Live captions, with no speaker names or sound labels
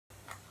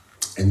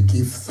and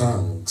give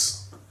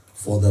thanks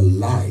for the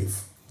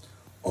life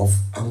of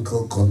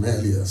Uncle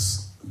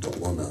Cornelius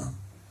Dowuona.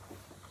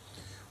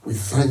 We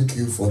thank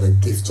you for the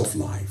gift of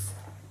life,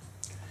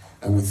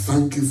 and we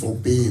thank you for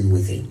being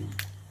with him.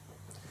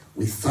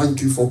 We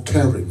thank you for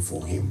caring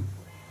for him,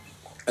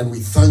 and we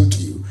thank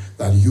you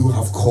that you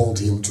have called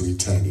him to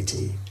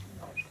eternity.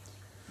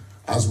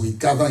 As we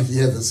gather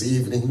here this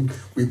evening,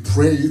 we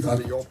pray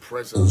that your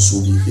presence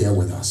will be here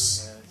with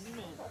us.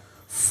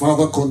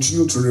 Father,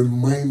 continue to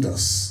remind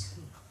us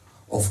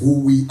of who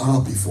we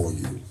are before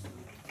you.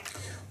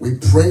 We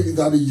pray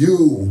that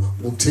you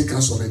will take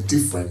us on a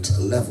different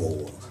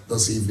level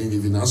this evening,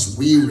 even as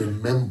we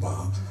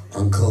remember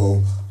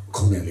Uncle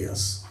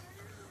Cornelius.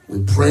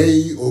 We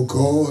pray, oh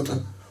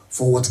God,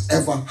 for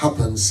whatever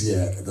happens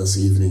here this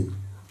evening.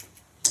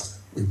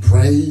 We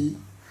pray,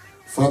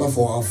 Father,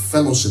 for our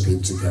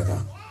fellowshipping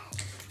together,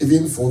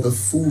 even for the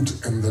food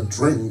and the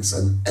drinks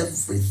and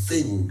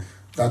everything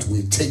that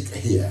we take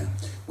here.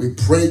 We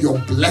pray your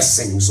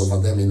blessings over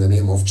them in the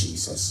name of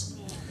Jesus.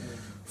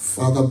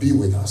 Father, be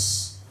with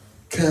us,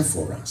 care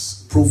for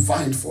us,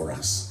 provide for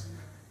us.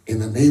 In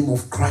the name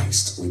of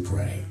Christ we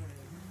pray.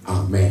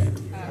 Amen.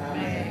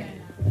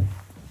 Amen.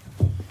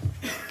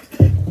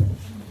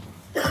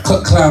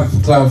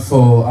 Clap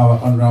for our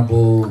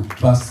honorable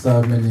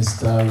pastor,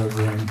 minister,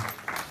 reverend,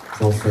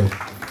 prophet.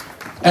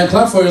 And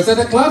clap for yourself.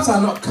 The claps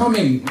are not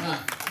coming.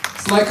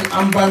 It's like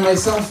I'm by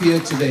myself here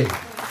today.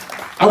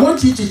 I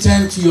want you to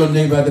turn to your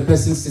neighbor, the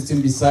person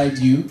sitting beside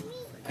you,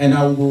 and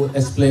I will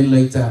explain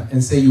later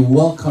and say, you're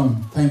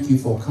welcome. Thank you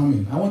for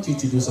coming. I want you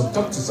to do some.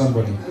 Talk to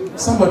somebody.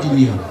 Somebody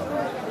new.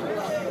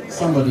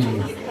 Somebody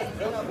new.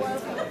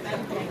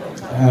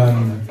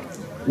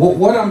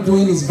 What I'm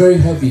doing is very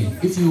heavy.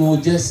 If you will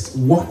just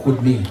walk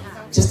with me,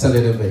 just a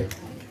little bit,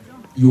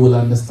 you will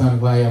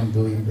understand why I'm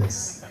doing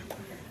this.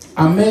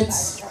 I met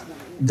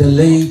the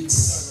late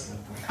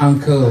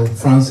Uncle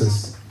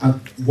Francis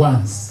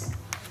once.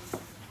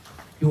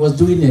 He was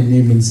doing a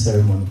naming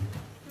ceremony.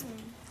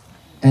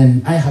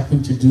 And I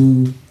happened to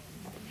do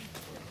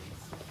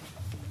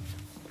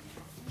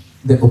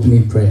the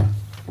opening prayer.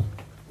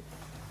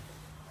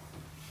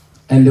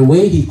 And the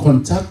way he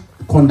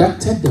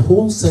conducted the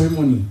whole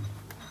ceremony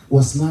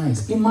was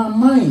nice. In my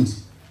mind,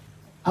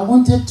 I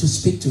wanted to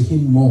speak to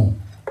him more.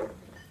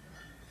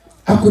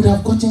 I could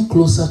have gotten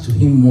closer to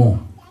him more.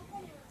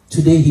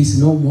 Today he's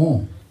no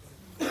more.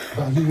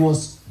 But he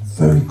was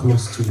very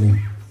close to me.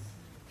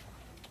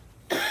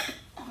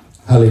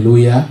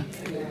 Hallelujah.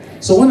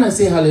 Amen. So when I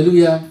say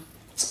hallelujah,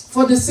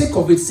 for the sake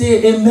of it,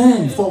 say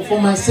amen for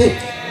my sake.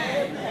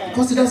 Amen.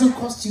 Because it doesn't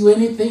cost you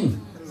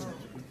anything.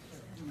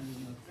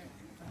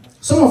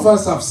 Some of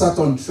us have sat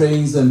on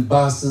trains and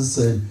buses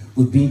and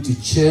we've been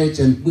to church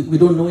and we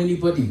don't know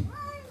anybody.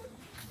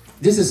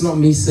 This is not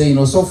me saying,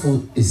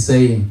 Osofu is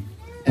saying,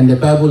 and the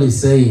Bible is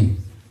saying,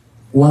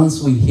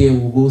 once we hear,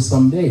 we'll go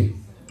someday.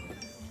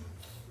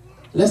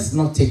 Let's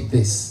not take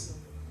this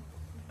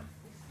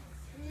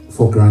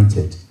for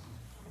granted.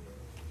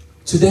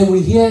 Today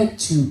we're here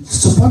to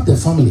support the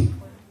family.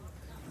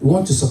 We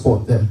want to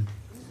support them.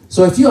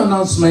 So a few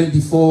announcements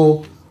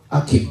before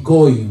I keep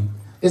going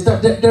is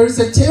that there is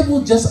a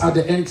table just at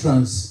the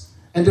entrance.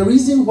 And the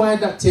reason why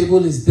that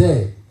table is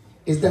there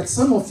is that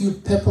some of you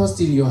purposed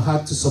in your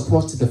heart to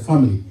support the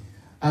family.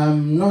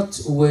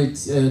 Not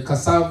with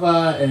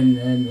cassava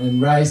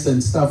and rice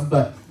and stuff,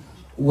 but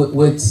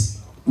with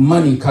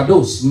money,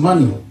 kadosh,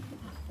 money.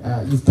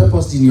 You've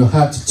purposed in your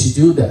heart to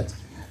do that.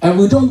 And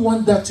we don't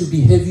want that to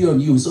be heavy on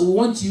you. So we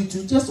want you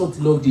to just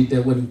upload it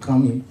there when you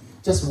come in.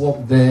 Just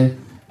walk there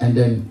and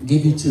then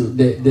give it to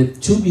the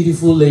two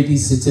beautiful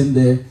ladies sitting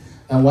there.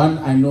 And one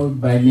I know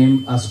by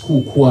name as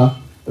Kukwa,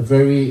 a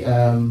very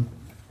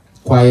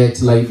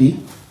quiet lady.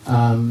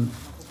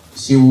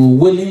 She will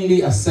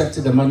willingly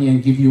accept the money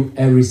and give you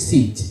a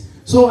receipt.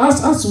 So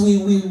as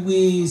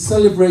we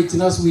celebrate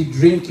and as we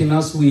drink and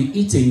as we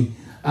eating,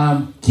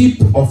 keep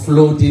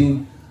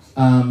offloading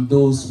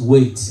those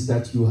weights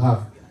that you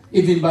have.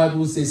 Even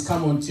Bible says,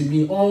 come unto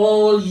me,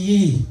 all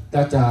ye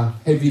that are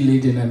heavy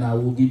laden, and I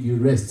will give you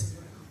rest.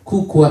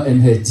 Kukwa and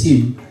her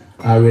team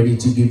are ready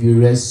to give you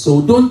rest.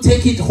 So don't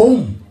take it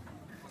home.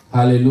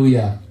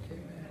 Hallelujah.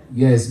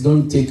 Yes,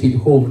 don't take it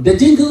home. The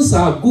jingles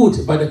are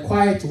good, but the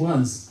quiet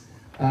ones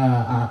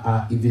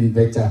are even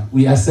better.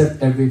 We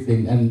accept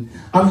everything, and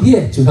I'm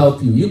here to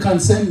help you. You can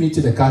send me to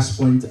the cash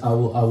point. I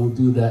will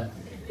do that.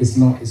 It's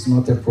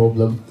not a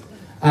problem.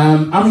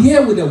 I'm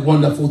here with a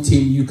wonderful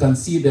team. You can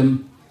see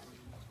them.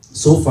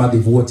 So far,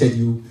 they've watered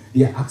you.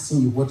 They are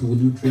asking you, what will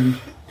you drink?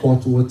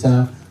 Hot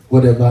water,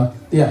 whatever.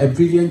 They are a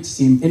brilliant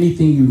team.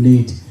 Anything you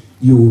need,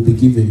 you will be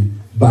given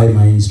by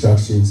my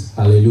instructions.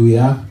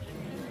 Hallelujah.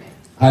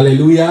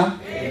 Hallelujah.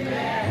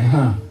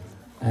 Amen.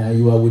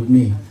 You are with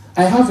me.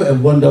 I have a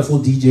wonderful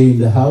DJ in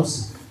the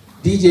house.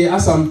 DJ,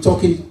 as I'm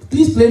talking,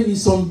 please play me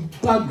some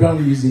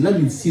background music.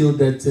 Let me feel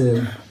that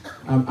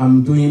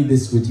I'm doing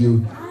this with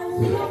you.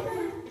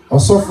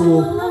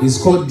 Osofu is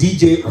called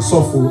DJ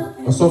Osofu.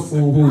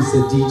 Osofu, who is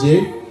a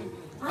DJ.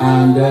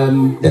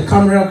 And the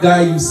camera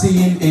guy you see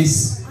him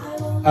is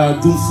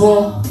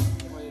Dwumfour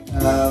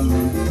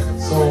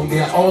So they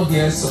are all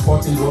here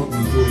supporting what we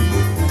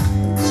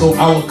do. So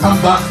I will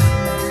come back.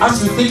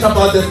 As you think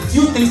about the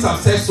few things I've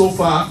said so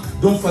far,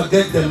 don't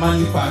forget the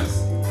money part.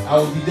 I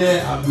will be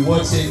there, I'll be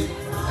watching,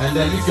 and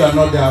then if you are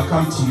not there, I'll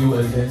come to you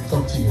and then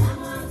talk to you.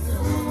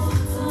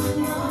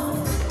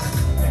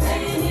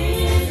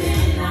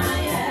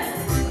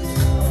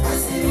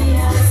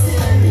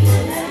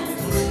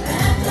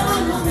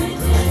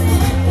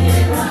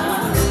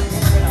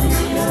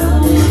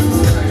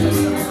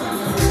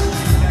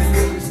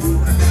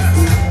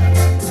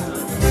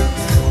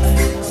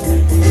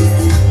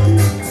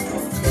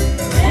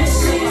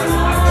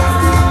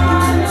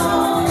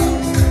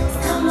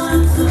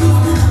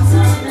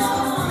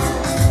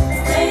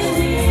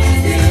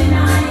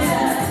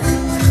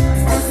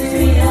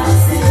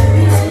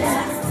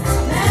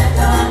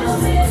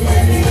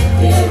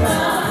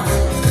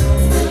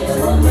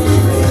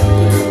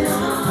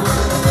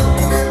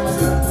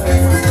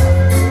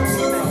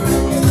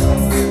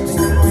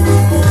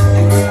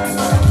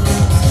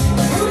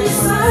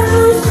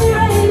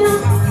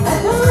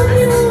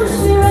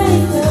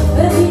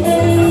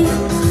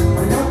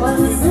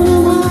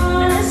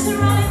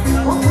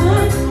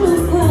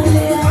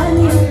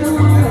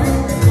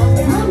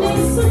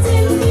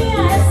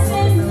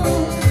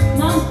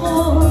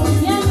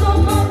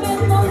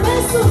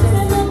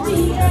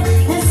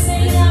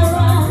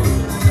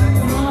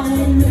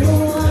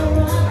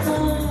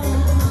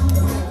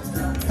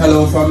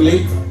 Hello,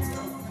 family.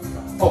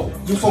 Oh,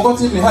 you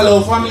forgotten me.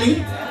 Hello, family.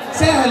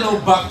 Say hello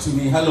back to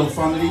me. Hello,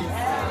 family.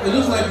 It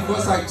looks like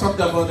because I talked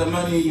about the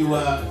money, you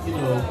were,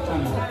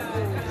 kind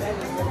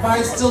of. But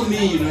it's still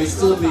me, it's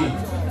still me.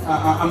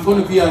 I'm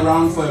going to be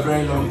around for a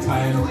very long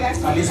time.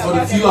 At least for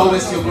the few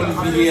hours you're going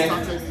to be here,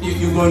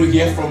 you're going to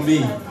hear from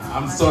me.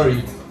 I'm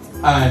sorry,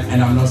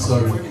 and I'm not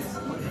sorry.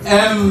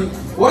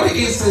 What it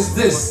is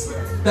this: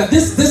 that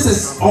this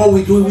is all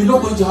we do. We're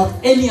not going to have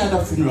any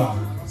other funeral.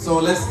 So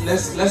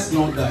let's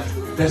note that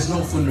there's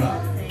no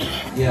funeral.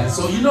 Yeah.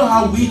 So you know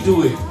how we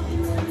do it.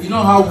 You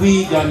know how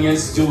we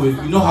Ghanaians do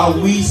it. You know how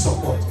we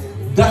support.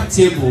 That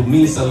table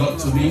means a lot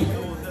to me,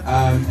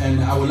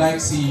 and I would like to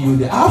see you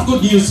there. I have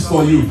good news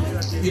for you.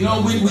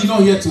 We're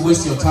not here to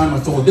waste your time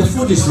at all. The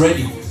food is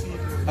ready,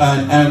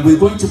 and we're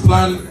going to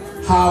plan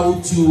how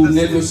to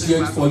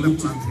negotiate for you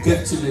to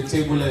get to the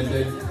table and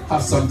then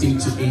have something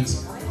to eat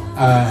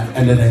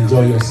and then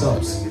enjoy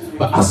yourselves.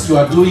 But as you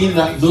are doing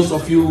that, those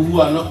of you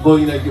who are not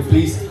going like you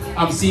please,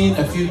 I'm seeing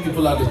a few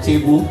people at the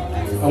table.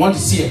 I want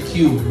to see a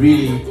queue,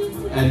 really.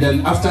 And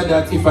then after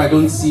that, if I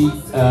don't see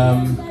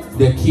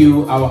the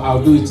queue,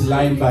 I'll do it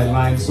line by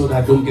line so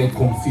that I don't get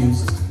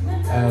confused.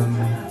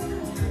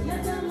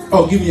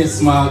 Oh, give me a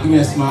smile, give me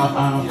a smile.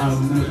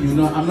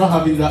 I'm not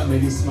having that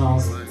many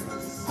smiles.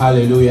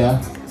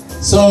 Hallelujah.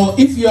 So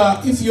if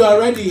you are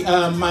ready,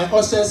 my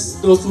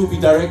ushers, those who will be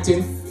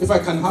directing, if I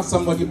can have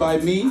somebody by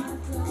me,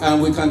 and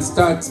we can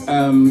start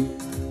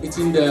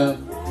eating the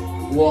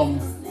warm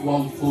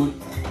food.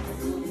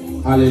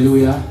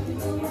 Hallelujah.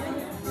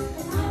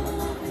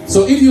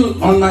 So if you,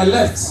 on my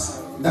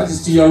left, that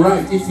is to your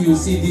right, if you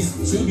see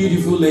these two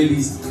beautiful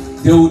ladies,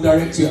 they will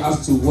direct you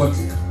as to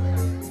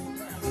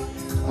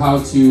how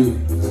to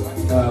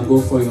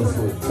go for your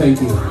food. Thank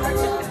you.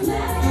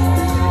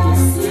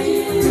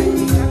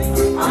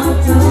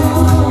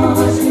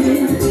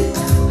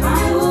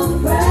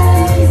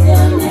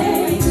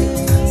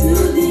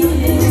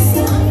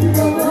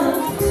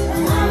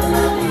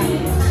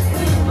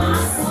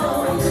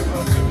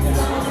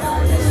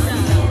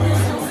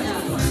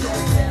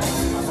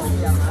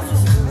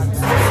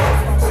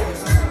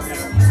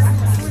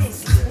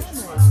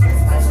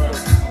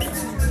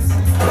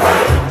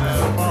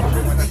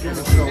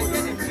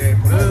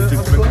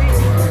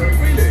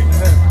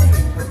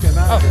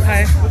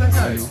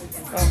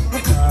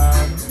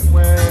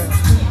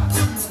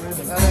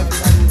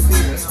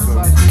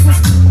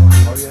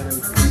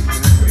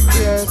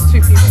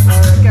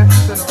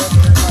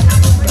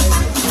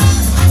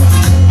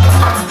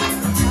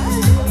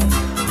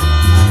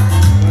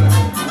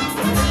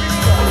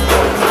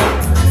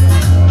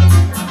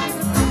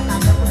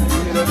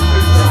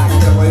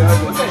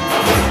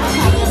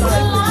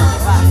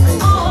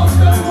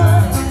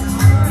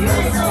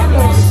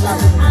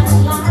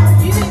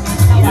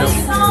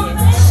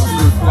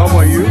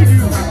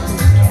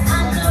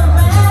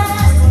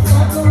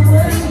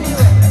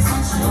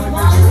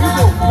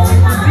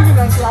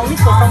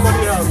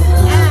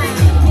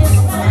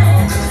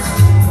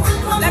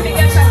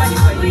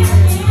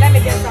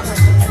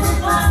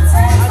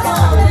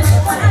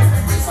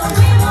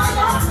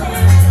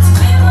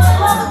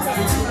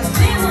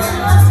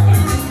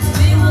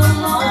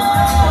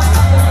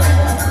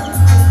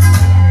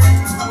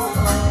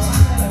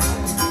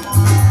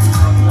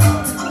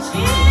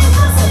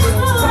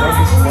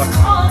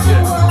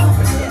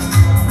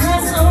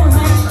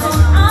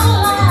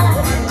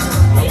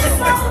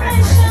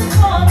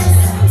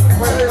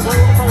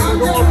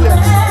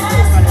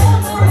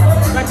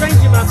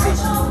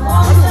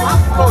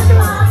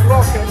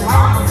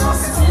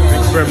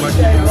 Very much.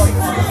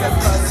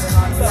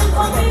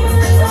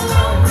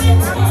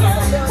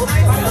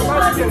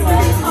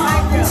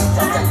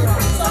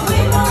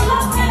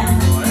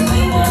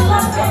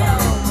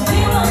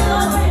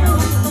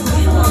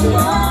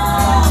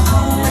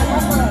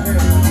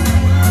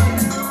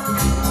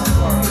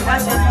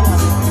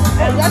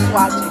 Just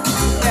watching.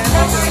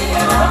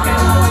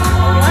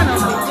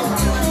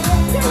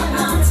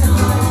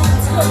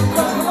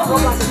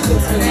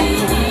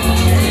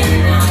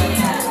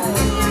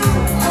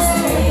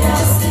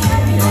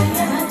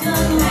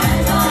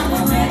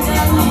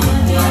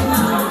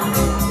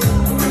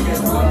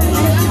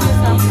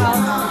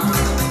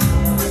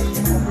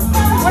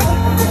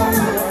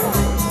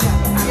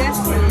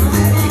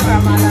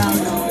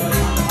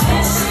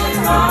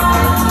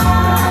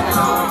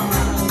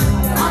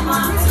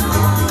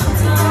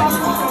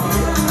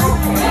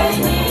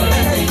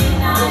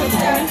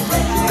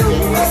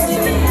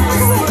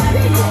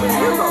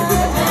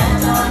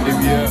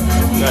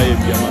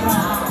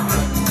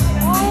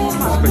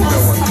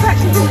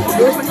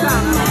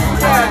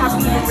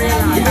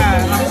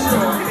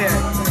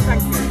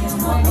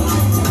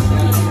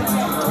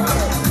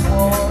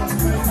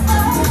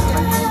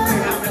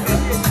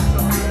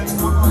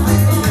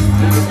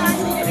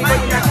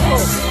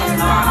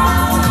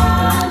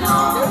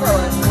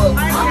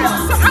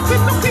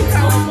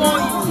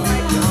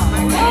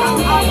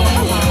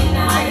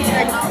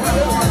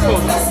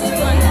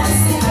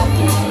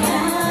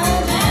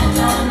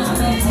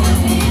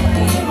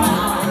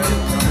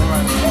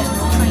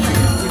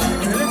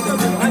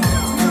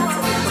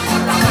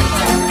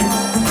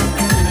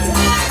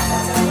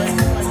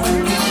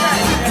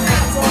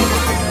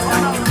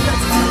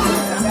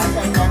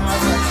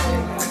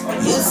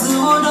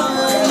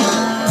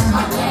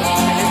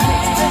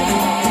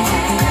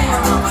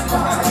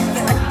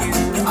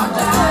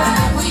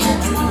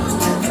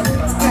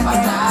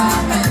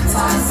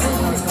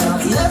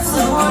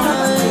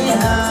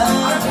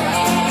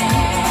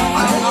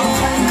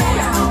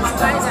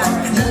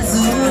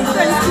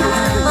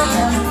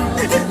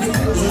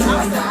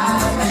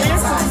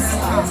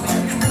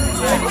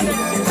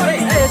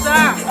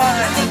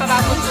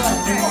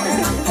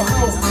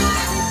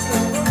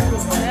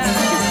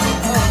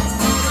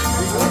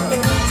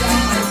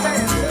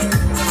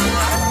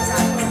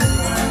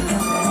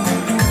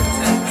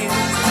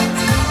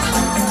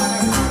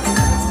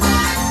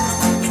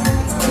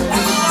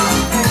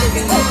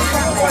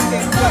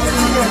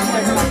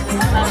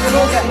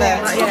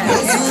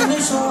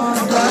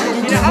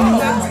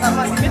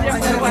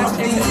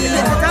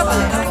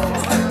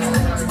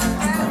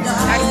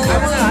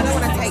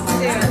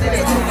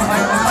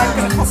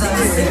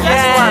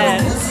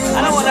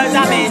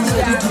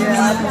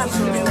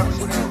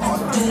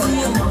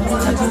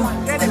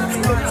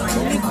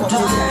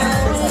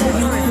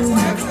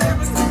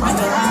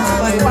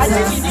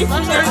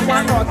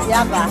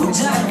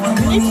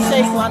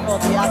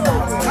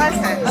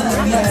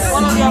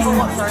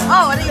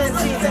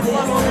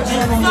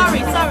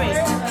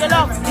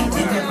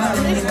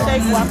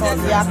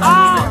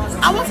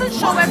 I wasn't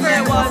sure whether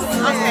it was.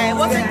 Okay, it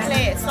wasn't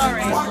clear.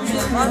 Sorry.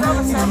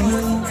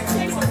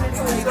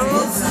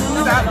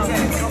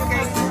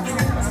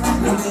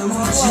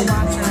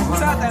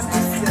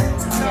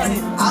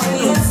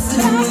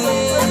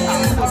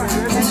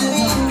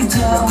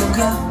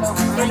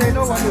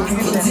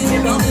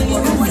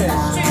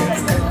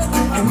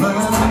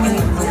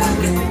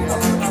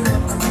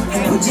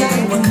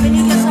 Can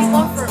you get some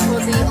comfort for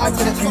the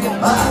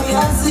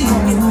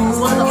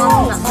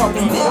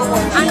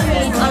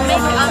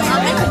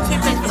I'm making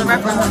 2 plates for the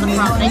reference on the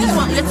front. They just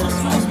want little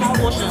small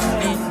portions,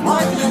 please.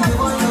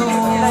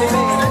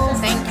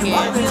 Thank you.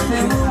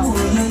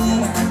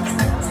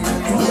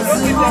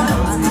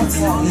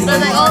 No,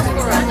 they asked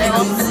for it. They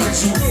asked for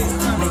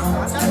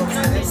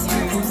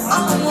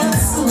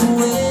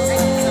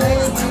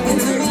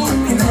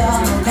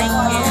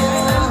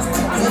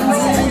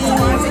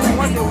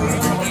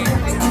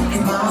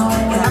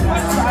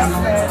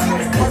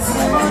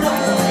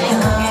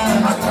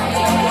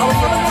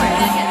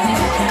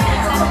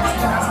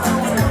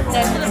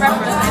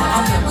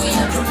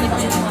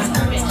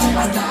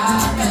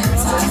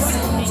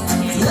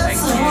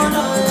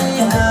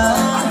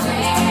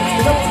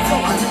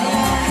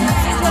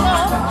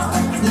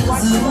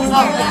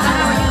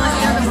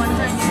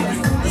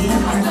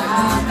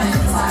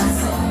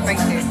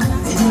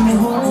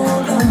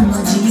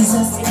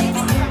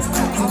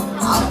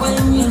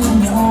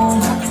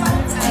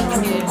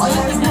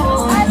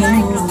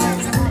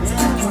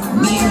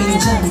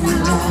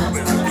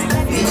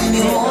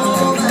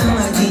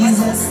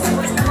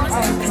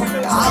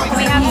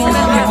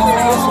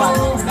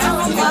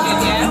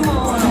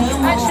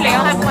Actually,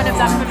 I'll have one of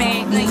that for me.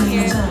 Thank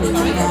you.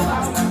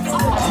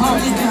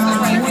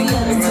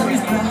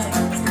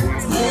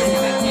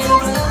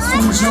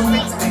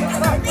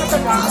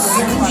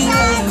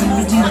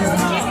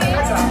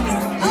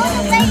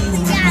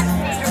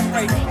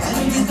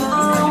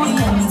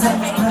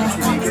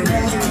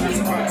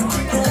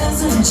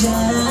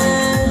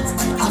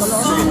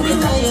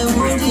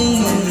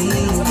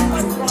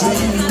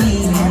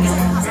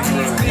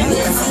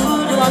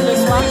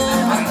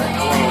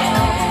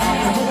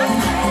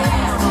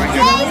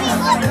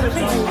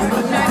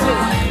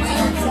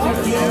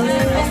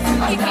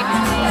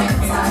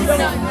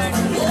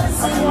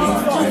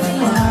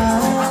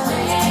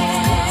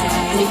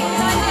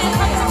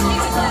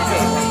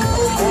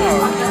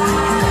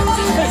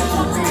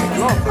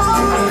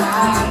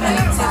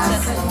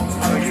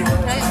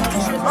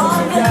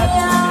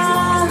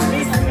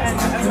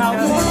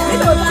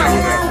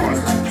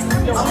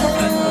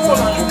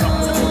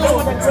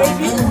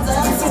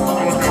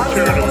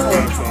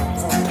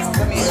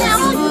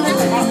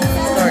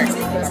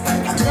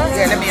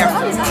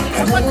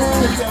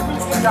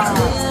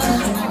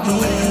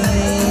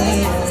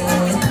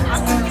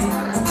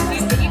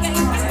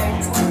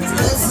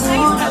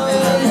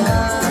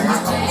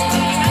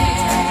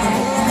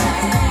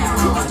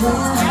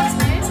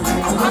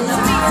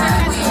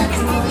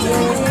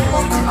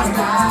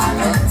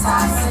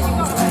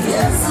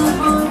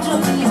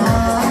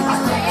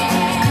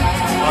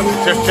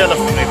 Just chill up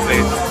for me,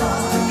 please.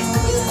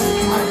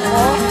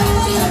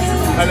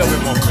 A little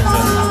bit more,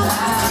 princess.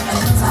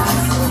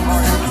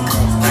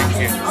 Thank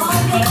you.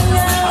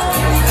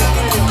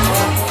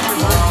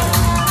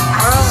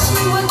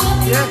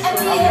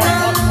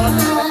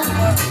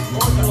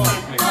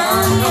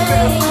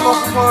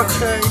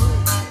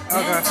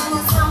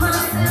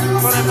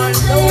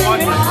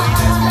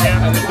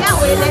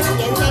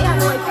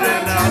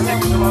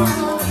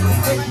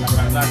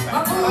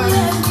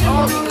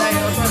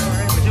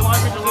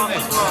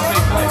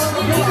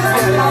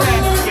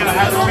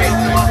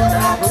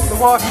 The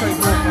water trade.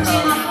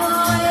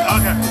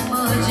 Okay.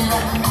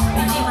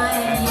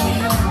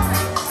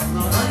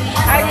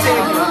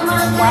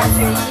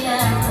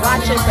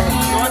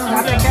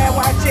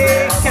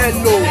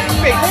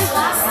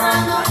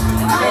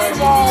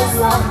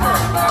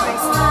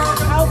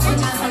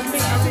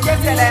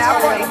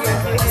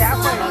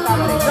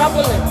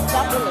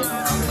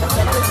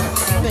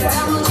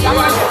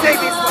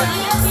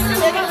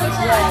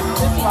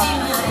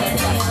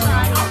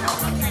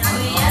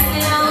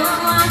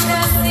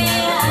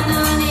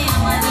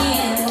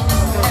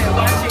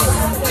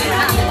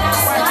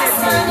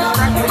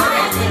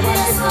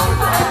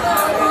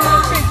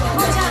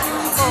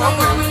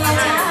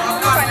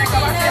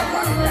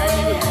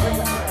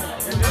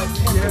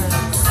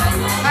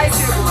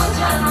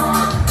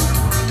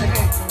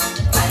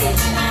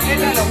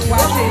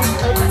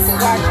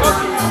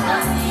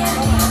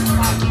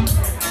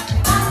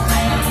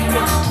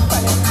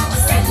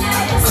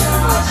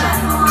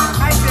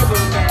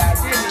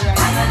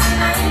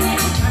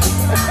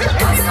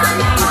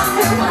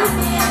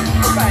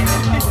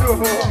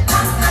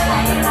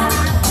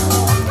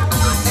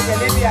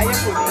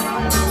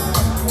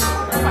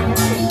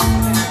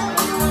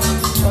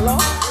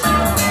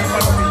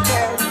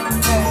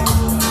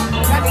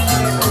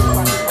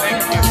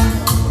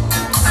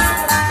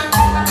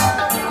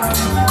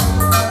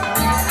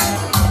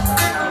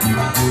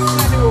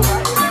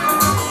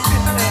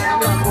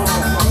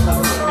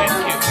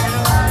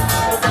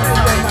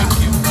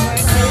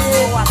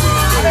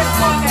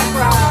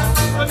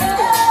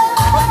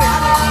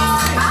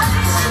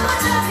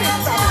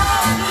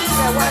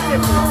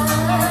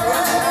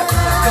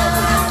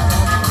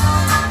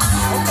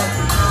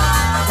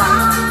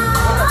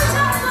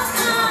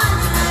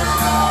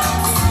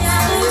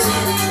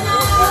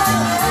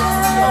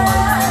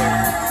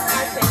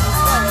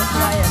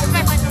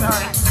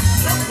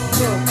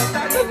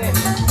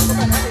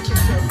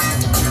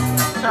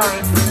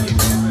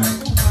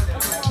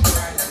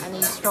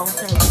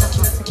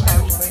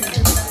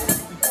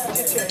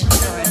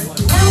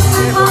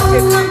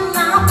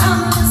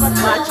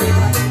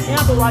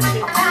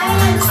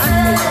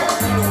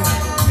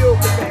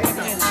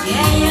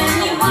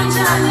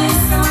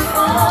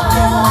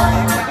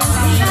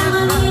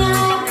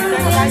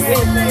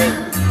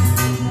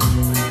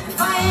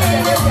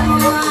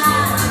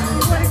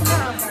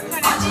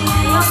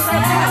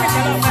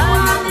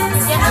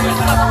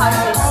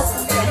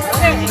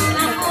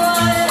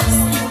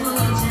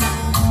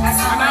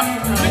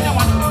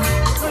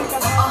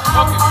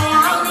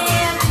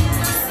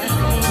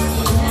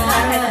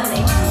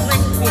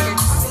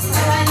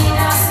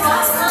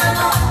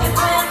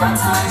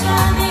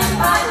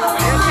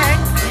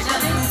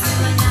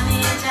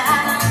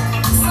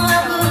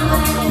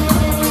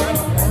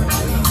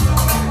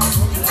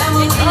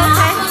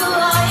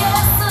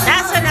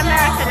 That's an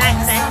American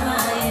accent.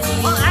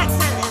 What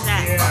accent is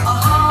that?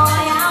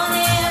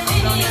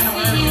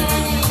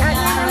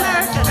 That's an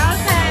American,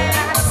 okay.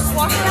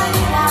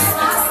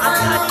 I'm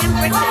studying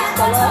British.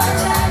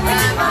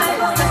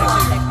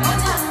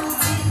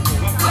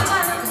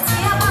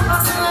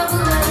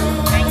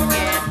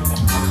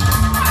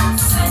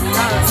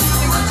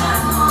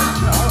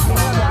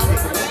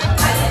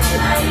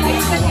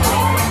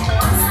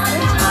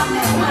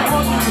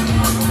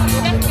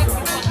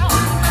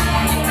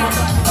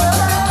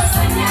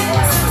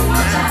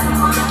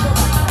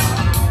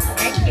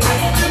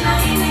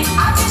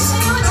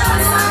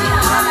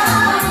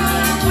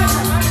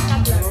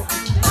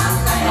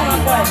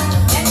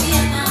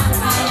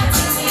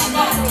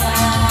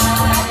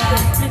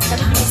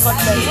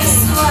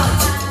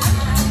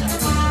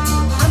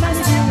 How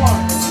many do you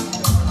want?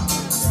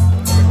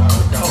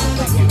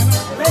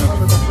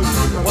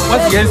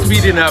 What's the end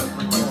speeding up?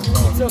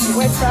 So the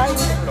website?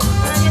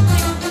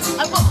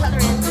 I've got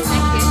cutlery.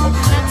 Thank you.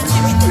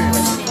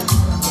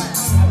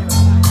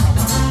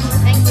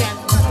 Thank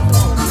you.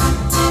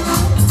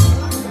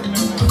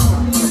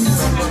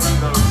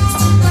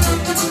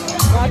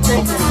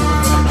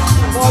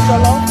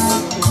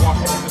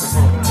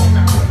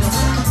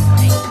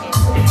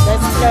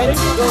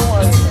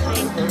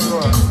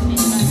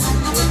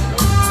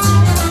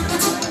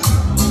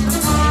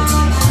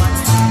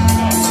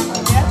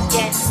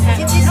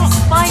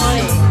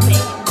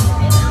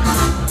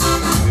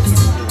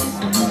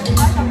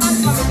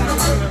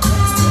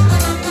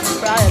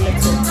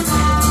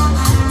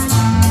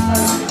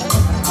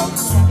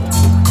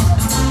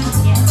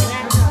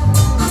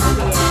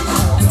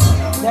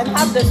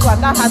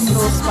 That has no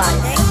spice.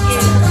 Thank you.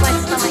 My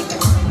stomach.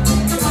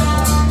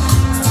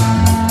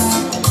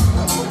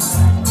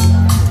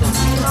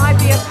 Can I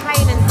be a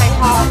pain and say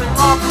half and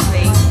half,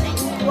 please?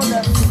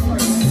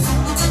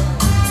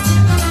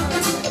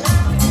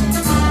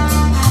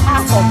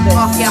 Half of this.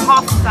 Half, yeah,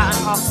 half of that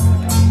and half.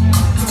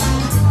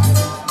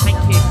 Thank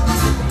you.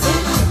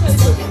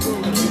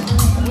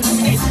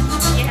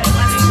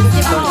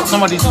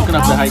 Somebody's looking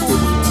up the high table.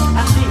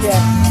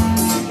 Yes.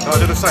 No, I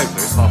do the same,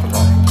 please. Half and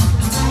half.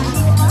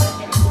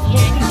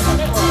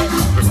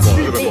 A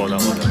bit more on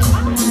that one.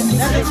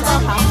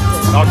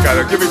 Okay,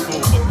 then give me 4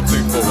 ones.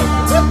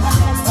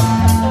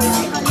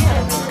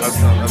 That's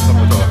on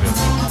the door, yeah.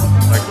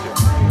 Thank you.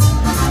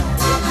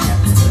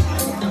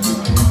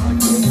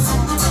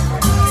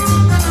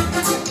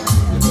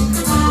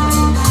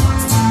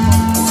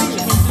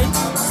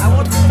 I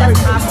want to start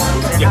half of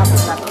this and half of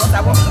that because I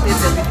want to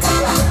taste everything.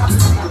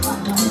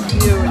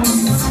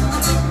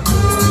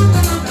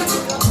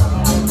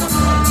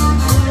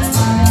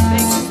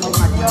 Thank you so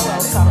much. You're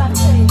welcome.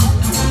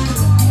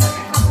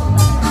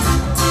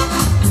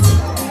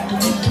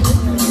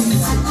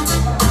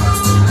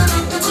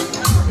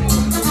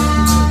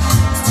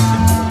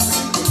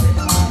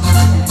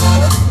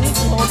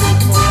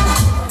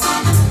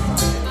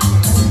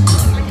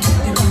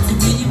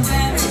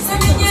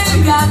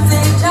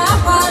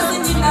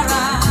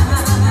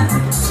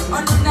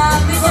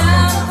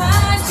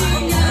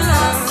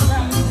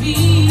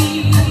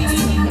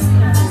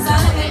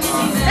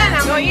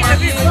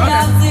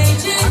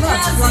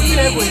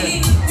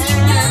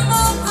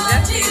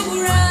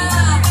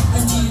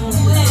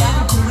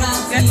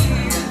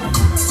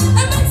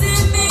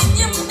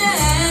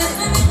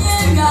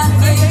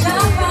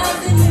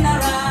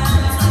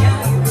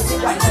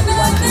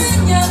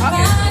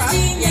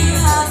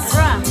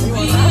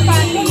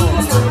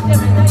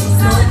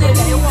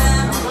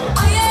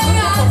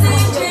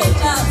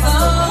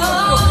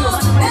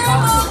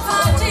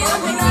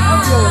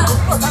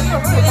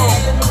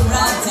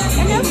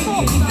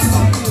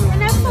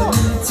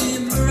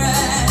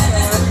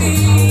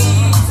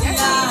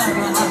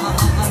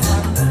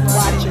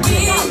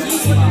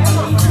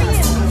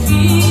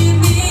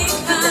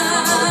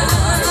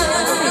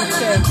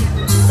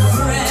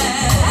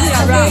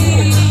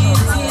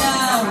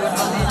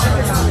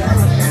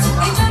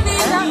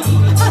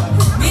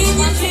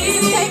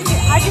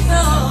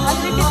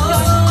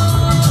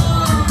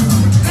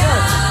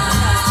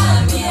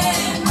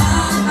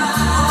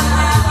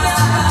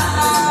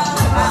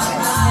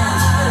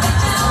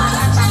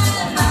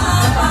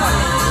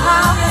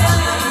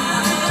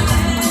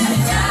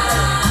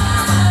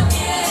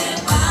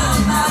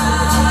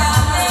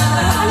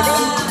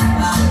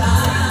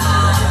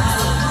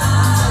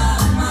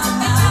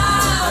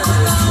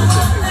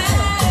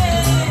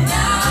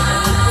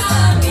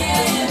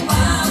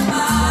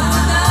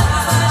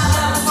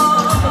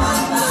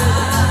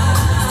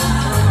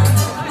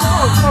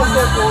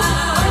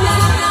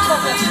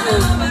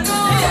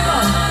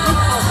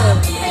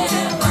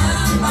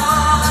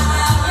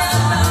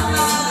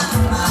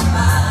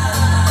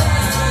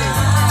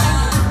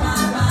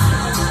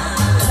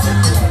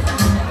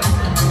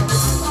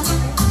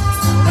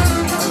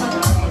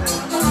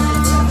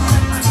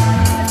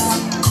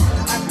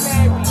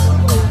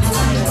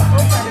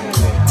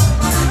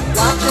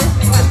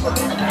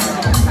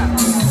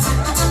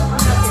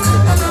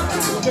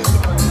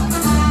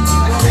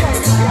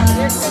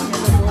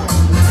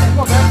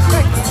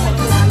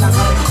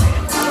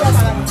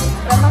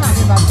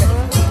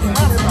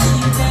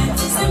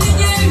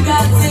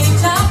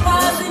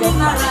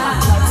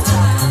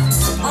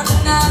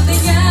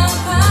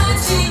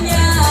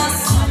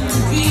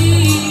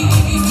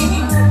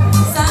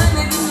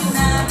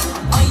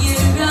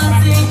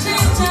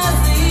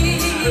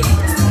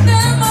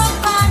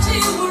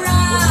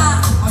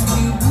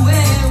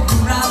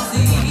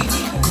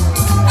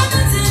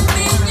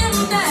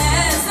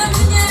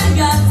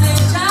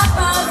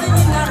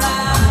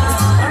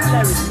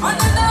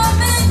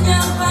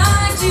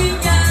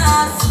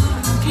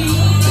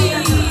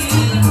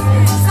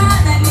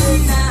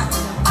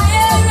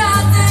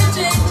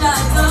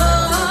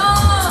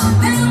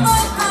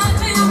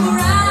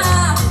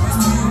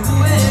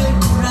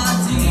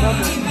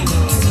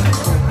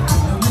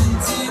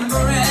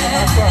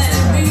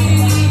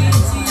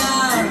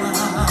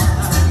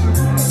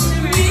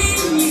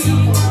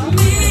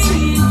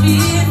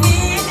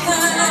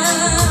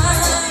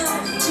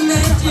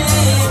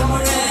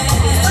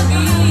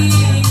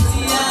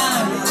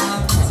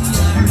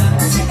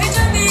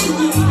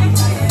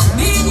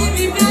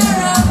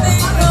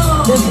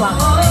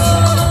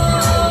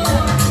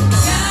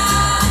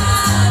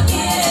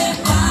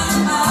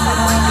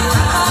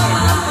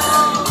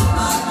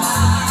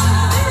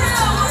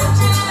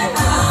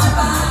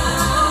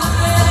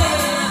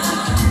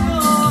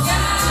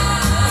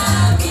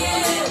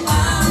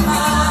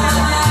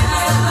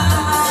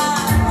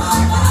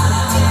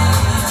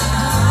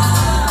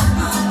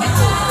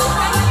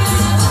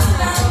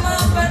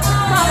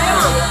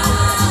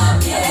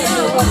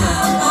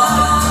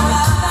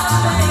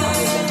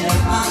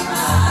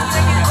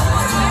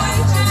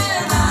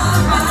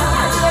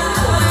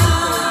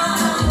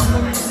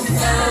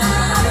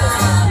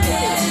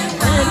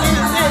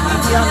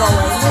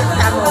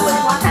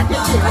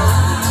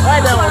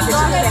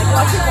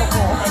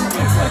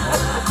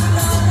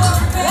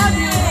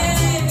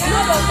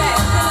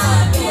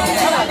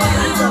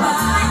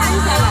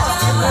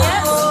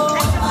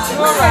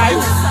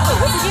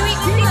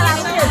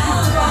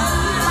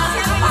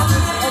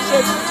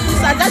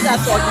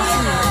 that's what you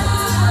see.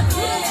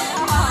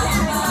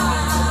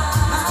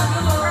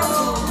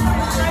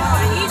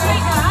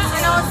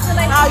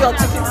 How your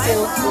ticket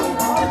sales go?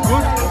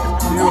 Good.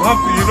 You have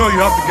to, you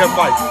have to get 5.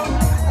 I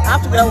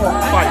have to get what?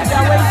 5.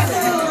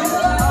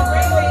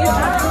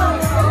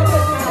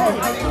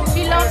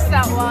 She loves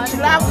that one. She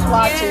loves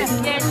watching.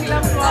 Yeah, she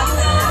loves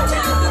watching.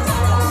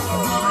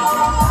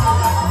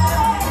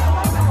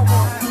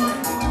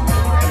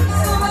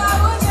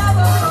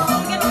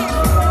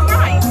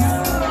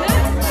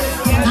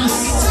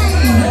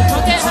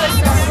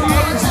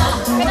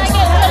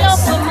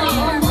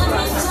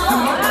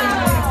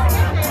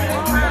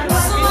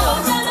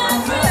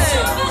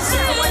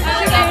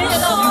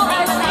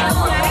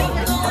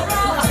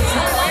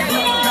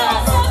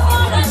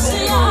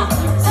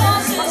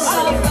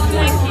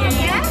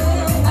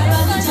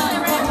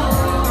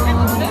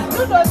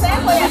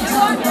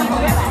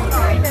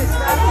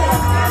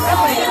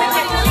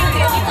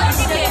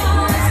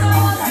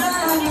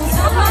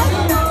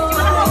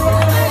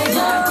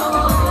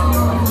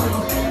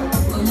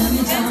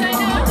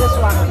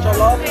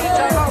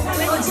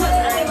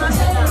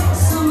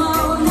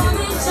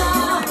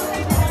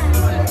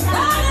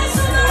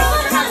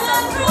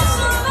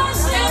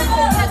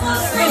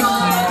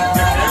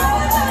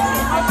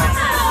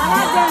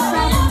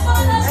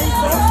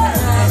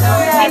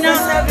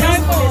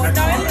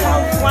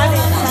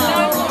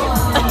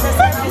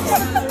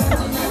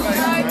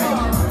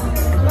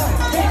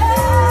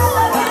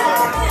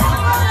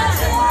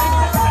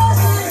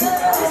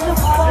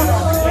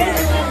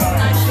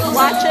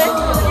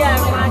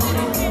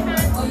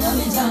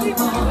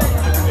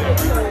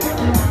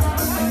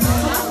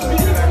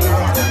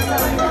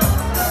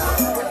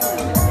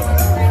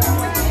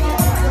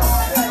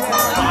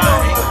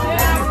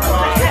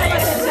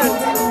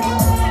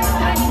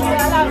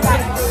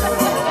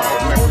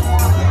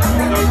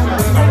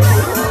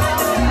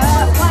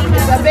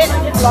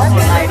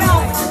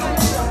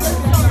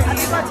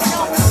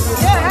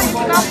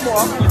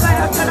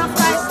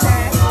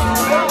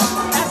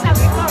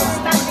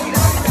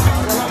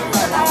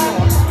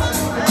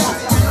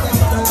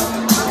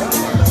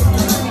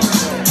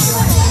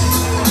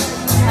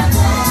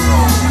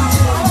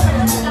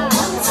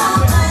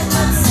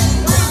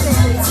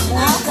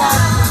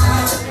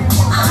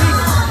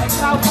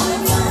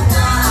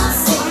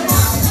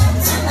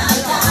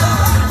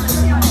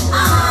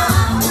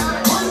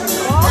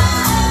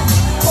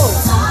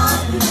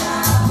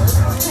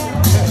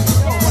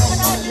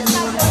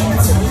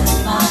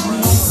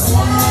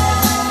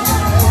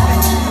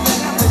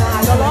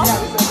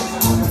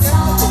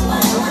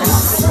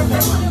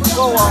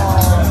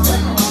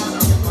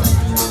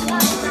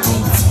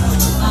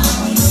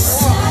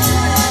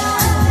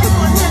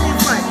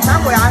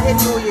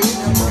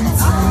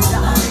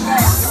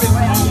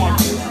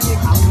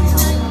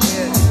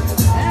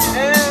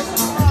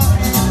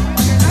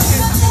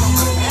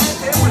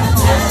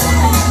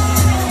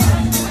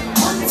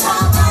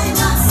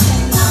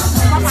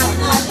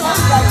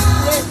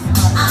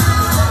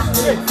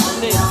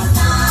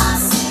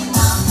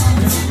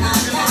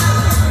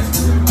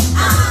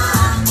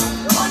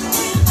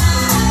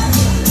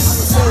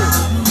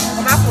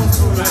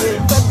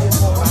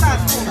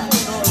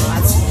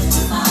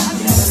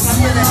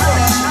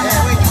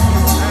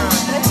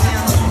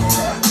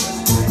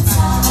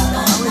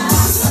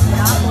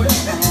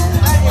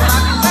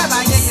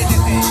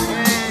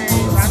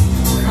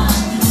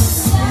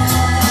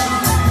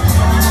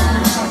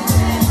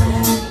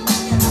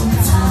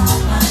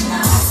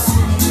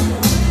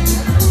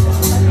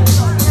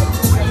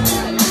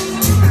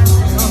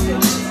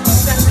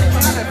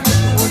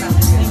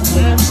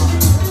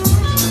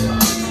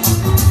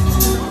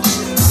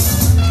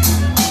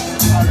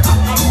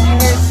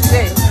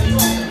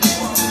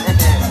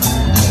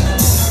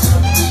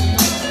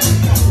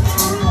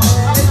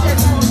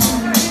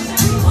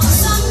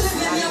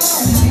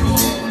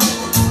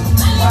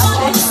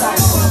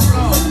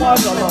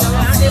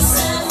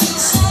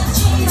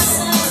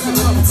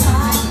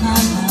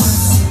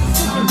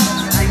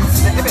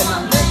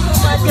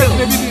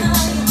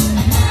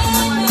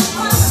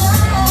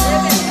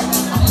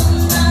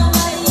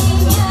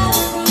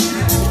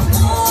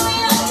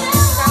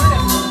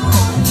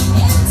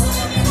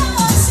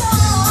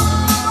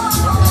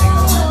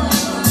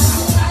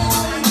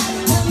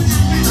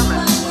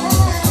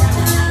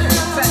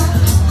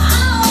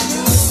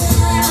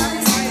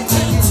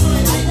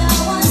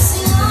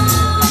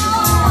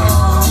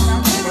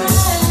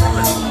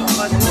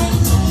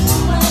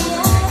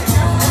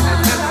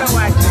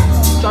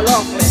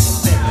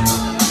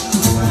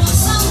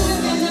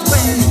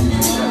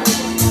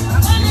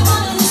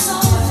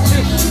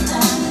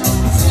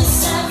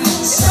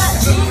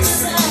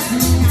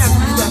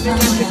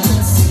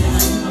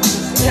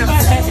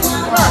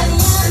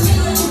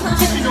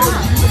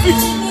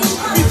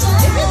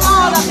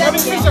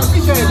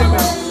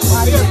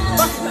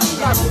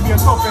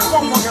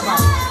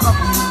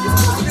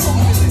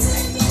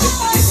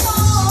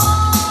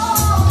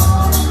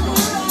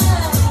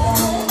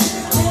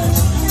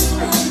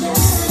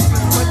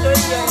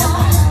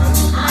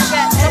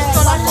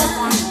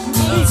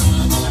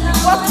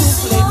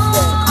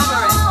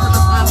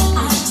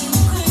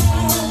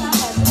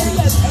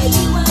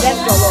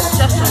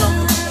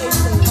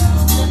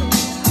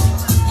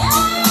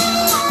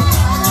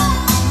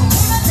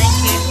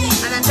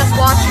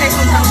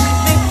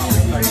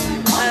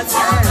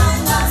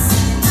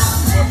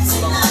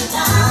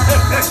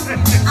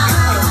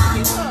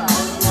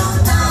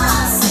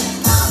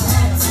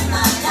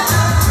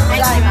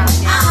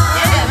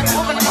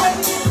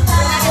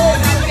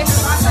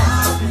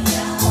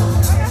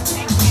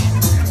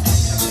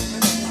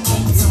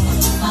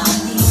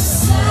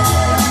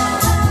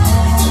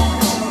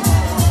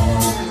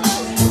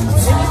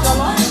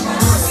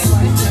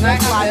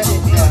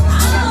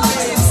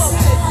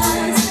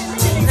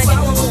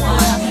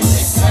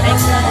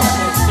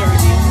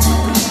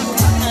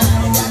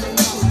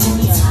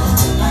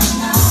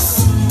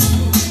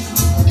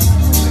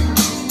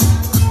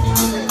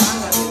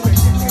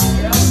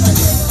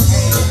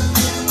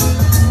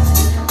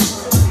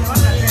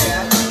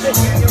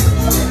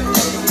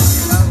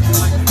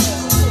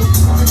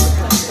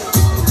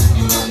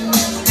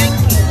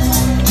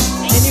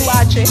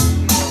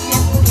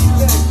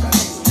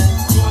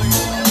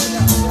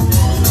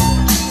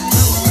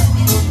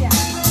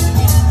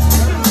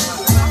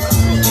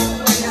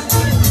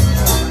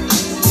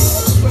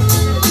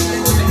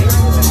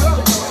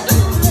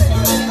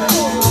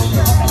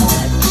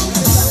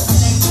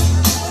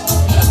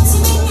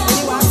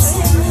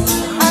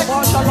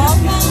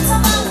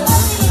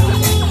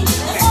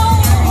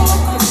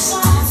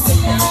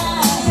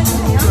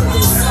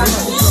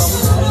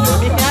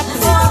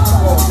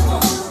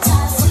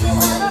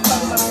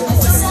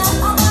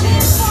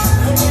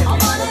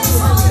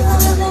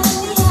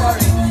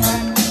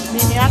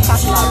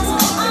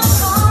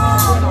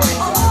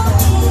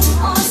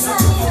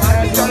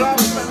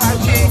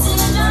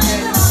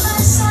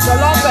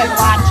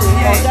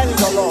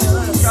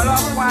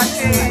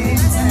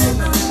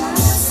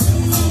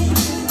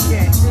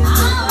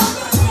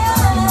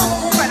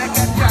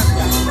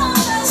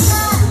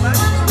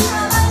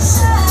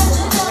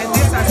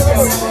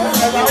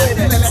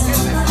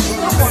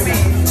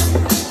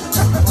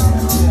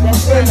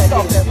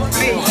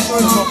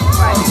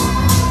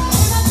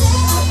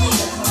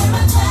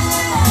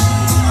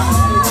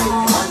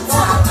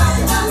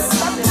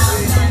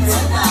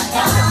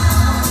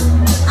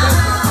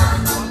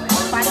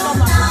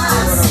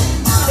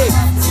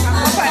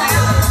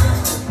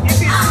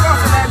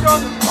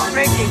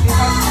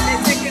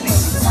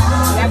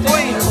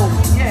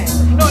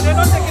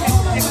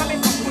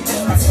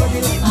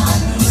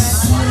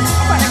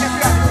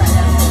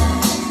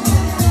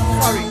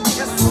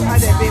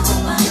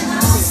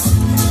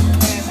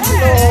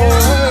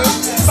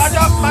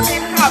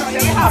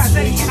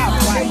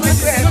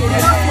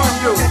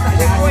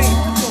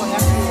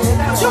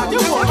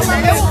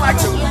 You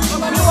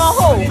are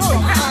home.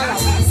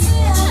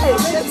 Hey,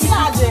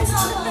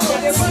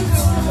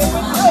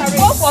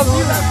 both of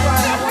you.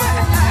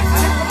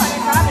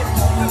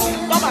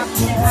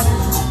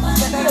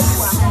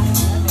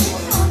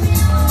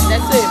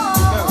 That's it.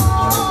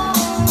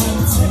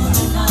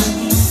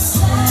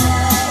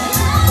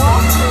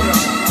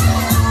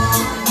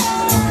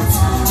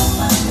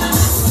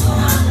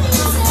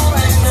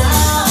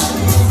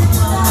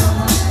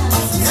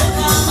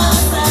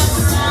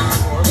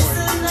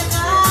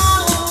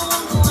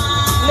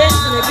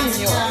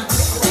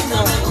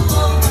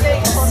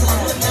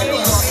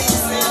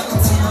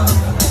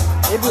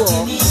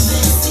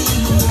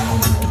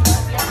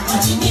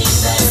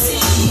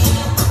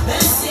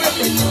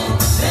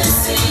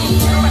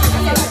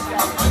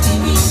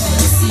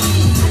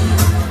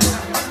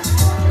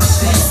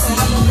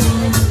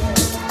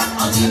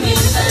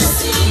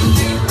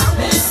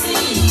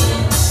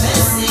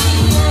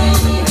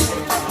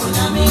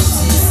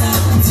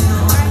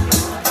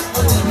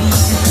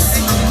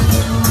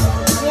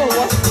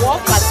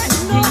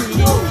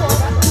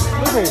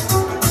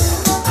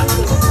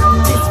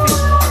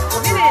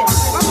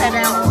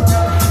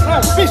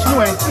 Fish no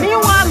way. Me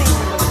want me.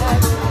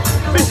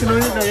 Fish no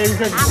way. You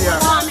can see her.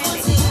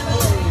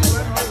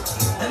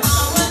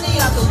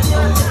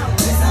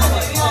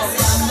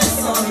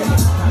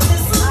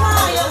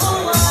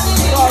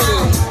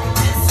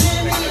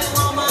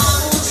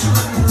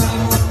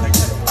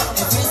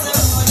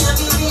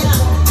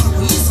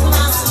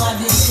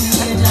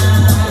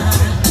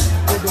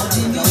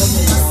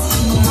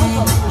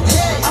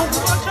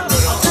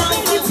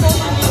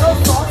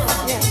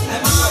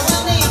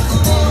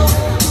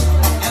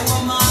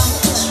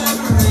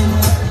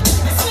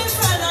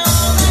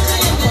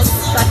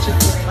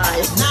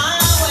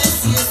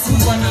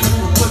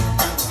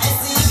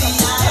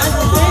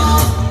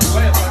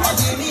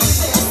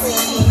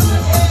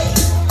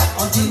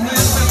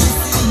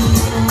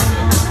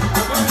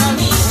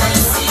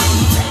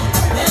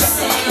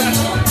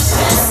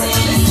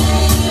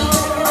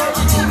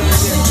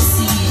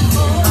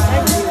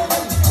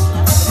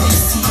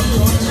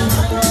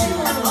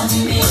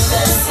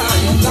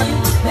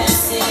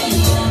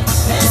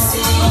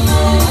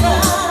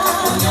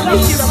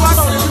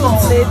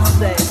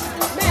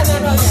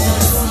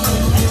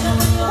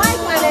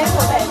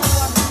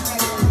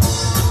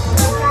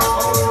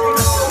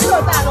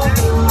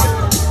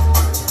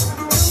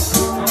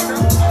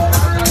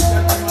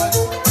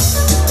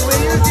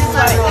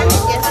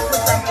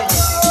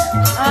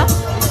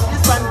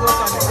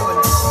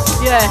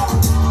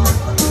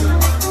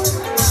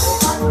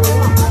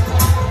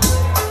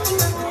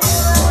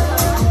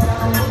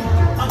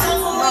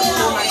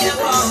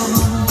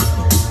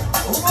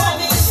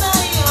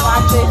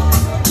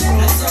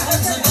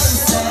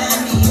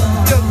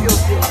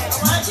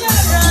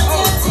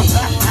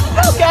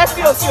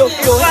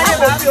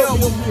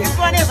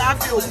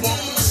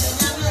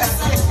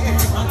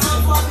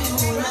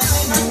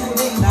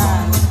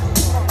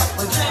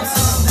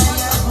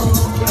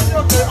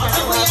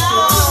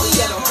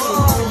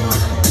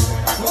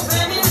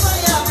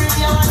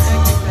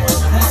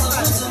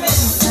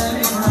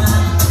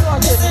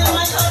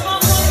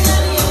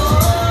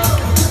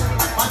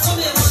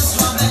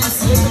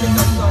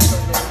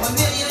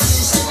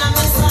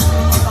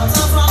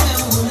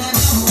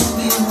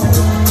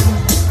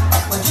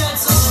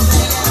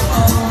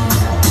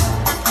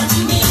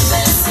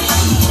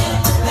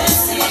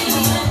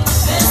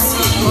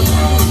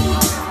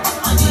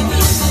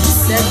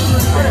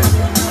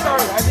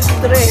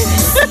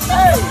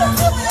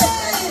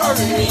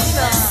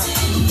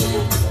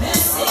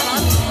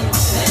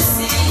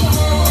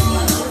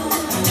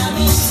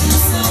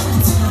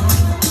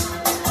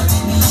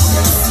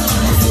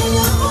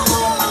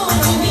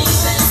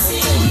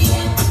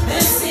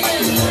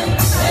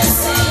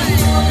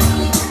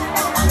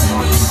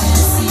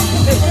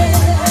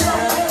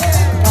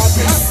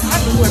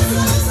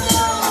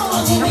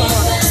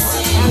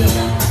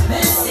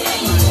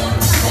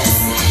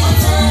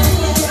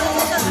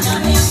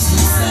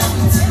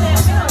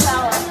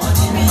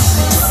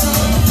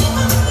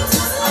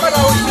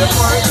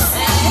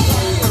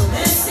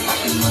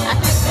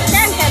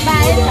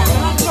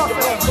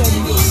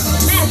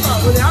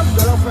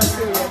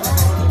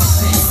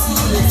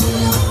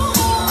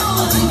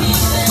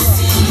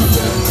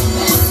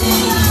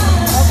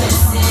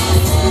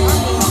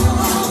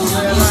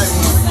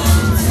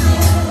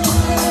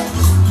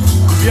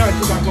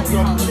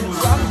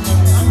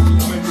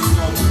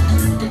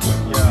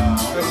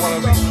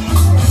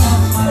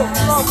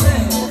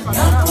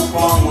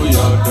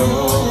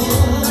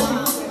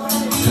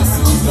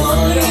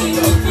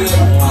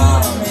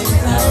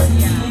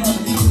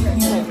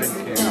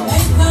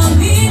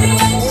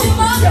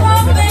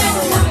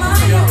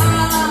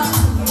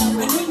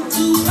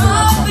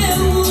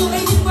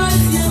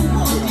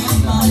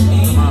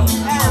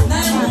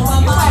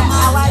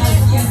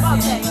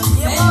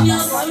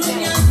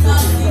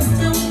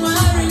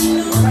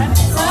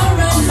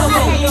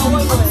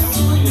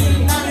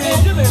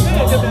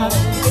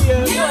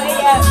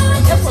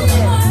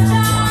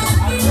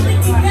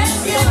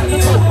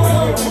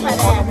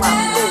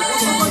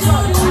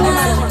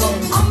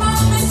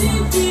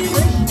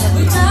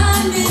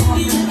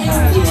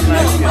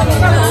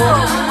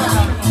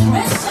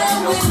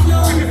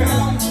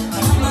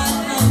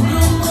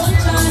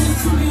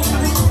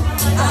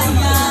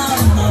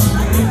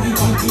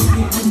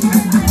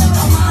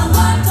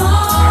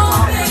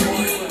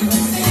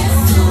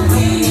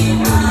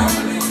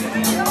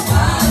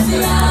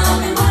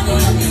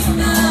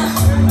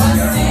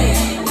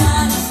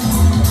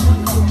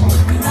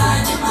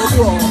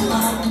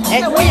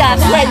 And we are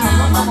crazy.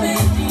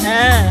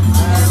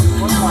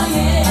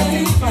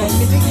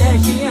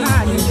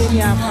 We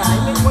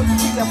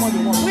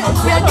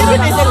are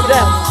giving it to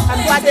them,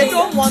 but they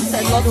don't want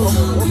a lot of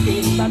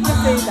okay. But I'm just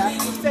saying that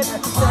instead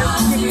of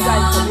giving you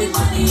that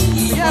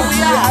information, yeah,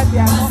 we are. they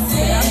are not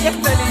there. I'm just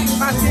telling you,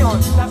 passing on.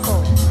 That's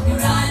all.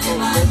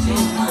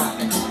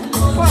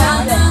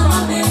 Down there.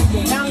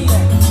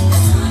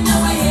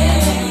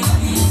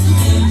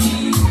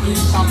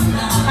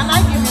 Can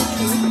I give you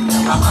two?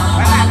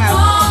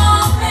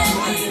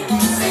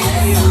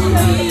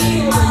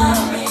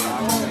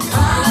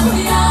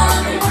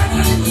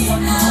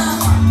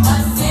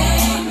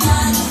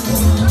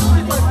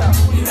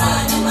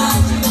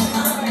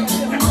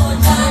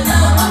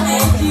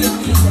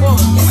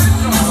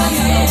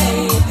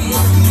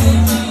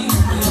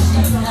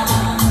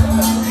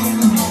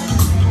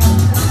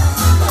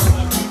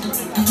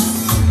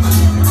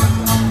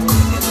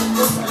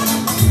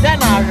 Then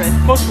I read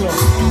folklore.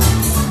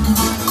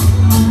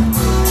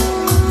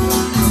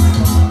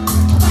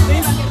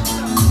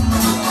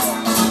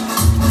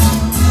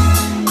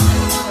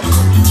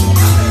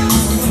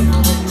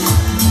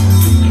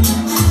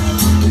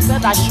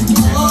 Said I should take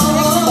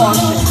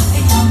portion.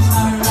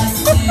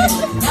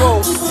 Go.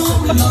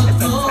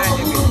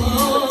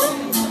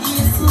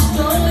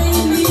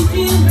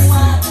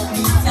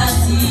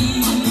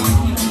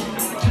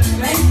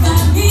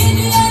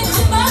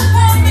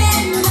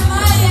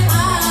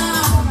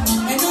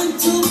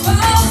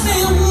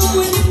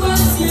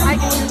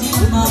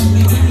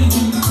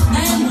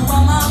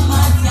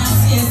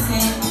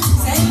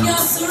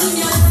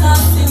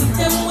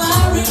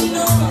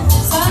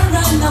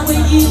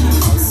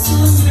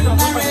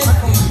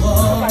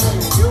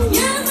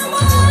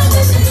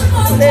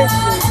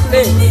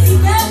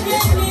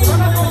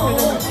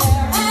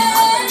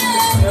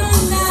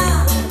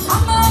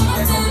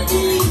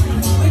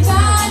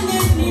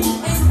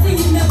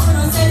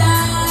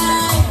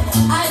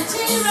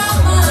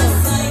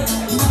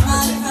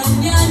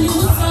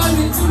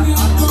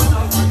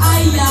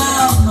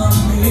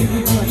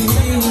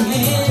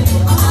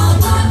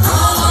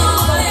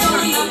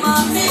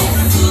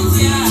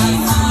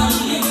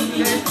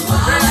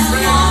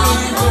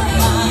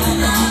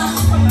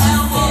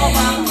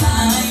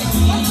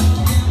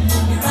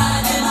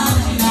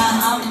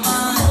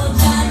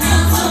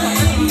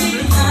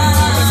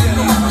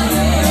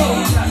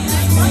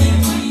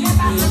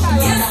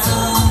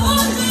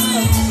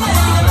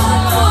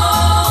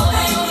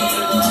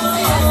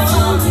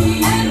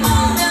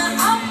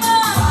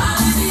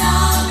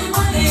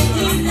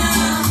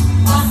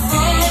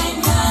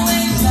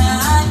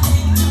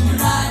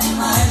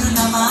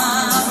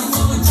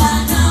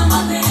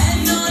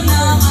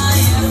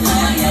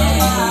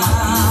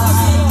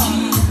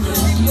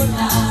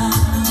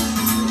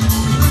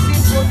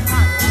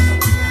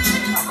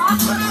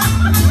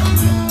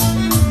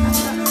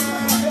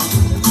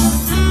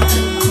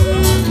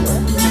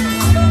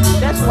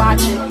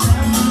 Watch it.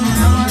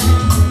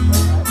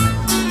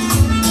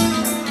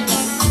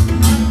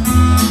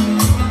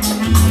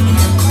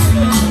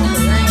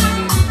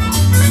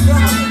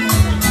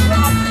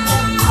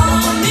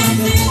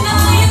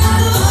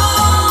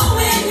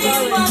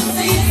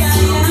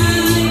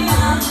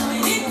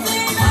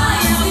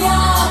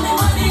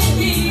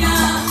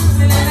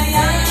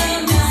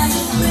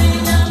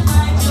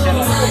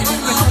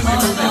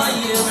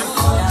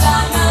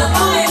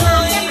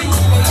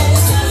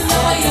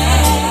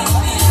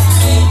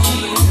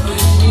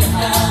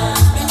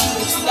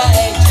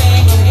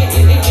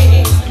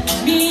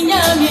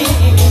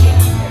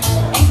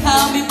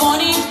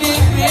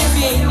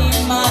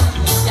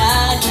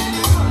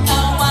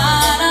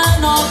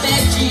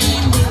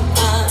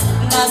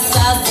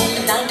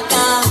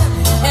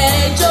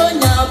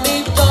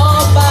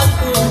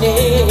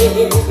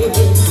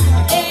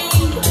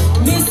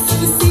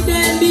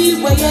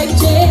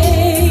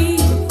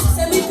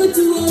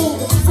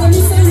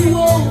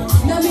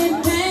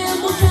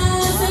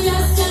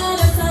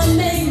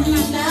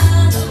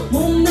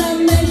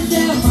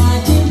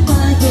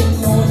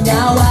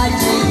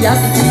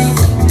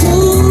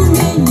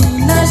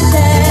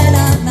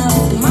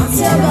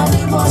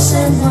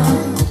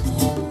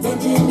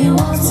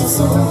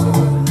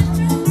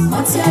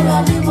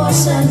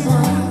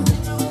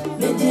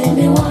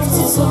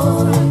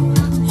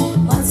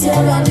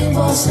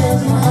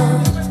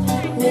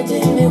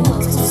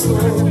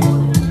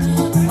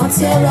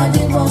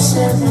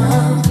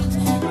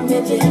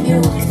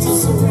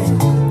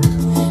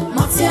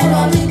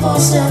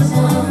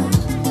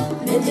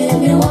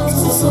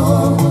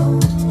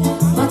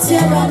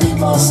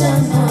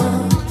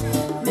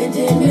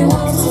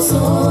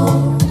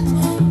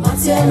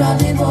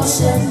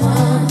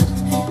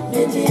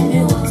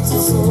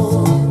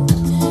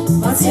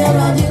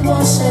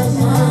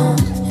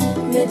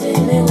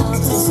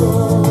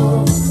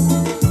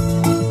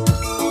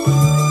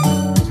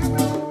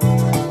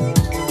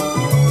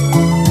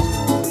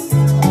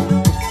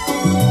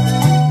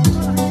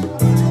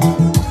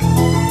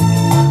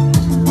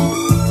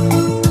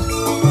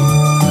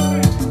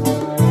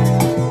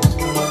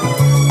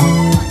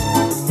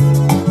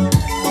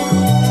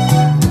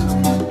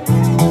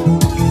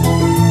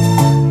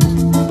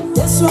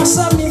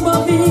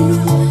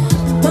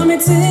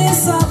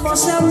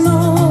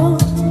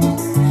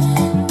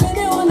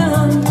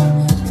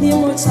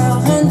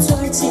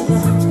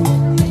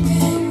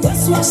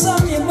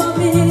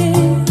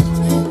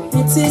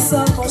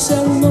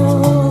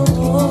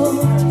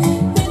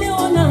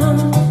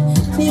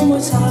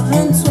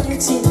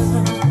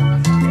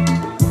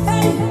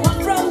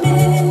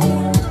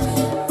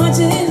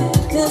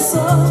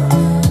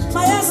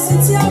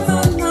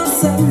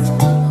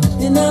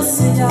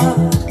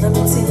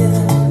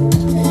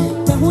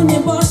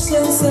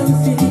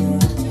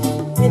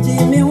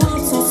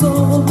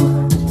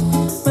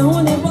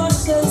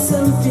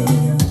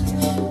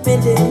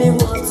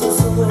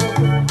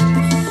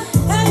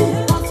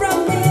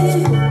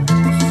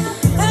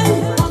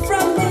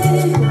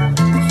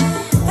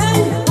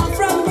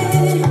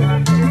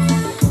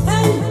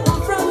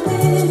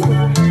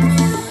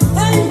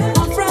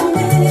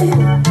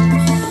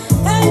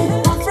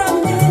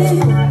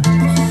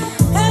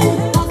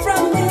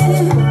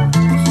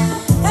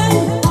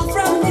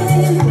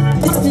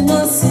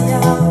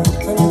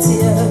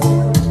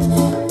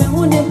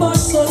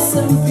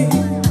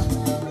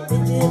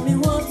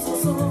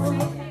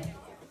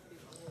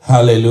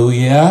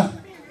 Hallelujah.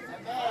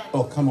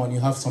 Oh, come on, you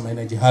have some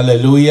energy.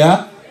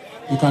 Hallelujah.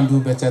 You can do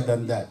better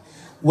than that.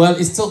 Well,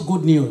 it's still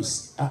good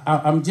news.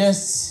 I've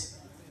just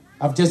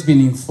been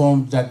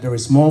informed that there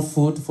is more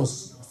food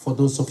for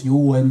those of you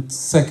who went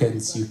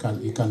seconds. You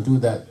can do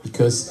that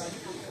because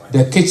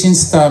the kitchen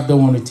staff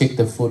don't want to take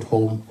the food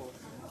home.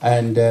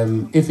 And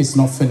if it's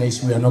not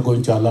finished, we are not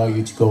going to allow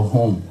you to go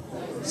home.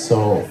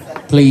 So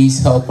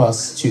please help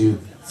us to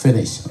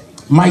finish.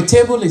 My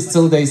table is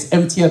still there. It's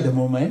empty at the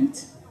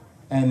moment.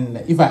 And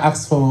if I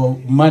ask for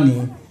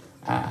money,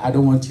 I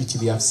don't want you to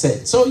be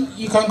upset. So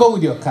you can go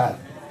with your card.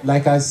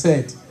 Like I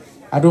said,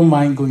 I don't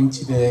mind going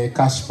to the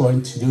cash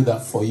point to do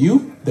that for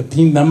you, the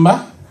PIN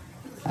number.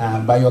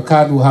 But your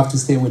card will have to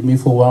stay with me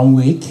for 1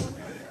 week.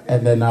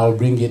 And then I'll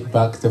bring it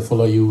back the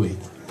following week.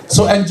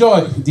 So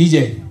enjoy,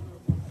 DJ.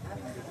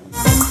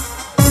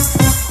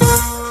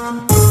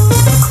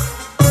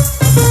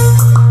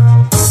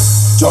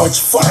 George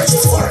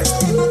Forrest.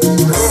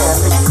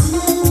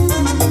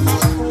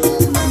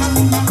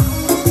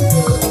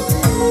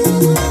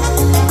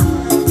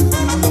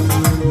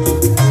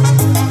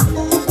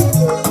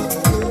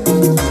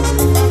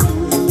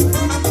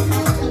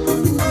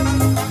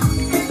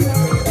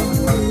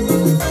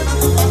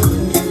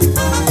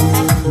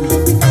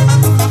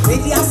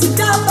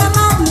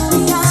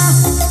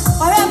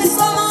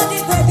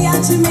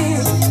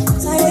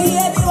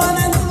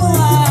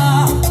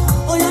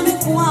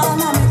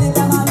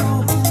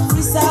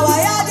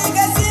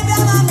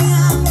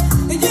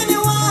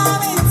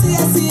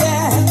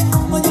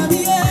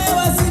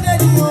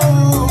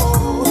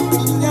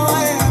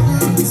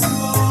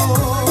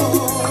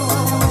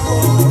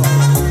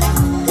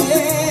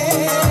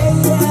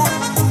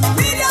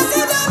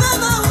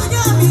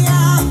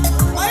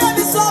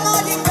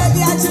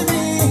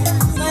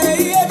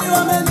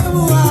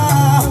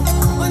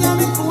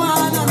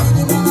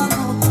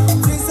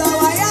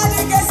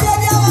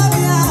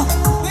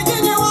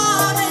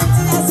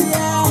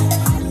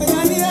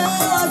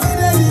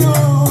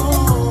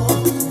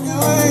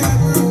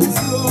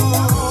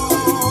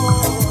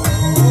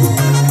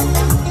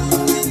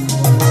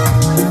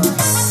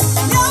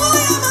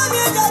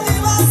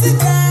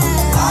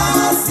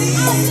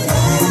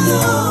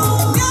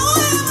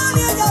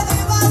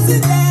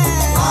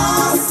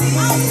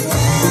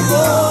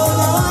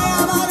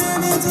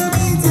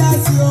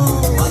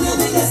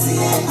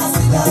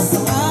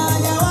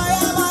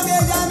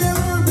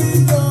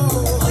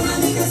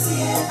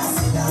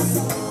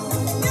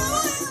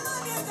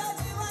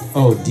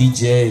 Oh,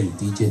 DJ,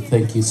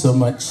 thank you so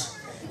much.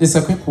 This is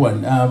a quick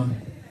one.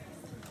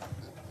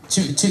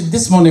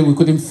 This morning we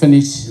couldn't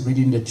finish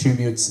reading the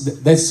tributes.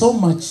 There's so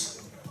much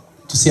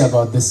to say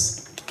about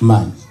this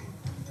man.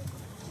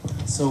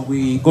 So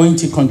we're going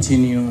to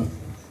continue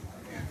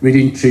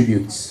reading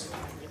tributes.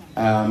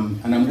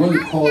 And I'm going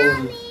to call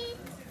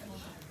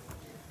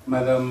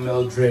Madam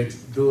Mildred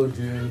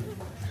Dodu.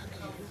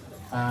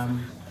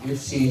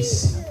 If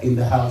she's in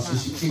the house,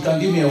 she can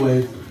give me a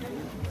wave.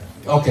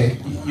 Okay,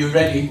 you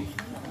ready?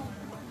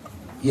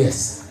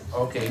 Yes.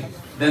 Okay.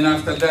 Then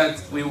after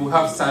that, we will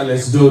have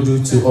Silas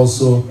Dodu to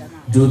also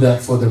do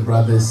that for the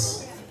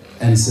brothers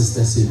and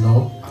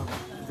sisters-in-law.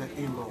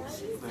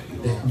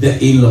 The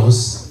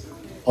in-laws.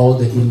 All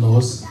the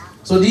in-laws.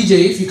 So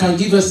DJ, if you can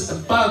give us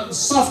a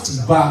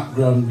soft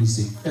background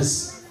music.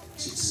 Yes,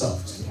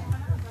 soft.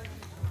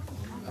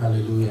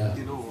 Hallelujah.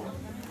 You know,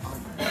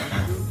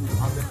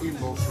 I'm the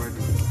in-laws ready.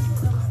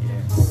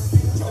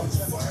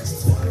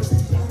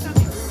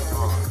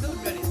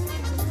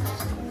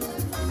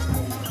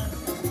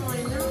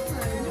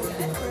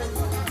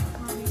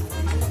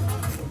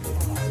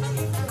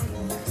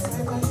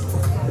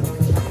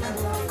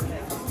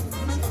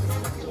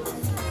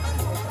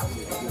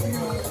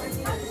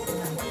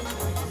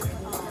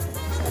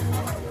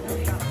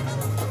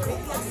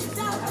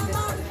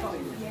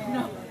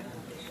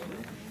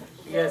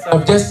 Yes,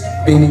 I've just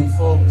been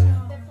informed.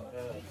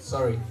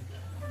 Sorry.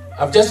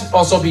 I've just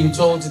also been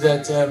told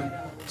that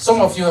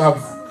some of you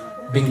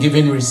have been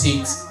given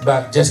receipts,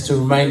 but just to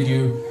remind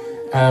you,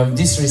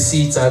 these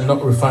receipts are not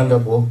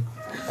refundable.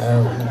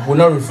 We'll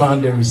not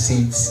refund the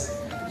receipts.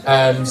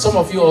 Some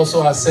of you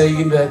also are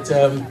saying that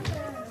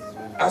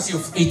as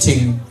you've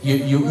eaten,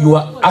 you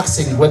are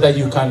asking whether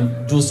you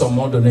can do some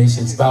more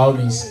donations. By all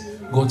means,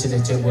 go to the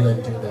table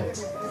and do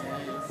that.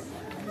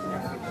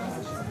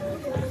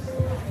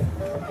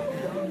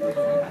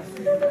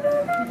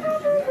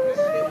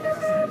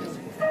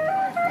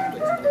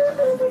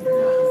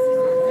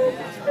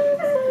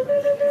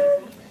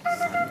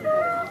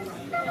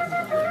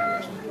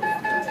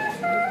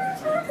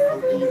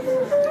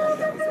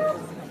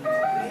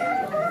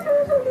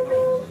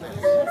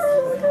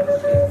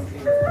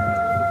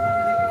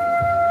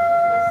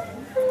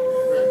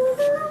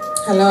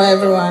 Hello,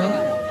 everyone.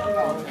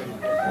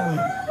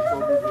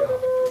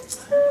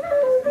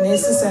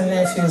 Nieces and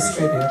nephews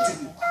tribute.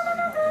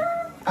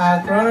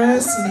 Our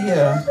glorious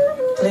leader,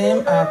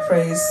 claim our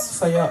praise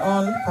for your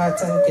own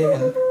pattern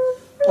giving,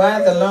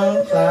 while the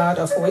long cloud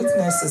of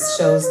witnesses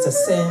shows the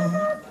same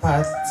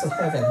path to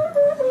heaven.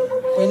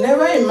 We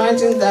never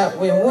imagined that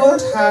we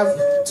would have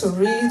to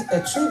read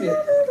a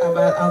tribute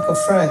about Uncle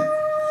Frank,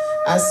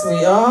 as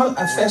we all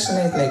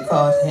affectionately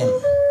called him.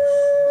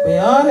 We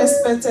all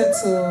expected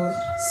to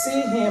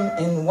see him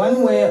in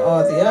one way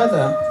or the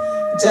other,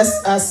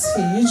 just as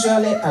he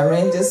usually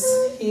arranges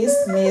his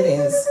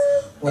meetings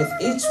with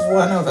each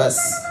one of us.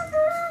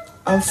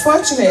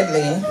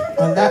 Unfortunately,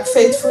 on that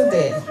fateful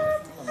day,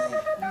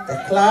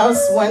 the clouds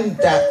went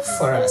dark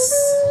for us.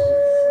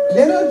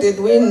 Little did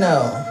we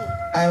know,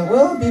 "I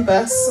will be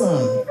back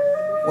soon"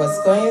 was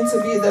going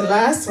to be the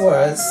last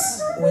words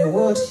we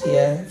would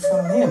hear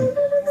from him.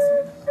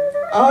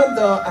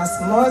 Although as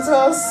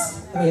mortals,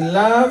 we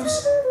loved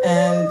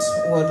and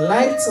would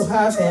like to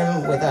have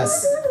him with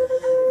us,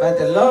 but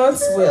the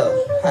Lord's will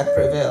had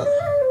prevailed.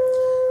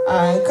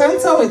 Our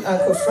encounter with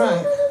Uncle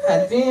Frank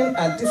had been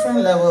at different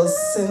levels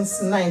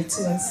since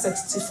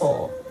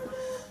 1964.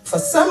 For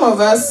some of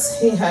us,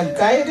 he had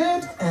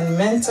guided and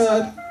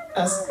mentored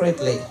us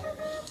greatly.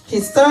 He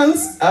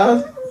stands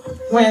out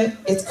when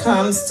it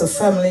comes to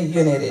family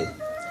unity.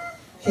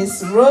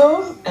 His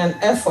role and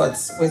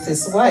efforts with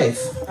his wife,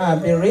 our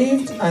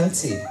bereaved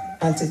Auntie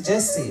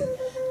Jessie,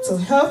 to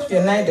help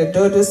unite the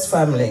Dodus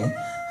family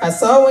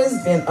has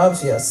always been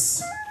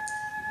obvious.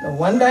 No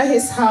wonder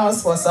his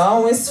house was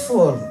always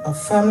full of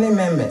family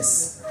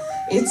members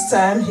each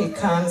time he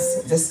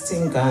comes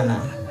visiting Ghana.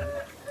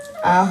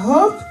 Our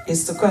hope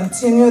is to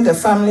continue the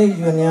family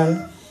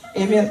union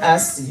even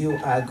as you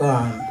are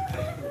gone.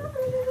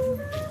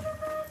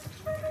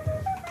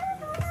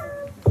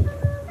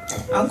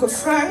 Uncle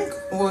Frank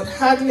would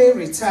hardly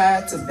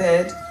retire to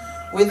bed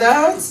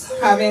without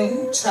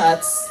having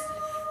chats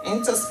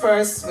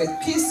interspersed with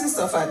pieces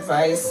of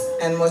advice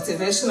and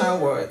motivational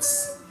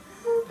words.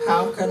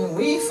 How can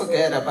we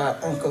forget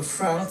about Uncle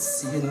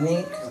Frank's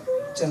unique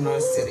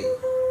generosity?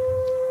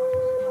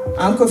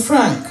 Uncle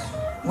Frank,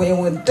 we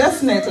will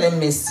definitely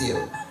miss you.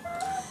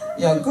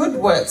 Your good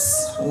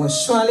works will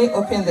surely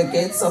open the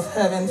gates of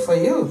heaven for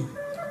you.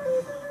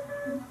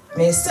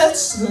 May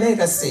such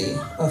legacy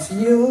of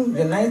you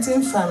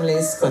uniting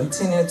families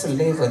continue to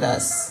live with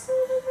us.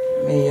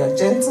 May your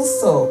gentle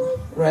soul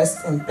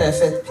rest in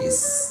perfect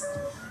peace.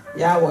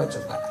 Yahweh.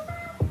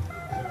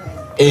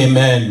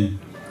 Amen.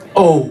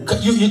 Oh,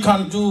 you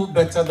can do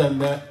better than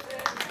that.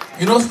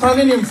 You know,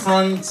 standing in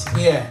front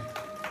here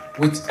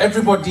with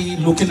everybody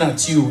looking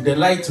at you, the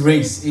light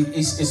rays,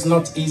 it's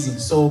not easy.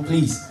 So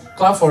please,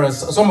 clap for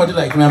us. Somebody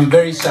like me, I'm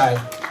very shy.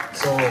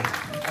 So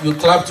you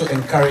clap to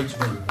encourage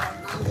me.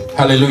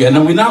 Hallelujah.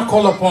 Now we now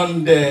call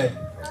upon the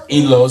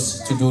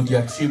in-laws to do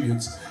their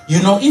tributes.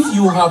 You know, if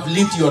you have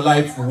lived your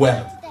life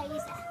well,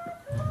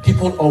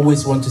 people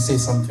always want to say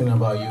something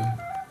about you.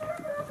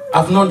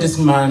 I've known this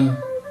man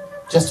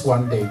just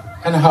one day,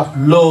 and I have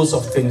loads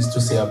of things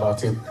to say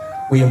about him.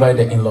 We invite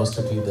the in-laws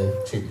to do the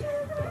tribute.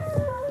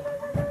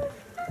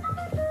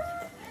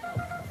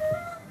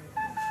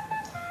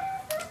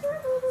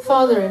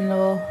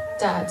 Father-in-law,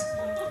 Dad.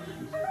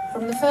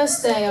 From the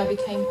first day I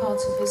became part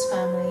of his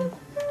family,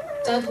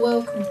 Dad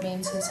welcomed me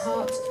into his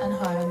heart and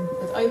home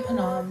with open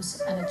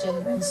arms and a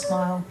genuine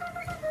smile.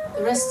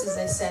 The rest, as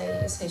they say,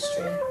 is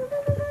history.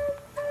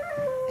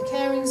 A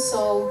caring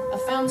soul, a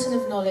fountain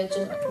of knowledge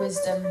and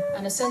wisdom,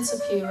 and a sense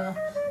of humour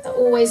that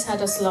always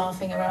had us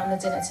laughing around the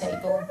dinner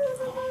table.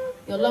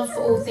 Your love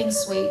for all things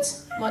sweet,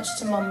 much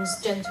to Mum's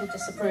gentle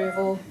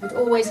disapproval, would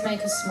always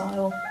make us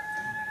smile.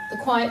 The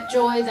quiet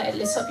joy that it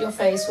lit up your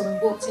face when we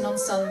walked in on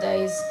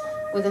Sundays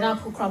with an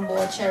apple crumble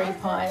or cherry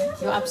pie,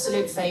 your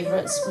absolute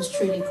favourites, was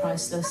truly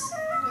priceless.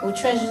 We'll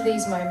treasure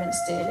these moments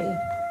dearly.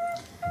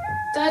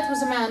 Dad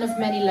was a man of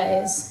many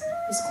layers.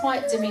 His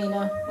quiet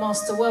demeanour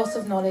masked a wealth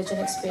of knowledge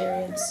and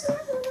experience.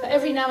 But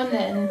every now and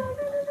then,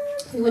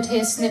 we would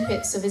hear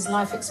snippets of his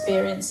life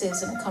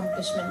experiences and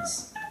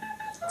accomplishments.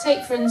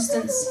 Take, for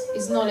instance,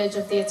 his knowledge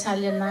of the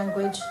Italian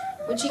language,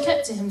 which he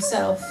kept to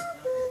himself.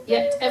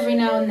 Yet, every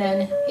now and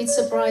then, he'd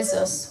surprise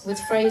us with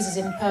phrases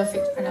in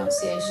perfect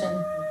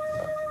pronunciation.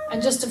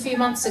 And just a few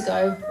months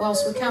ago,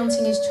 whilst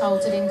recounting his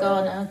childhood in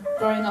Ghana,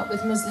 growing up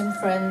with Muslim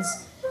friends,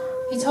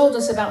 he told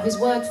us about his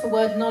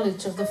word-for-word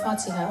knowledge of the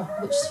Fatiha,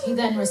 which he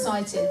then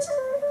recited,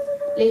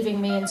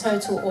 leaving me in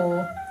total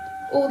awe.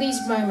 All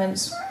these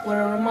moments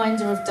were a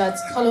reminder of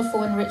Dad's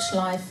colourful and rich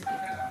life,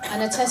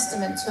 and a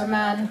testament to a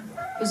man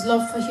whose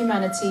love for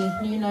humanity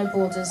knew no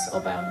borders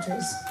or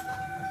boundaries.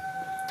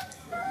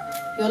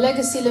 Your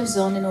legacy lives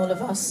on in all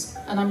of us,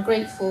 and I'm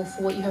grateful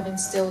for what you have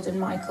instilled in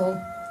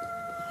Michael.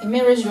 He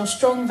mirrors your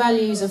strong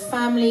values of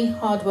family,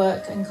 hard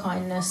work, and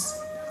kindness.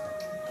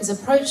 His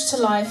approach to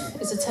life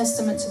is a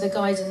testament to the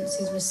guidance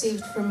he's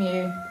received from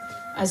you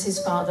as his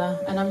father,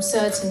 and I'm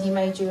certain he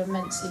made you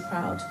immensely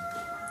proud.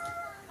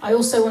 I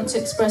also want to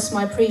express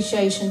my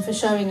appreciation for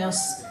showing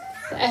us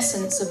the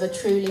essence of a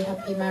truly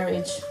happy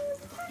marriage.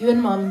 You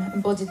and Mum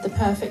embodied the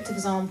perfect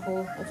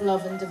example of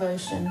love and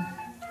devotion.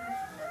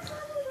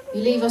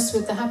 You leave us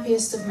with the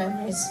happiest of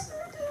memories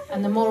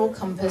and the moral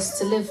compass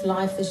to live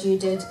life as you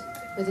did,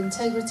 with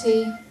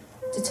integrity,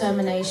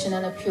 determination,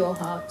 and a pure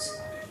heart.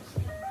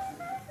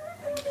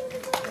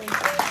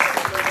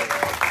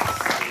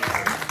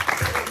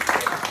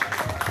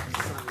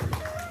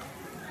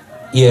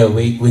 Yeah,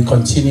 we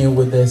continue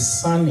with the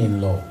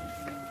son-in-law.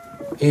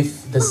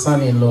 If the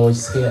son-in-law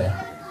is here,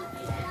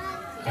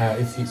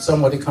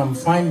 somebody can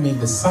find me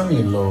the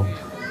son-in-law.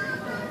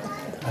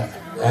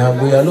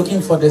 We are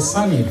looking for the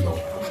son-in-law.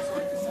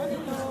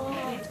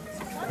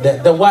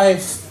 The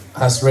wife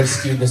has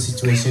rescued the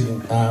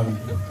situation.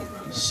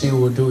 She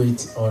will do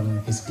it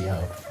on his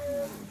behalf.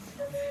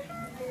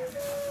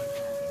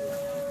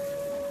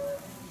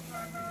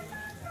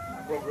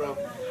 Program,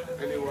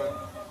 anyone?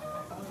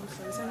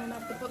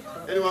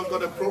 Anyone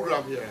got a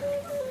program here?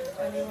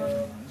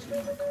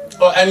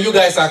 Oh, and you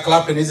guys are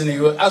clapping, isn't it?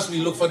 As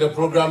we look for the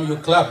program, you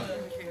clap.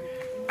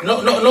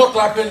 No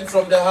clapping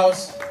from the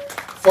house.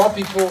 4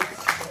 people.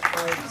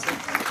 5, 6.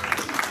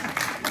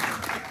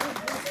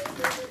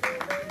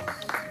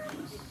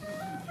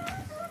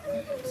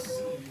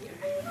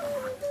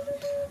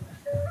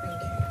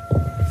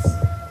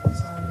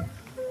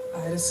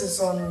 This is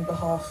on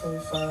behalf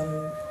of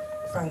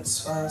Frank's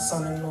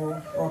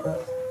son-in-law,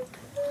 Robert.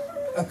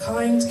 A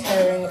kind,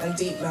 caring and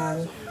deep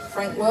man,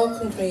 Frank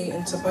welcomed me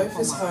into both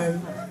his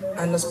home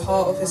and as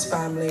part of his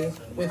family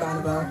with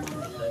Annabelle.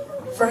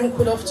 Frank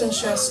would often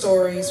share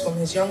stories from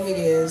his younger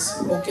years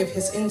or give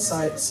his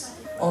insights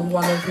on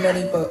one of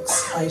many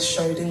books I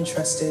showed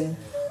interest in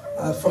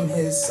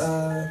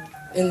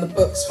the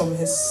books from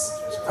his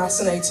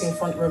fascinating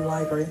front room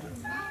library.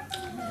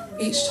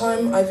 Each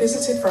time I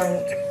visited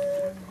Frank,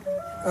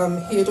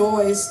 he had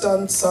always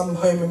done some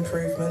home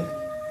improvement.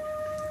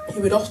 He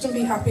would often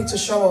be happy to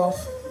show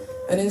off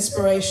an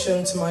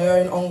inspiration to my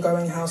own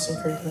ongoing house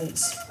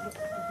improvements.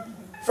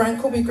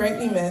 Frank will be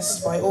greatly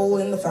missed by all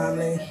in the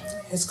family.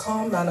 His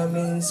calm manner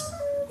means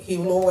he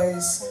will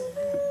always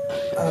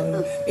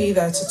be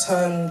there to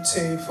turn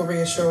to for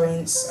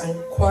reassurance and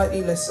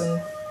quietly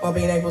listen while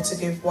being able to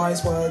give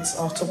wise words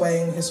after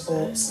weighing his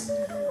thoughts.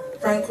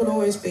 Frank will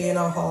always be in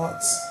our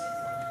hearts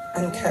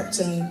and kept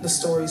in the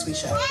stories we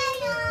share.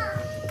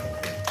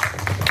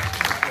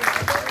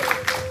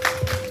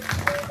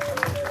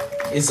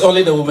 It's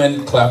only the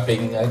women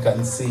clapping, I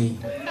can see.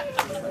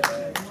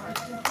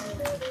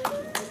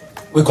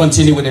 We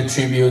continue with the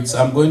tributes.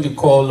 I'm going to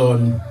call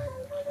on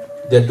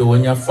the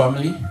Dowuona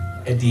family,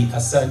 Eddie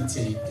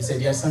Asante. Is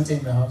Eddie Asante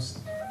in the house?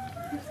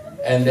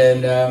 And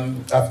then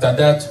after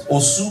that,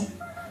 Osu,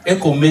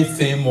 Ekome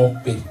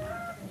Femope.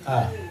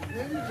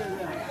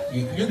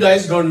 You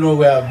guys don't know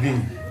where I've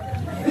been.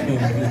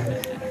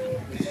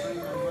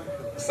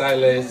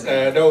 Silence.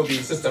 That will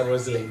be Sister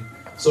Rosalind.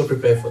 So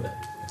prepare for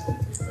that.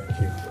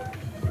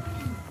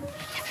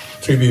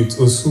 Tribute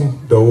Osu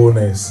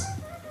Dowuona.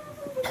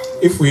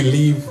 If we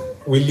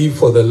live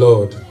for the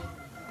Lord,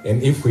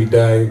 and if we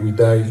die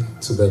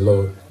to the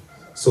Lord.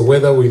 So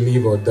whether we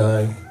live or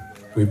die,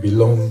 we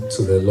belong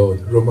to the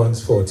Lord.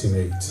 Romans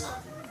 14:8.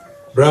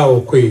 Bra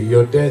Okwei,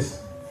 your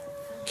death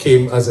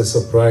came as a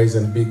surprise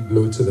and big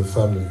blow to the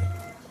family.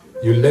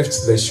 You left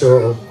the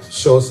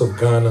shores of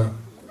Ghana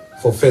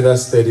for further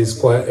studies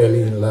quite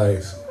early in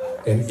life.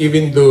 And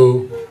even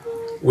though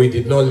we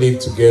did not live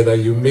together,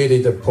 you made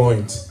it a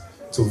point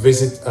to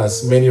visit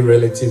as many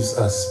relatives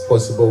as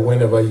possible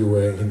whenever you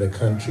were in the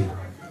country.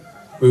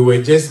 We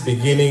were just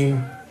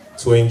beginning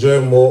to enjoy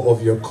more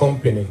of your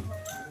company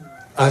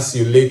as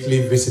you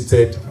lately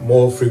visited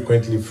more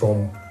frequently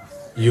from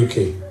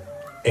UK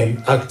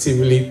and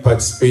actively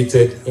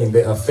participated in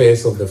the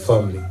affairs of the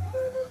family.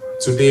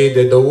 Today,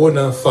 the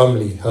Dowuona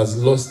family has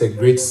lost a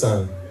great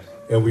son,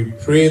 and we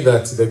pray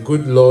that the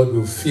good Lord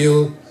will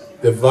fill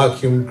the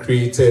vacuum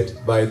created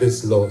by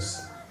this loss.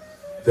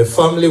 The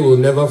family will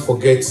never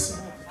forget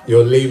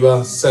your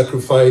labor,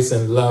 sacrifice,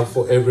 and love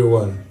for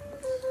everyone.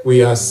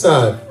 We are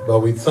sad, but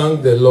we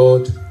thank the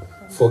Lord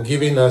for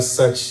giving us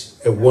such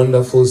a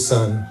wonderful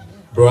son,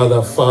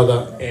 brother,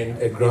 father, and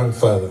a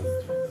grandfather.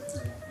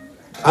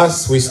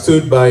 As we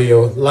stood by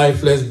your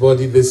lifeless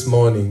body this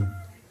morning,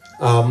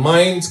 our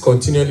minds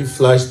continually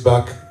flashed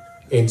back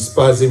in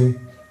spasm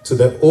to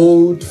the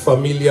old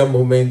familiar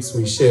moments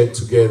we shared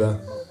together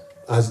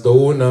as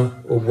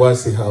Dowuona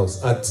Obuasi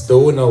House, at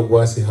Dowuona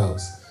Obuasi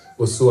House,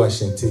 Osu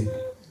Ashanti,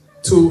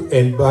 to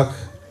and back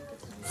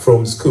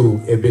from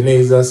school,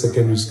 Ebenezer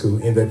Secondary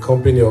School, in the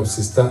company of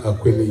Sister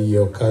Okwei,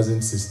 your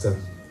cousin sister.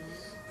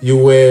 You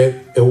were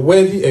a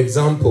worthy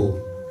example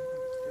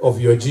of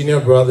your junior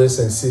brothers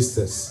and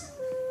sisters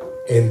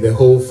and the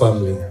whole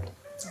family.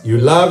 You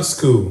loved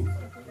school.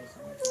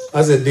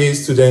 As a day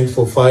student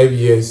for 5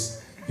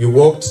 years, you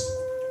walked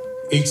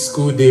each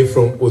school day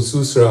from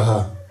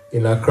Osusraha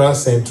in Accra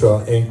Central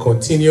and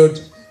continued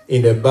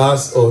in a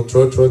bus or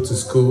trotro to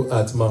school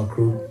at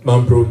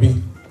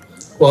Mamprobi,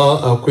 while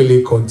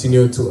Okwei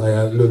continued to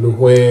Ayalulu,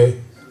 where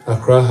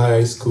Accra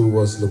High School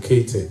was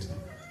located.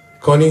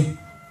 Connie,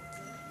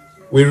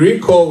 we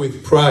recall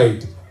with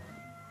pride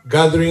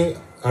gathering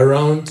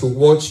around to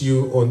watch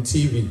you on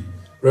TV,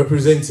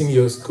 representing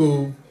your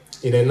school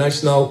in a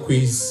national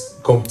quiz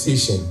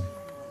competition.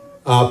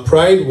 Our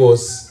pride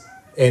was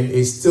and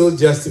is still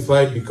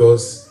justified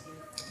because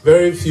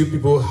very few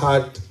people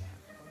had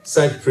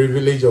such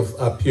privilege of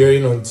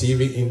appearing on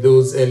TV in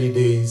those early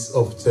days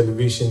of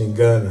television in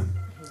Ghana.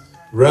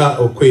 Ra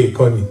Okwei,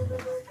 Connie,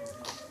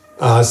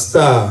 our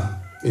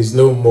star is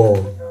no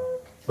more,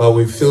 but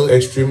we feel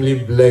extremely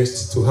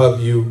blessed to have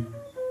you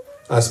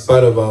as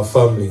part of our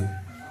family.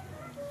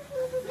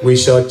 We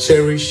shall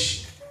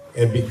cherish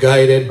and be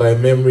guided by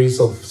memories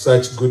of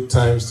such good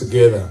times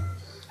together.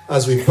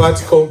 As we part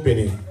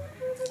company,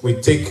 we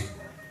take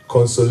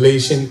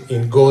consolation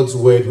in God's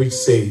word, which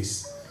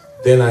says,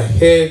 "Then I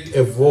heard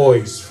a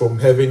voice from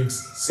heaven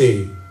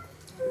say,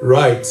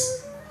 Write,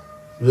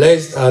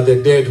 blessed are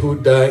the dead who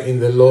die in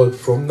the Lord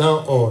from now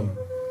on.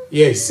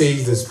 Yes,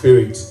 says the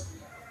Spirit,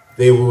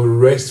 they will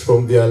rest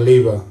from their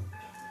labor,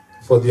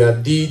 for their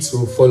deeds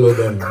will follow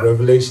them."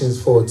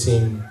 Revelations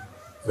 14,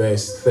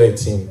 verse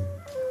 13.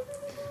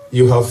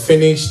 You have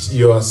finished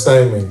your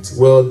assignment.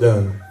 Well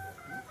done.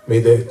 May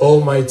the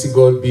Almighty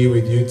God be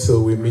with you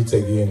till we meet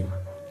again.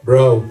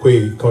 Bra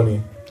Okwei,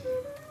 Connie.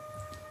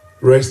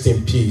 Rest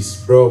in peace.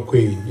 Bra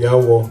Okwei,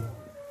 Yawo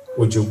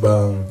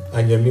Ojubang.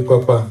 Anyami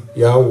Kwapa,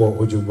 Yawo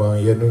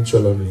Ojubang. Yenun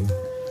Cholomli.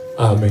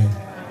 Amen.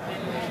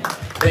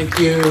 Thank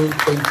you.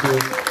 Thank you.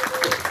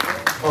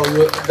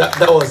 Oh,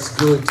 that was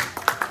good.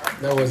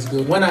 That was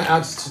good. When I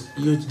asked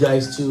you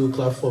guys to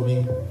clap for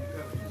me,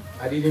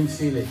 I didn't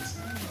feel it.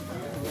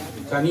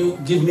 Can you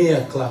give me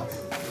a clap?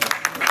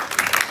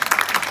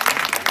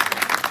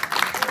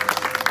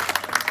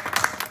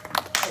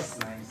 That's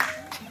nice.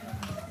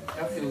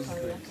 That feels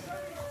good.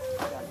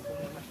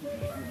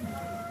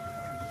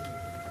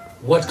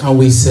 What can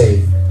we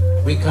say?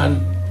 We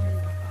can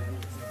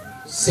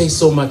say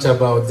so much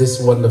about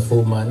this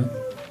wonderful man.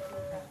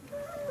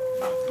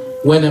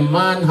 When a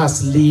man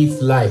has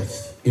lived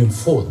life in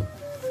full,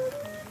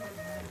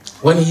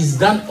 when he's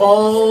done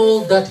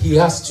all that he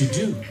has to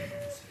do,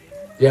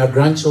 their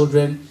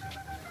grandchildren,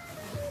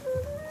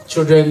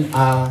 children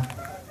are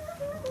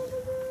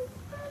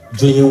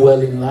doing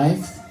well in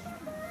life,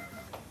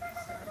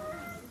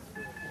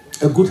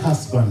 a good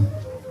husband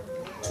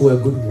to a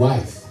good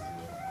wife.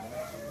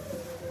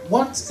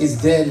 What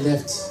is there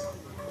left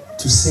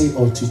to say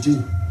or to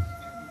do?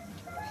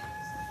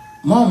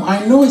 Mom,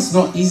 I know it's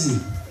not easy,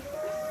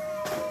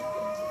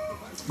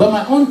 but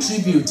my own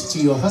tribute to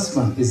your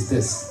husband is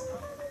this.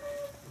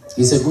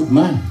 He's a good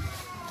man.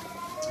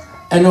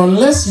 And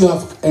unless you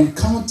have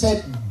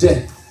encountered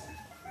death,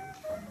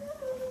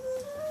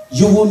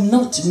 you will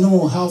not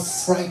know how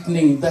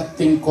frightening that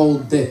thing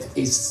called death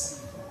is.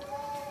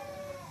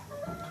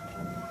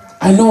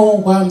 I know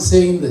why I'm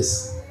saying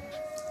this.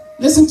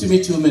 Listen to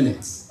me 2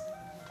 minutes.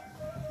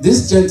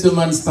 This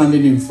gentleman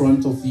standing in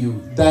front of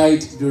you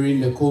died during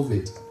the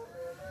COVID.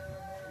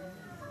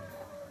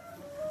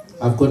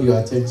 I've got your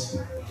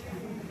attention.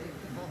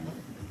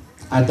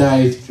 I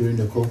died during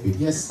the COVID.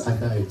 Yes, I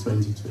died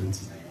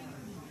 2020.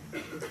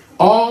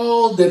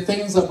 All the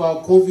things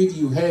about COVID,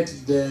 you heard,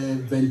 the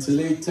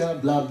ventilator,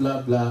 blah,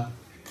 blah, blah.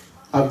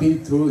 I've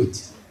been through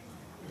it.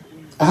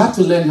 I had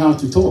to learn how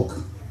to talk.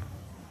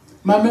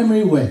 My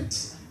memory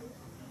went.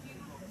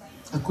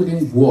 I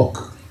couldn't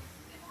walk.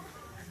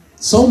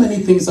 So many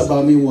things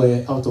about me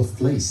were out of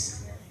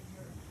place.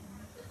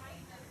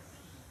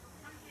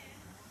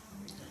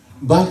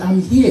 But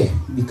I'm here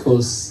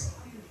because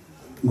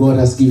God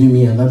has given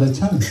me another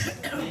chance.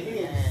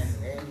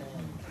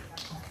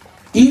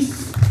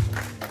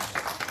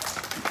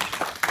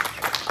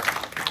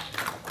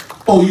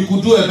 Oh, you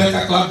could do a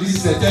better clap. This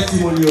is a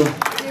testimony.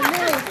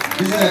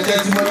 This is a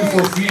testimony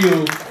for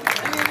free.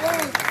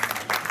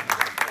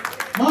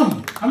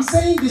 Mom, I'm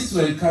saying this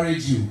to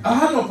encourage you. I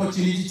had an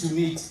opportunity to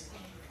meet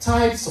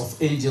types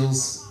of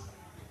angels.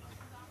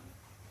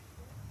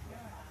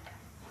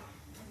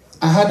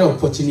 I had the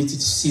opportunity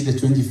to see the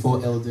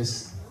 24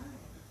 elders.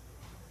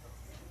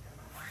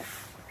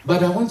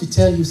 But I want to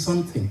tell you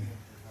something.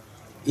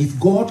 If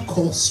God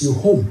calls you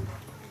home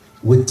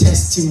with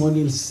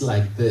testimonies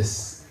like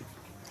this,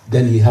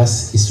 then he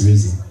has his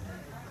reason.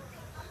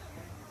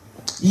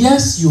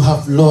 Yes, you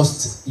have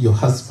lost your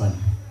husband.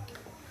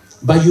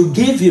 but you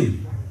gave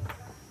him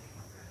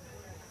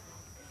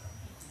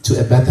to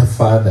a better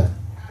father.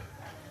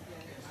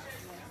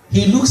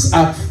 He looks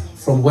up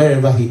from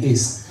wherever he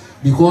is,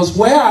 because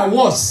where I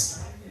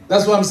was,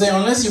 that's what I'm saying,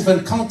 unless you've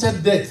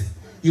encountered death,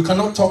 you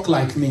cannot talk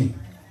like me.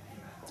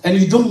 And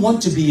you don't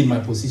want to be in my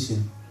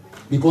position,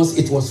 because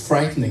it was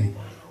frightening.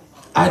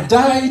 I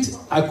died,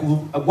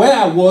 where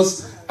I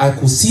was, I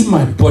could see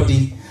my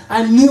body.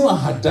 I knew I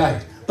had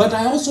died, but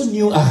I also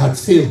knew I had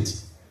failed.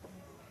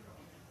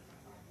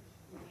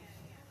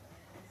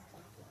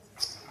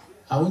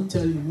 I won't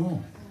tell you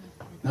more.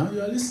 Now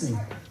you are listening.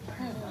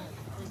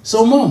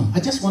 So Mom, I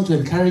just want to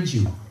encourage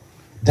you.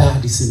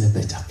 Dad is in a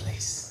better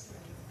place.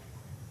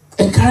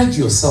 Encourage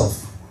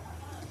yourself.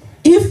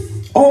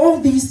 If all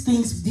these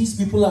things these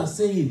people are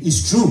saying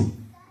is true,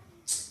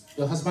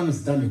 your husband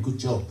has done a good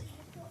job.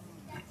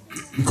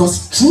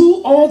 Because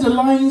through all the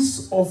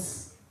lines of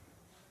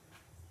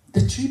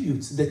the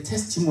tributes, the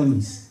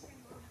testimonies,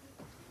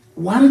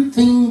 one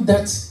thing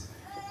that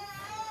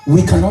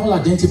we can all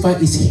identify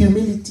is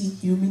humility,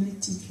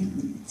 humility,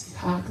 humility,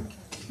 hard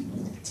work,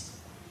 humility.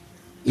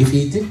 If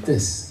he did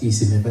this,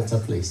 he's in a better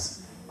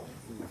place.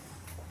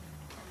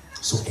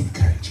 So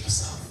encourage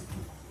yourself.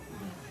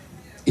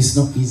 It's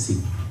not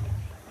easy.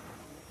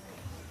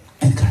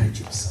 Encourage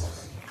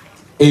yourself.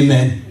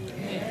 Amen.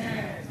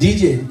 Amen.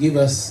 DJ, give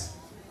us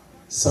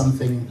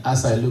something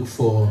as I look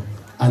for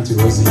Auntie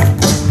Rosie.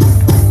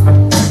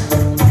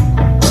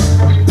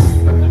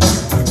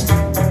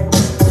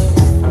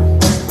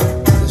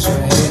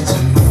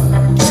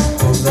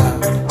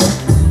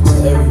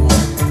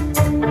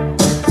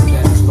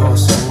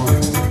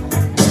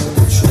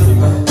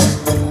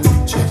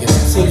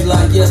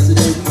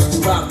 Yesterday we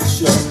used to rock the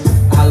show.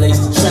 I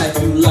laced the track,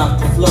 you locked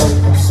the flow.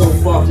 So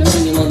far from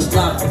hanging on the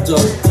block of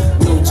dough.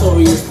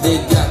 Notorious, they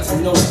got to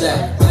know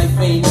that life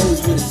ain't always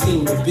what it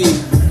seemed to be.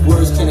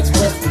 Words can't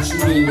express what you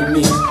mean to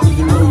me.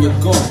 Even though you're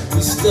gone,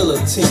 we still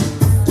a team.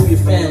 Through your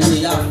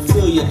family, I'll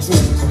fulfill your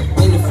dreams.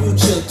 In the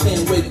future,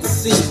 can't wait to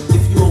see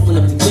if you open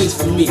up the gates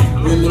for me.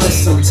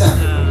 Reminisce sometime.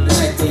 The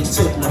night they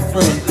took my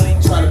friend.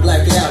 Try to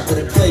black it out, but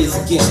it plays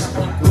again.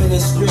 When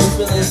it's real,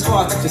 feeling's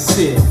hard to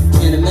conceal.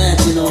 Can't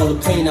imagine all the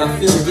pain I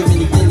feel. Give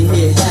anything to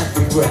hear half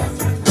the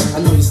breath. I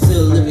know you're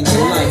still living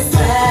your life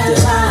after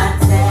death.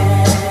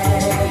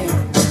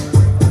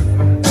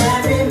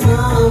 Every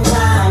move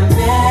I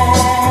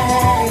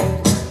make,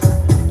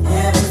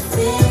 every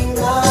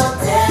single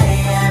day,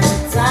 every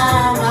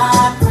time I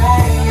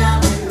pray,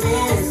 I'll be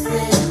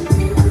missing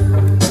you.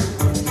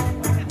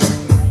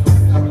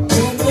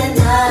 Thinking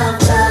of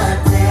the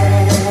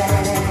day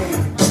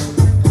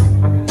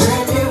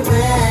when you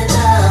went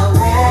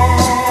away.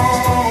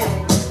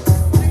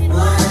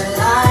 What a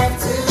life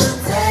to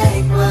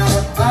take, what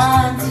a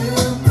bond to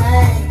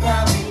break,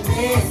 I'll be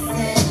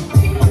missing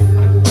you.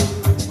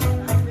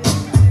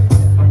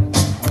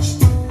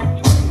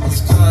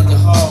 It's kinda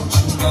hard with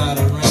you not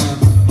around.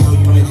 Know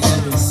you in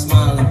heaven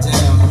smiling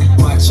down,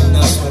 watching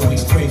us while we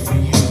pray for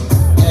you.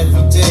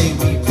 Every day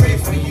we pray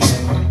for you,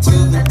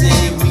 till the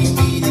day we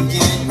meet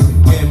again.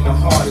 In my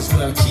heart is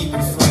where I keep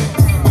you, friend.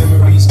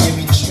 Memories give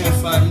me the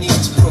strength I need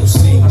to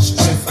proceed,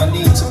 strength I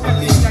need to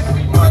believe.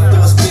 My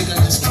thoughts big, I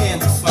just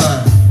can't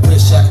define.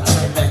 Wish I could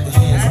turn back the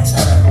hands of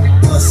time.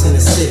 Us in the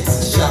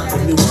six, shop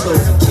with new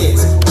clothes and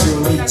kicks. You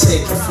and me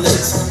taking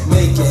flicks,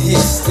 making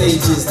hits,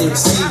 stages they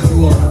receive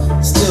you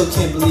on. Still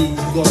can't believe you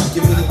gone.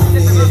 Give me anything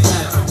to hear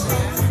happy.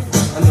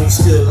 I know you're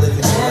still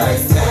living your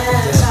life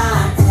after death.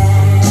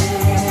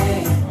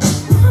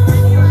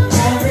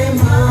 Every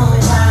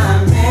move I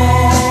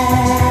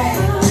make,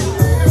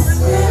 every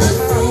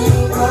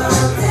single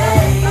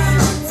day,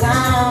 every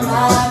time I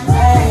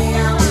pray,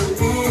 I'll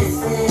be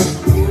missing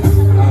you.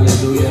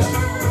 Hallelujah.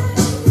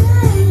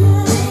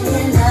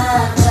 Thinking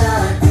of the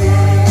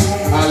day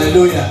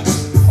Hallelujah.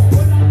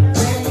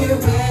 when you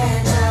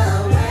went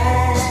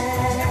away.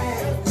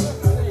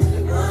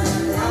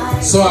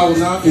 So I will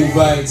now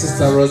invite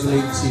Sister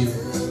Rosalie to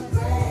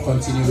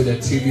continue with the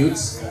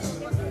tributes.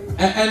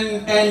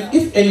 And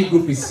if any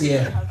group is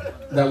here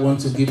that want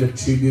to give a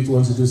tribute,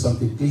 want to do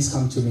something, please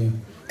come to me.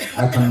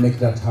 I can make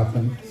that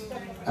happen.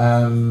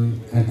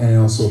 And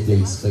also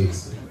please,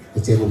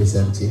 the table is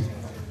empty.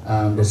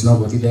 There's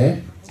nobody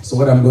there. So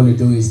what I'm going to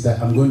do is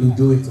that I'm going to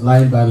do it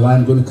line by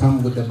line. I'm going to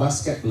come with the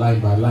basket line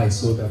by line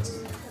so that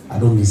I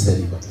don't miss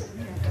anybody.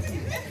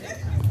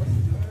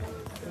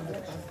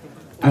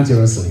 Auntie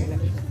Rosalie.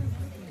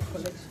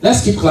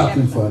 Let's keep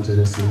clapping for Auntie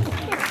Rosalie.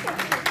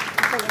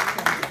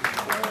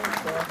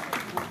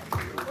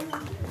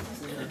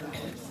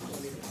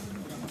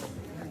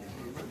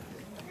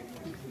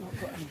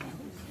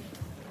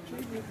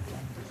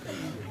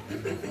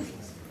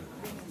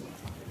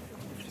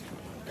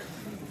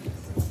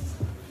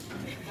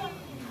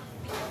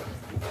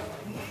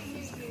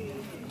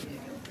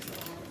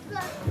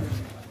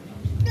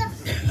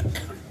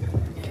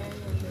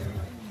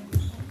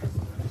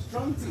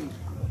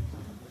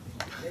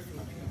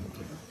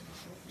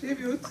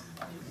 Tribute.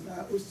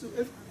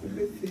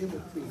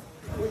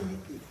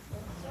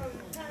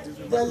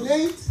 The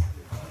late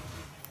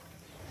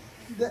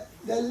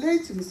The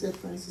late Mr.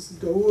 Francis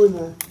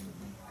Dowuona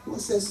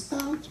was a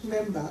stout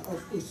member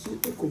of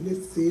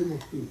Okwei fame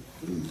of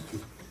Okwei,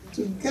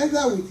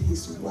 together with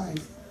his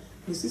wife,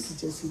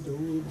 Mrs. Jessie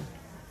Dowuona.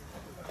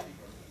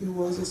 He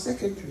was the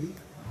secretary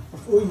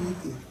of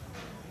Okwei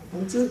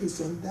until his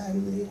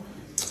untimely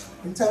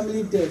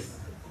death.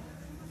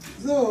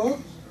 Though,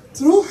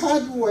 through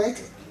hard work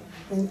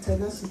and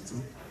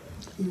tenacity,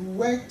 he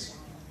worked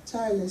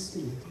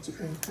tirelessly to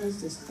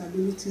enhance the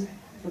stability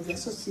of the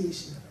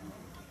association.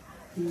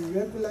 He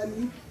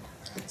regularly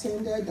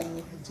attended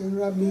our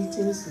general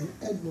meetings in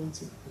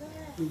Edmonton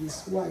with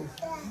his wife.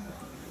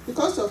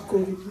 Because of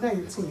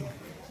COVID-19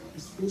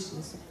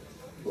 restrictions,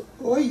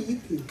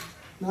 Okwei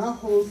now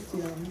holds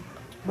their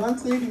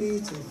monthly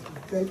meetings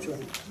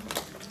virtually.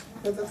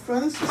 Brother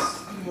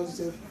Francis was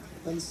the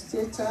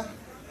facilitator.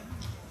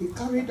 He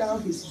carried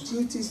out his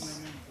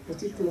duties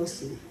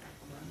meticulously.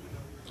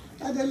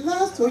 At the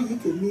last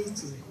Okwei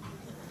meeting,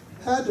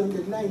 held on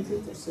the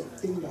 19th of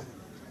September,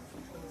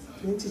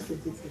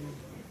 2023,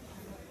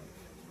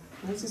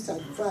 Francis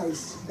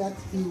advised that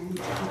he would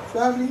be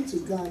traveling to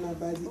Ghana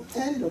by the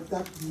end of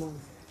that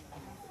month.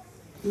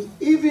 He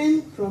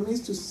even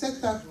promised to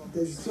set up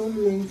the Zoom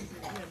link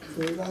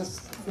for us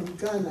from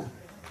Ghana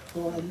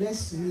for our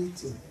next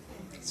meeting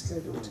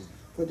scheduled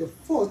for the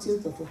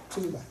 14th of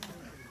October.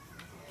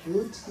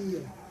 Good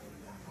here.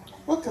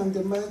 What can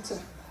the matter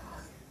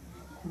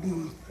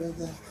be,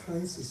 Brother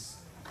Francis?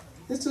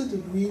 Little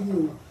did we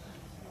know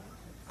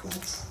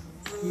that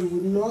we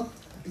will not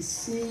be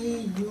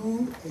seeing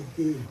you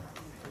again.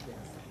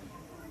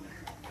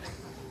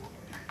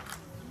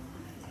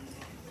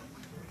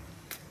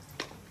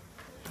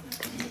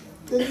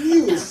 The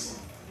news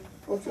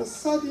of your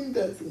sudden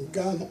death in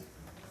Ghana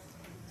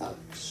had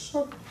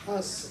shocked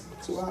us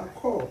to our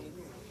core.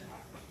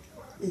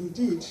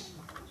 Indeed,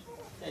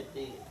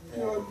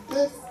 your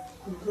death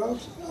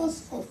robbed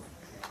us of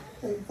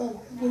a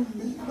valuable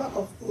member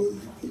of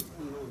Okwei.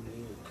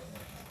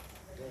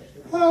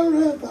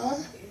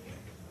 However,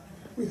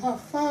 we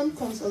have found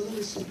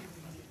consolation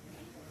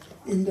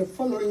in the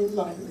following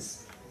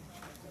lines.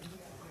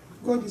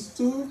 God is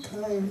too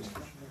kind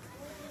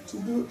to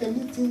do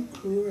anything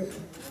cruel,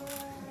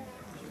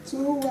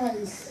 too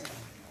wise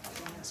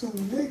to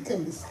make a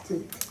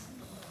mistake,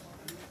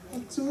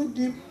 and too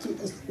deep to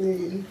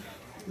explain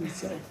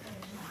himself.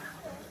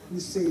 We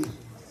say,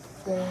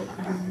 fare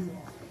thee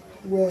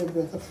well,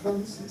 Brother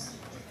Francis.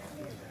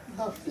 You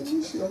have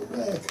finished your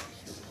work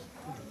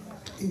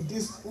in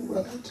this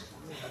world,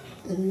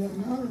 and you are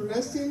now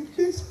resting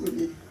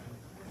peacefully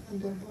in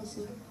the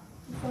bosom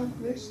of our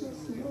gracious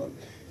Lord.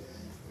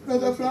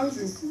 Brother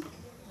Francis,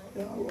 I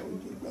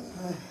won't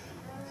goodbye.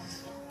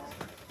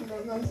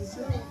 Brother Francis,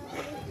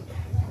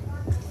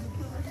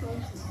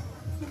 Francis.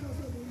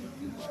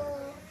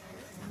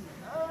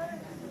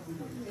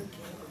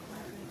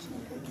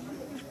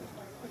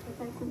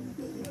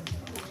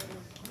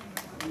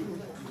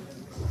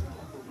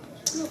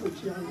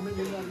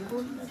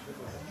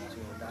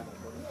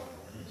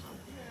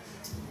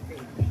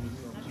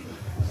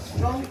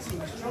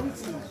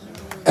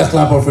 A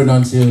clap offering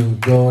unto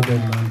God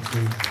and unto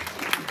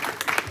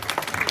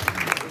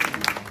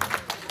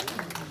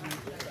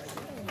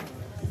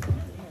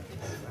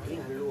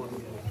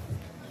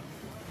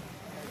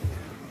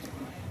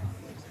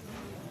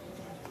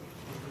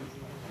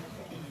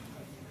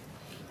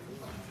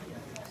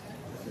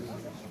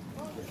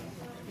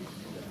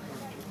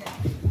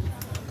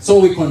So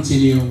we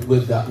continue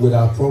with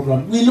our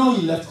program. We know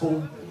you left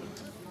home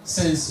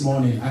since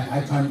morning.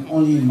 I can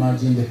only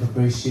imagine the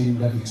preparation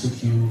that it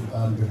took you,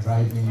 the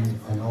driving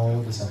and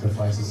all the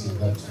sacrifices you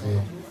got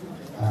today.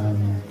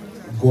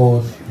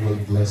 God will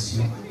bless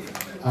you.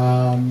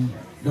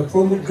 The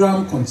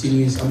program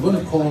continues. I'm going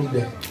to call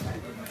the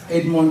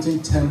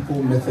Edmonton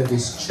Temple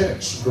Methodist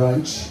Church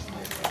branch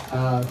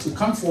to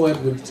come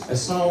forward with a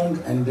song,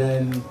 and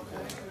then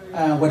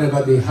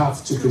whatever they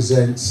have to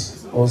present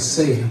or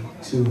say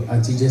to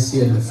Auntie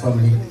Jessie and the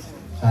family.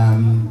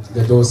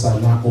 The doors are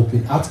now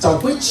open. After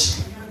which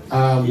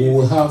we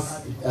will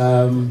have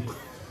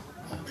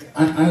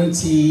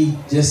Auntie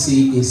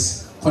Jessie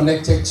is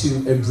connected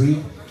to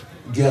Abri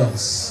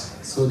girls.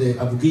 So the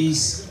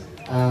Abris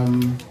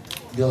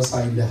girls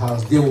are in the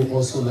house. They will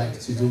also like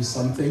to do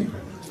something.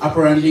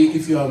 Apparently,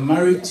 if you are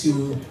married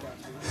to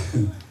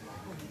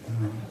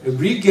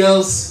Abri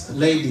girls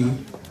lady,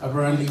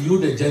 apparently you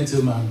the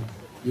gentleman,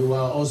 you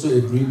are also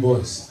Abri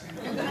boys.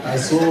 I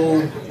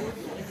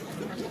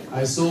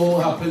so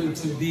happen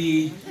to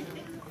be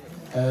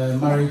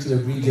married to a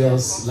Abri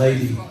girls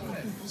lady.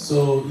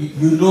 So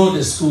you know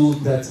the school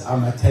that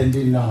I'm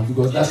attending now,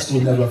 because that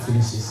school never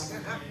finishes.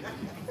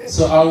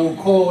 So I will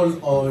call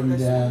on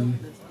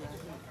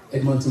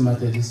Edmonton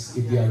Methodist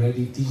if they are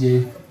ready.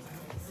 DJ,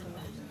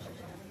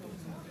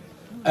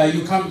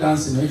 you come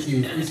dancing. If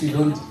you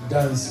don't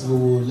dance, we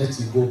will let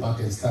you go back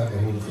and start the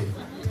whole thing.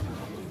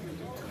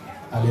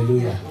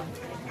 Hallelujah.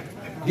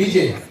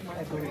 DJ.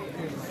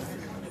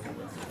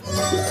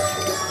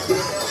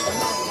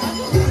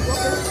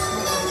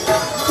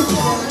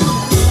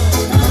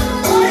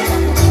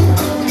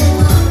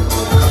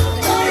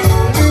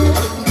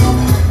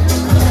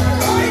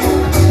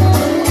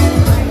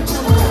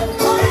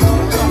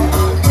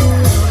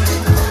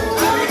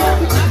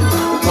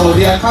 Oh,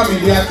 they are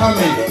coming, they are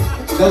coming.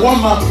 The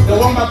warm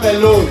up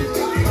alone.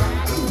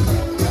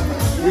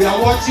 We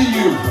are watching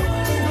you.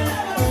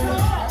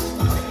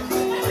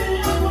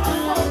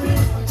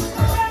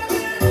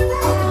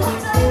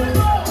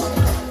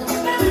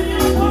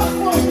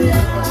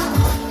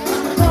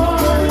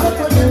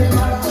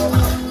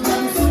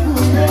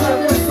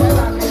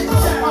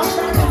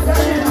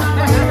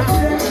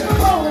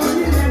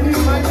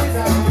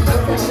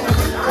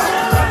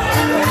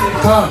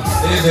 Come,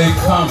 they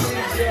come.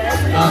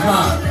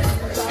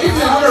 If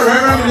you have a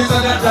reverend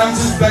minister that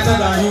dances better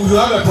than you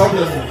have a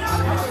problem.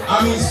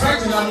 I'm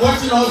inspecting, I'm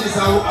watching all this.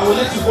 I will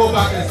let you go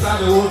back and start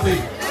the whole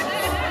thing.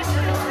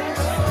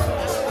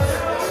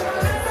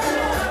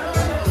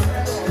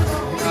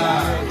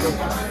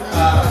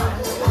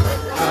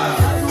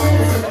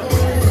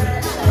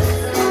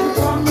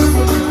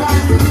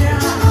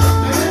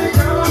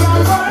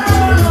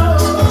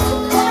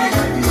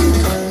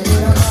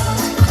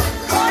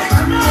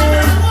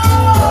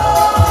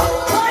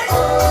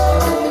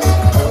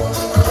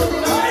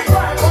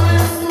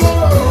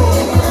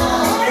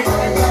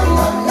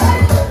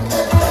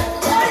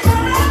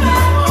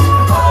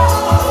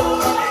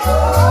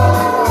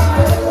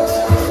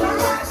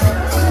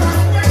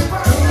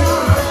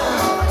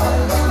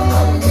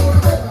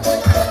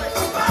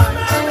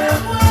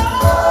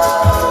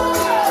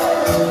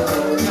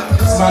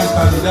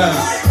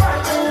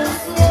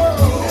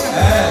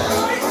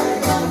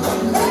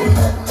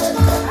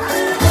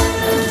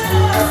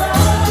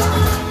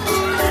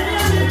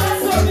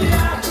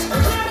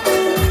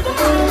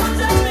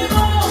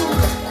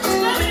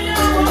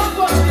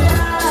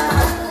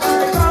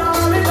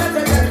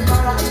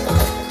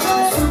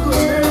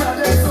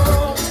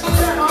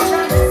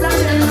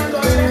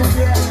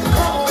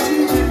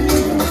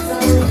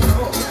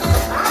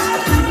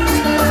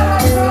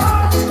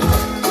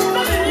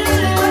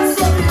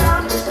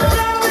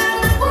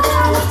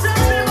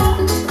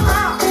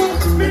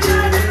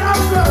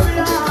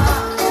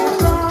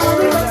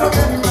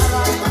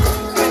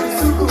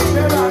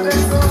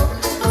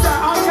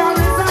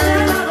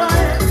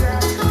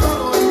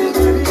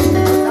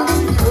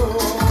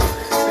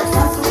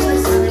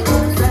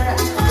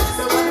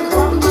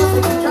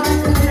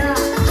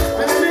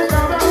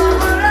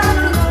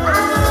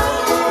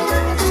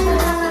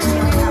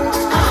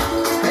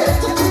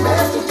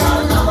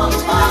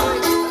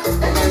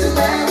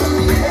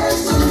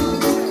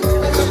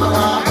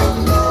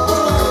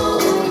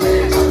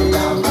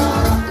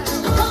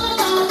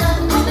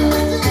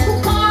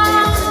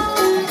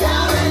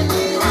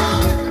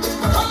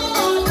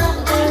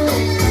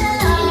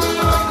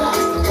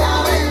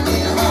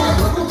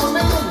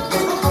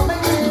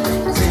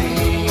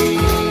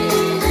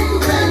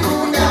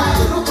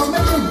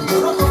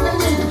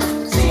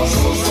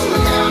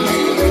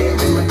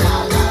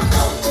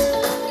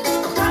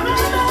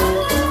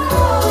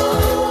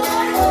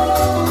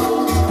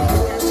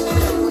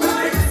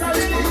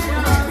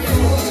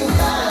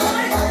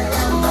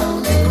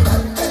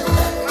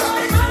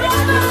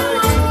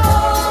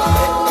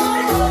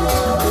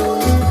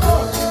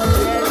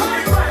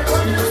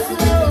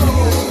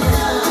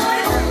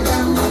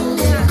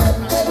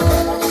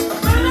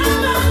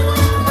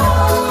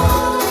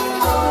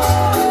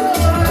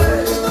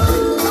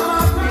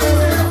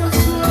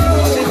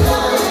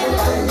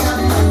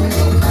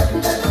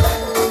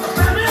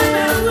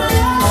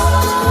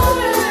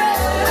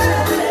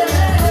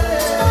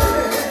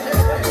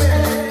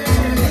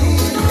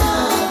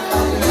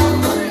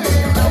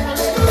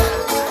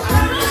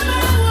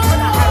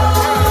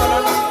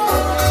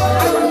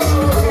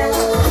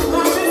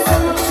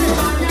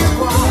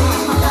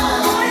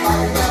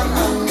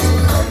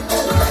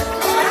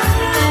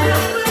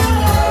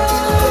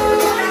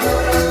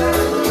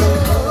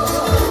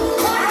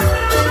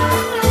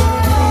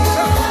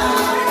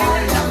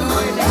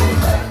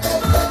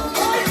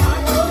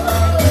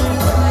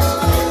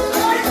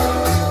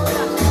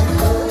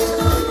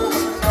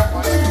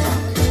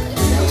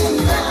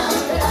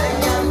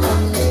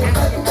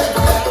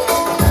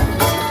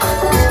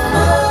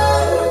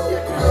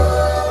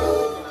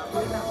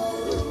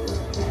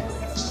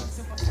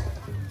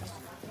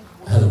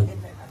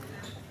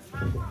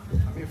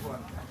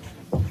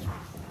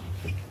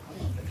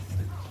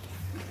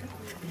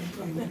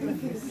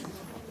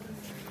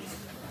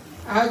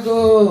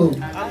 Ago.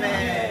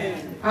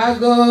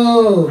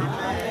 Ago.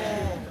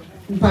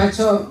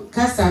 Mpacho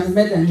kasa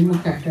mbeda ni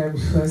mukaka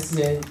because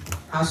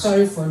I'm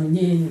sorry for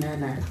me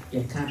na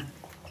you can't.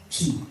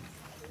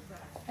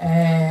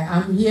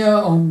 I'm here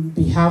on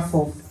behalf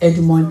of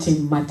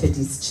Edmonton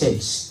Methodist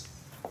Church.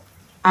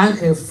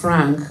 Uncle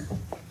Frank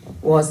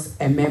was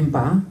a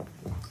member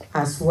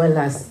as well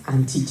as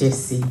Auntie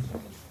Jessie.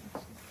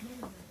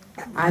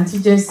 Auntie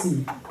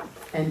Jessie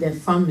and the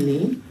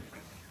family,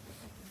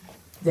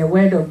 the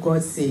word of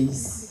God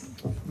says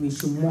we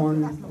should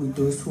mourn with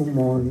those who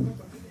mourn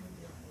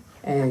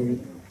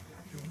and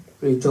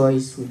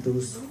rejoice with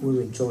those who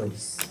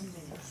rejoice.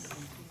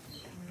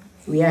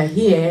 We are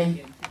here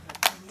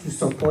to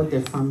support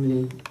the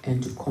family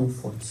and to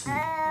comfort you.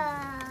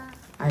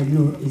 I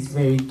know it's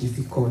very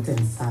difficult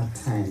and sad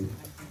time.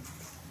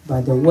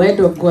 But the word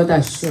of God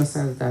assures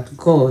us that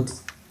God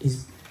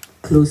is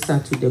closer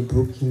to the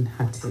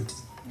brokenhearted.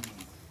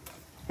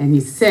 And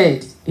he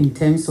said, in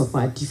terms of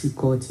our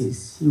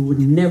difficulties, he would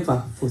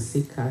never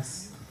forsake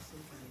us.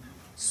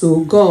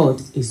 So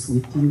God is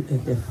with you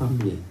and the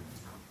family.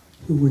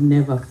 He will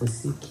never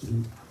forsake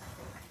you.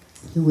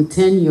 He will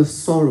turn your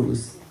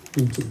sorrows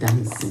into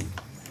dancing,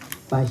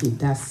 but he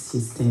does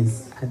his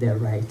things at the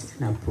right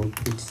and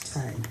appropriate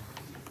time.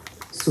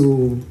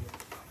 So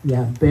we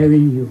are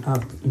bearing you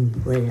up in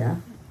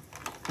prayer,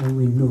 and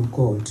we know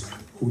God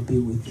will be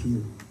with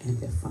you and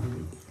the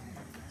family.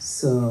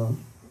 So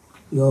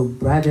your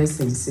brothers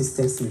and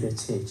sisters in the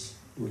church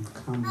will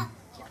come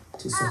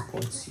to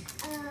support you.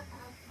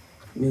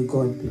 May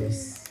God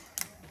bless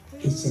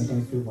each and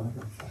every one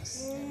of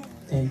us.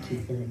 Thank you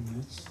very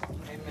much.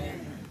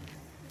 Amen.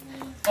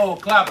 Oh,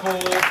 clap, oh,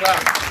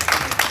 clap.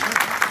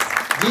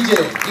 DJ,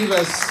 give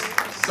us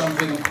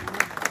something.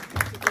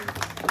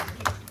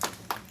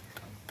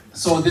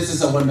 So this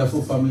is a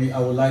wonderful family. I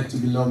would like to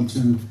belong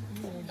to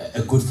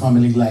a good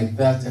family like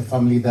that, a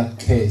family that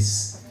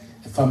cares,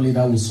 a family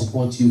that will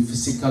support you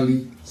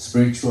physically,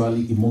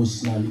 spiritually,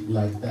 emotionally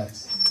like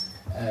that.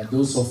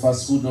 Those of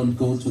us who don't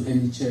go to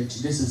any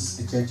church, this is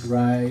a church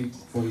right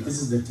for you.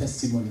 This is the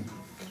testimony.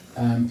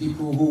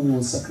 People who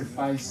will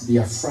sacrifice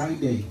their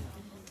Friday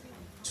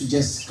to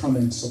just come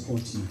and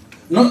support you.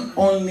 Not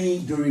only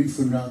during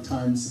funeral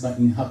times, but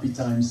in happy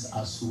times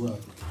as well.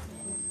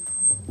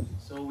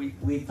 So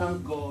we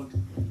thank God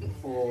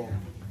for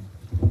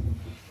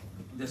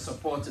the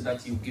support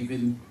that you've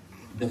given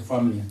the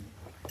family.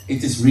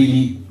 It is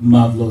really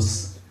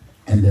marvelous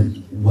and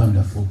then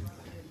wonderful.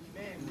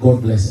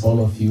 God bless all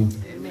of you.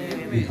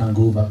 Amen. You can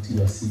go back to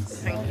your seats.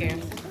 Thank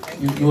you.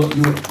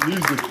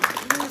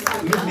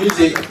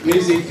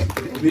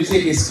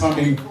 Music is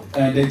coming.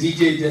 The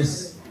DJ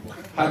just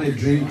had a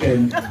drink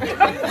and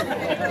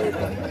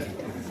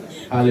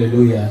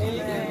hallelujah.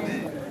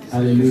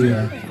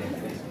 Hallelujah.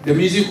 The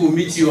music will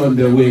meet you on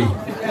the way.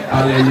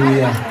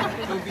 Hallelujah.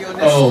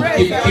 Oh,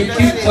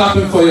 keep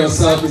clapping for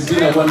yourself. It's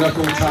been a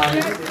wonderful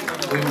time.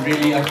 We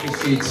really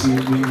appreciate you.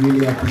 We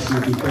really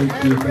appreciate you.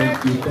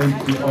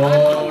 Thank you,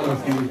 all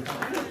of you.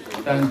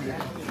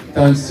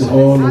 Thanks to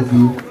all of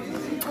you.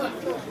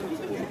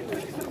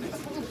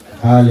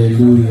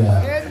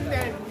 Hallelujah.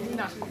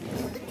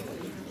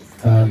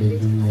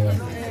 Hallelujah.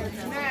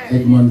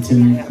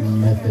 Edmonton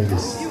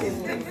Methodist.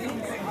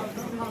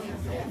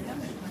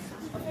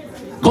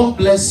 God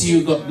bless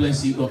you, God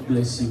bless you, God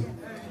bless you.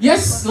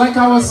 Yes, like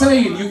I was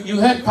saying,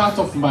 you heard part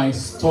of my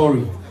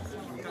story.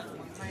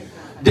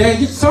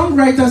 The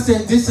songwriter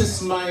said, this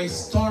is my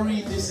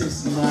story, this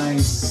is my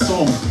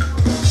song.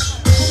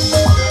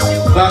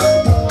 But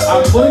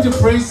I'm going to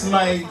praise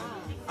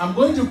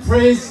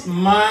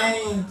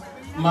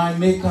my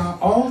maker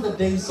all the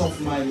days of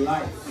my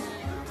life.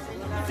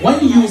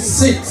 When you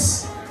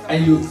sit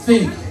and you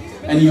think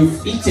and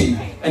you've eaten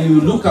and you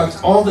look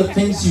at all the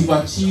things you've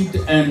achieved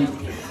and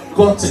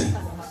gotten,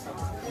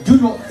 do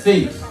not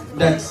think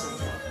that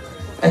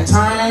a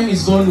time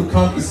is going to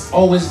come, it's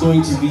always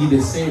going to be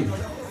the same.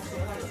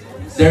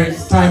 There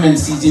is time and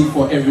season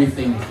for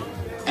everything.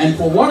 And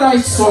for what I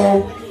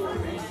saw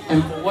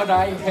and for what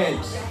I heard,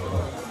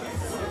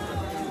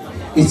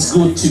 it's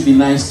good to be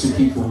nice to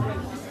people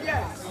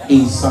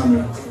in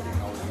summary.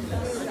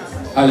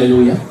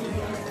 Hallelujah.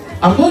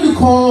 I'm going to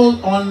call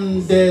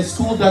on the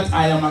school that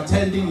I am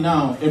attending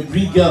now,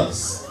 Every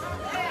Girls,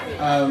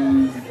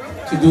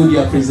 to do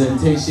their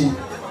presentation.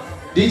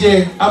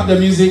 DJ, up the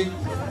music.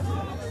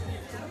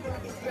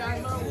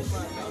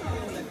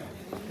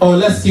 Oh,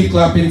 let's keep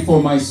clapping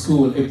for my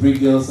school, Every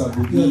Girls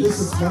Abubi. Yeah, this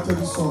is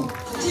Methodist song.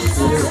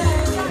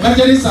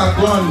 Methodists are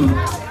gone.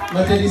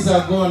 Methodists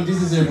are gone.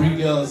 This is Every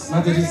Girls.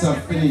 Methodists are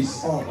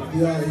finished. Oh,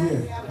 they are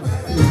here.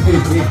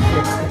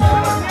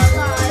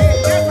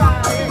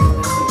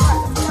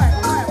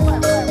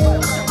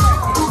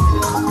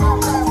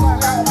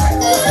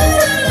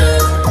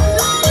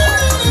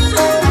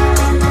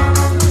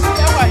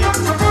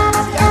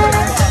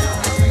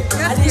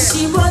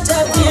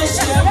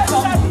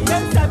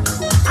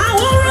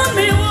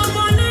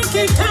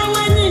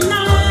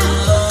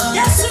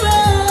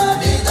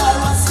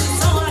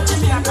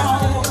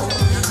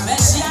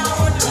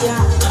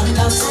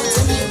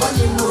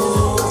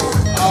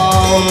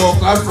 Oh,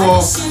 clap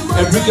for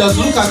Every Girls.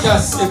 Look at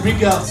us, Every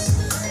Girls.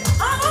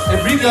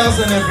 Every Girls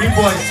and Every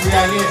Boys, we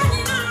are here.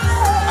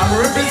 I'm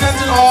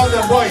representing all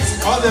the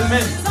boys, all the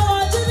men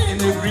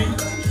in Every.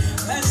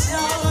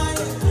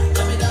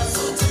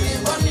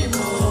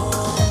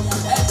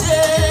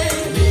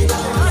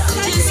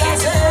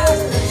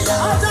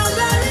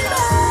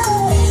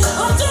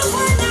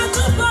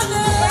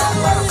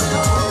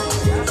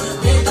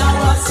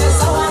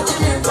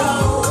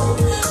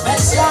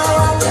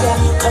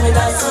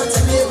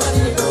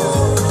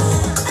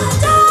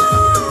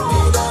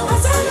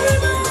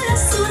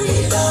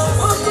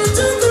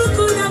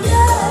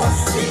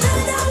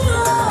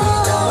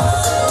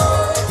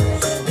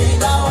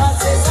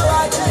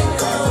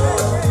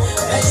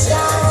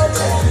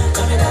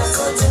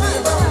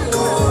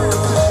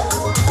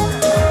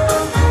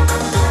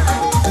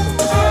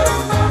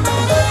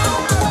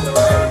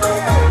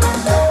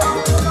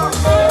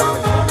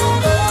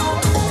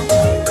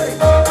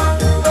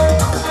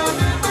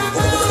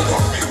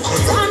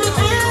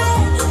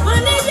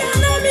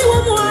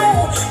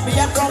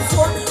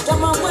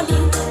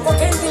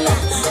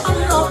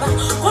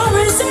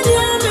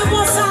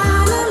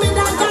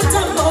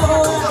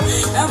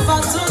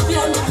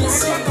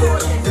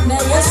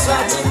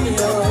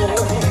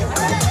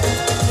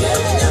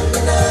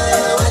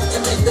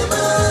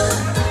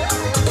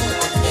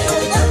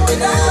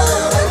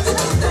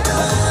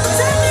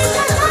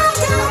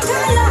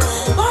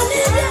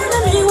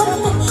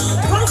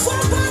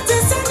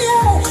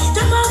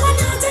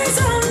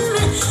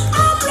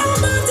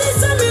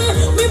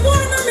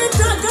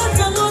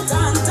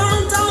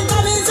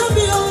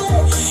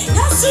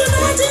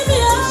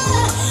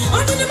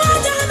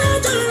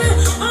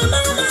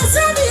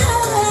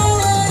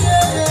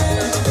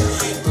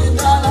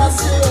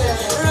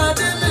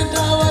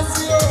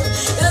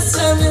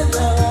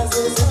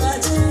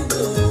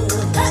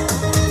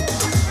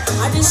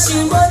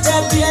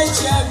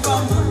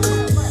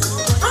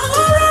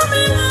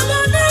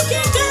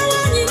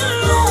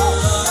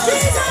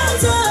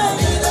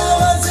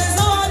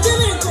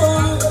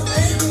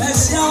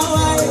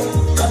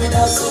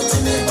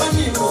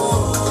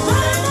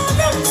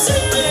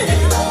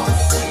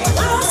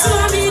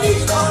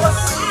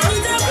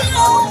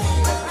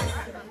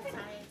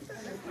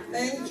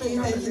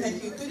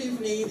 Thank you. Good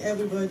evening,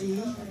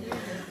 everybody.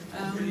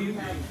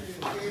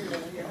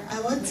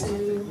 I want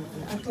to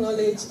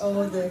acknowledge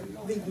all the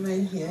big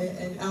men here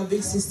and our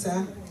big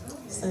sister,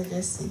 Sister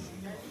Jessie.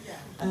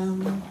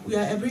 We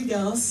are Every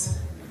Girls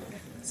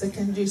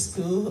Secondary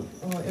School,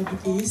 or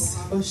EBGS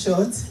for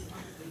short.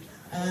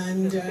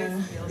 And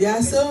there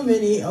are so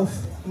many of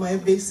my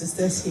big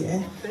sisters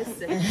here.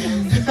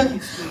 And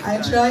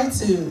I try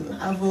to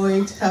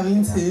avoid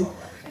having to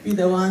be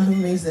the one who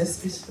makes the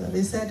speech, but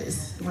they said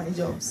it's my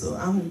job, so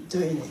I'm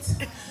doing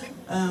it.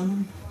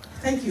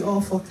 Thank you all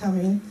for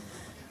coming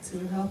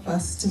to help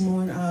us to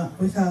mourn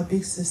with our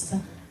big sister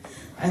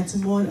and to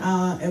mourn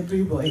our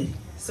Every Boy.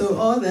 So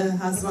all the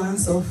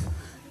husbands of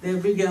the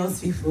Every Girls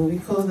people, we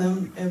call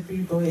them Every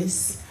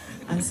Boys.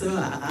 And so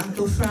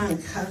Uncle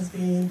Frank has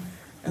been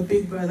a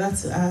big brother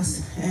to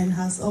us and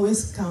has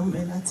always come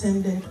and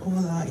attended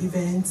all our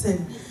events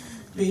and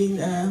been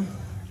a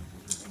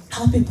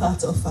happy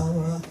part of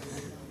our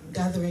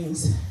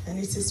gatherings. And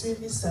it is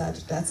really sad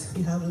that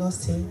we have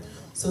lost him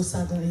so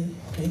suddenly.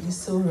 May his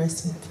soul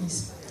rest in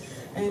peace.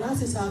 And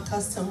as is our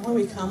custom, when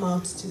we come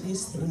out to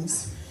these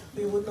things,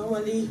 we would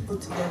normally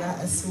put together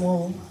a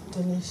small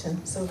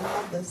donation. So we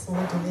have the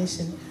small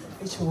donation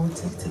which we will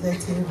take to the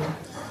table.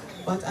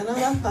 But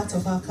another part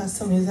of our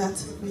custom is that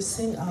we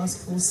sing our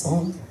school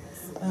song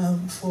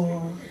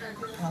for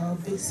our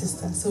big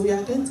sister. So we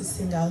are going to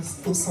sing our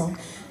school song.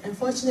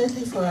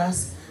 Unfortunately for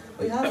us,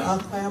 we have our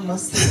choir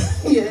master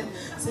here,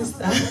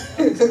 Sister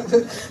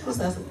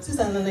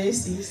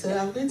Nanesi. So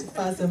I'm going to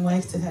pass the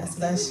mic to her so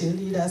that she'll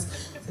lead us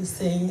to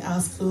sing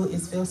Our School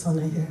is Built on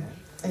a Hill.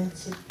 Thank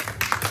you.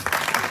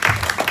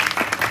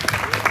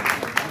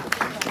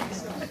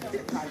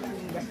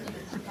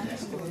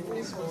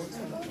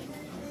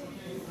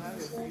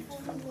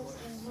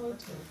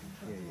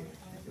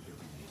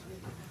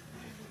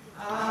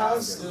 Our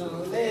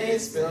school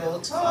is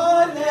built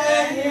on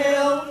a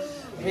hill.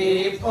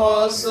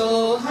 People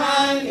so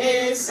hang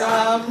is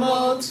our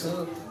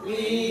motto.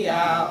 We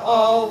are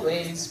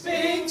always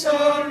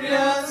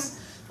victorious,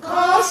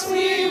 'cause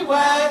we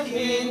work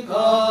in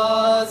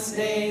God's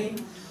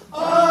name.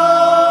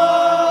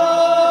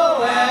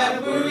 Oh,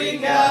 Every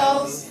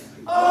Girls,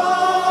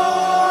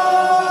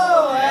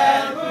 oh,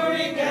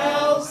 Every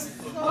Girls,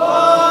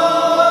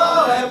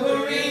 oh,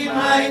 Every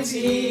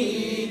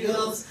mighty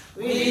eagles,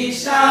 we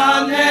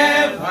shall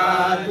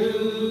never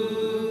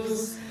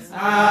lose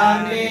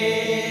our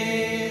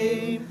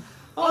name.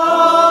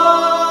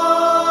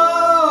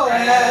 Oh,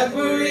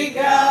 Every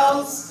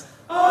Girls,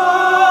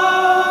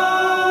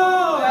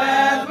 oh,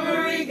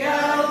 Every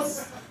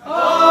Girls,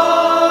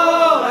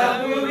 oh,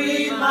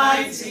 Every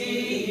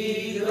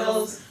mighty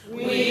eagles,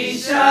 we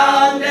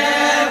shall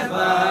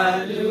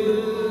never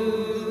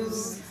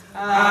lose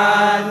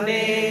our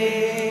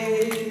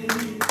name.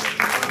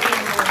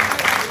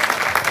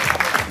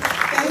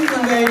 Thank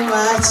you very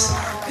much.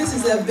 This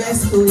is the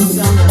best school in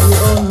Ghana, we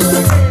all know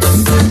it.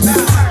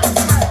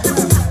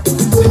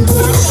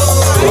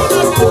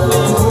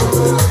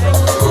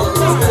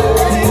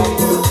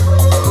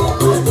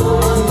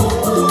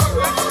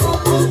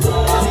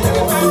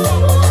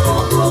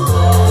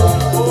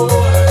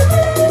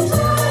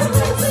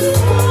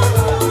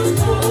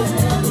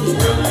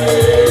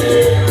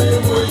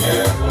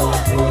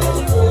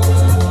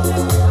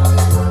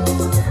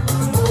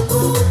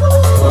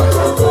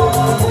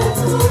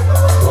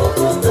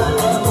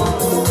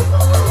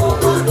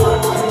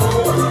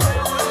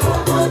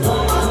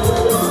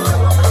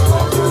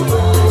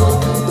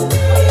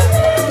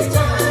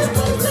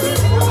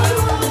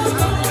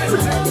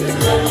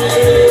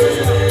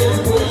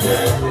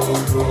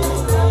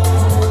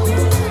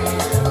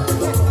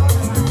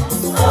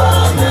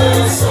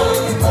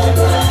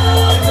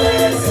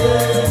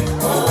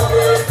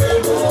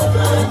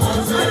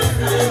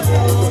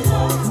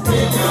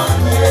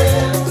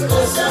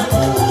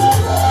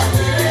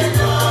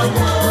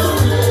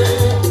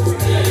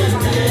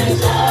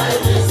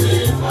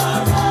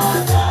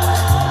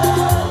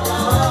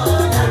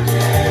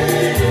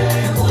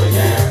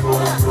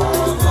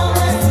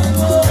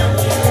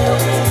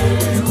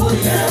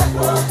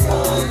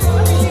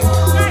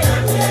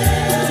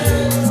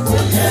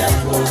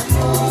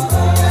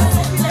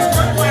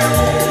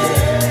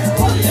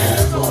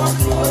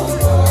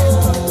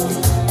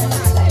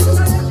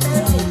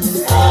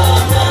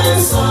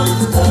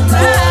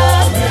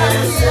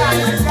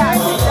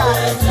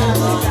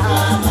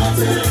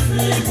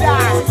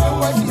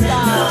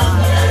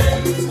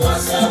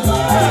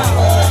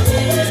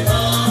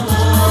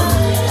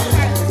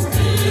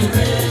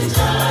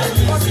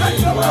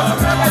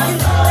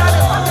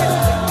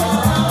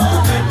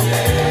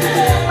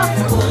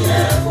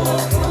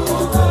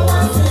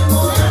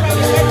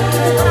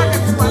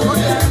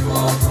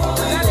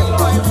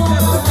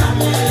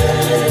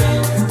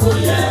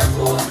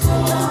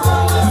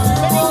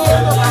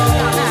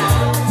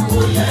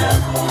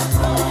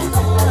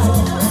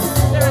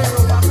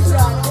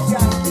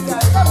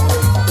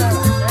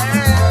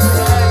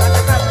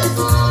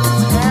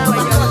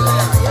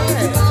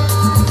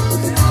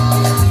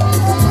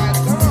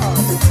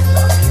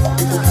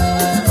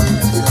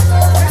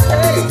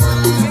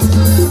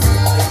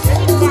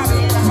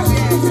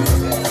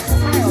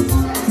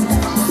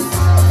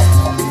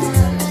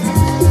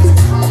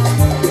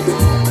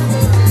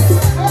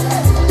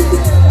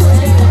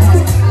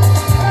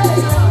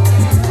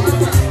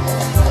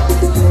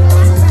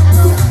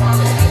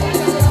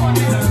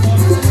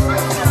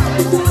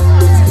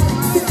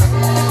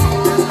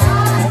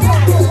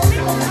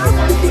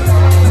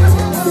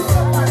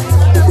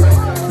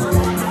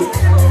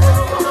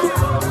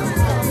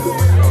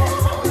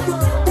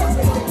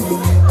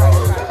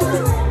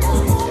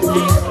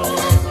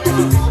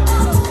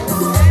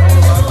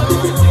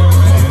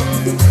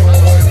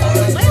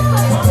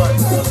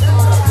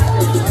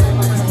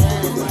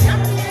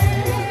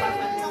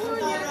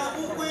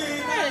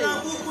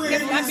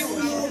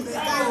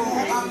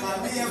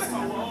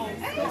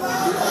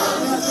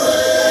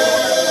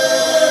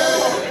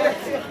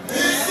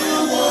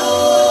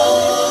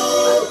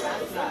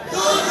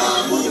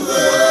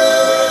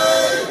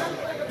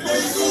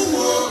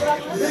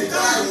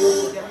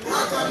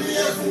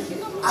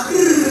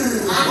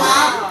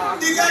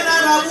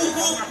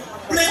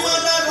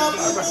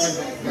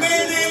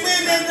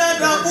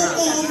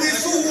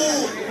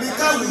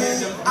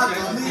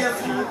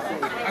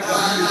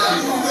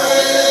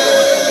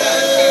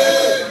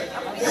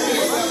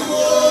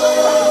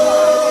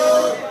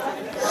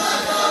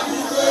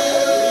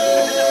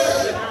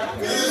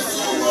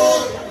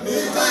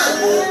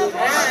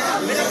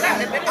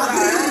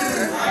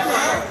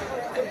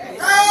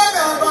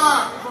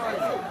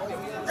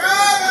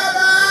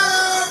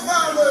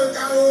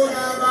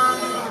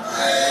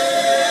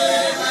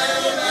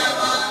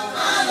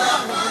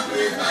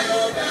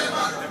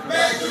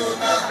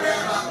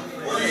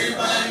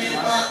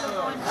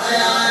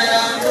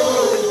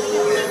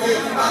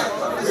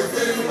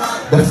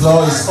 The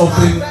floor is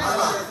open.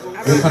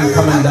 You can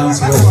come and dance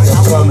with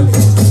your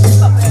family.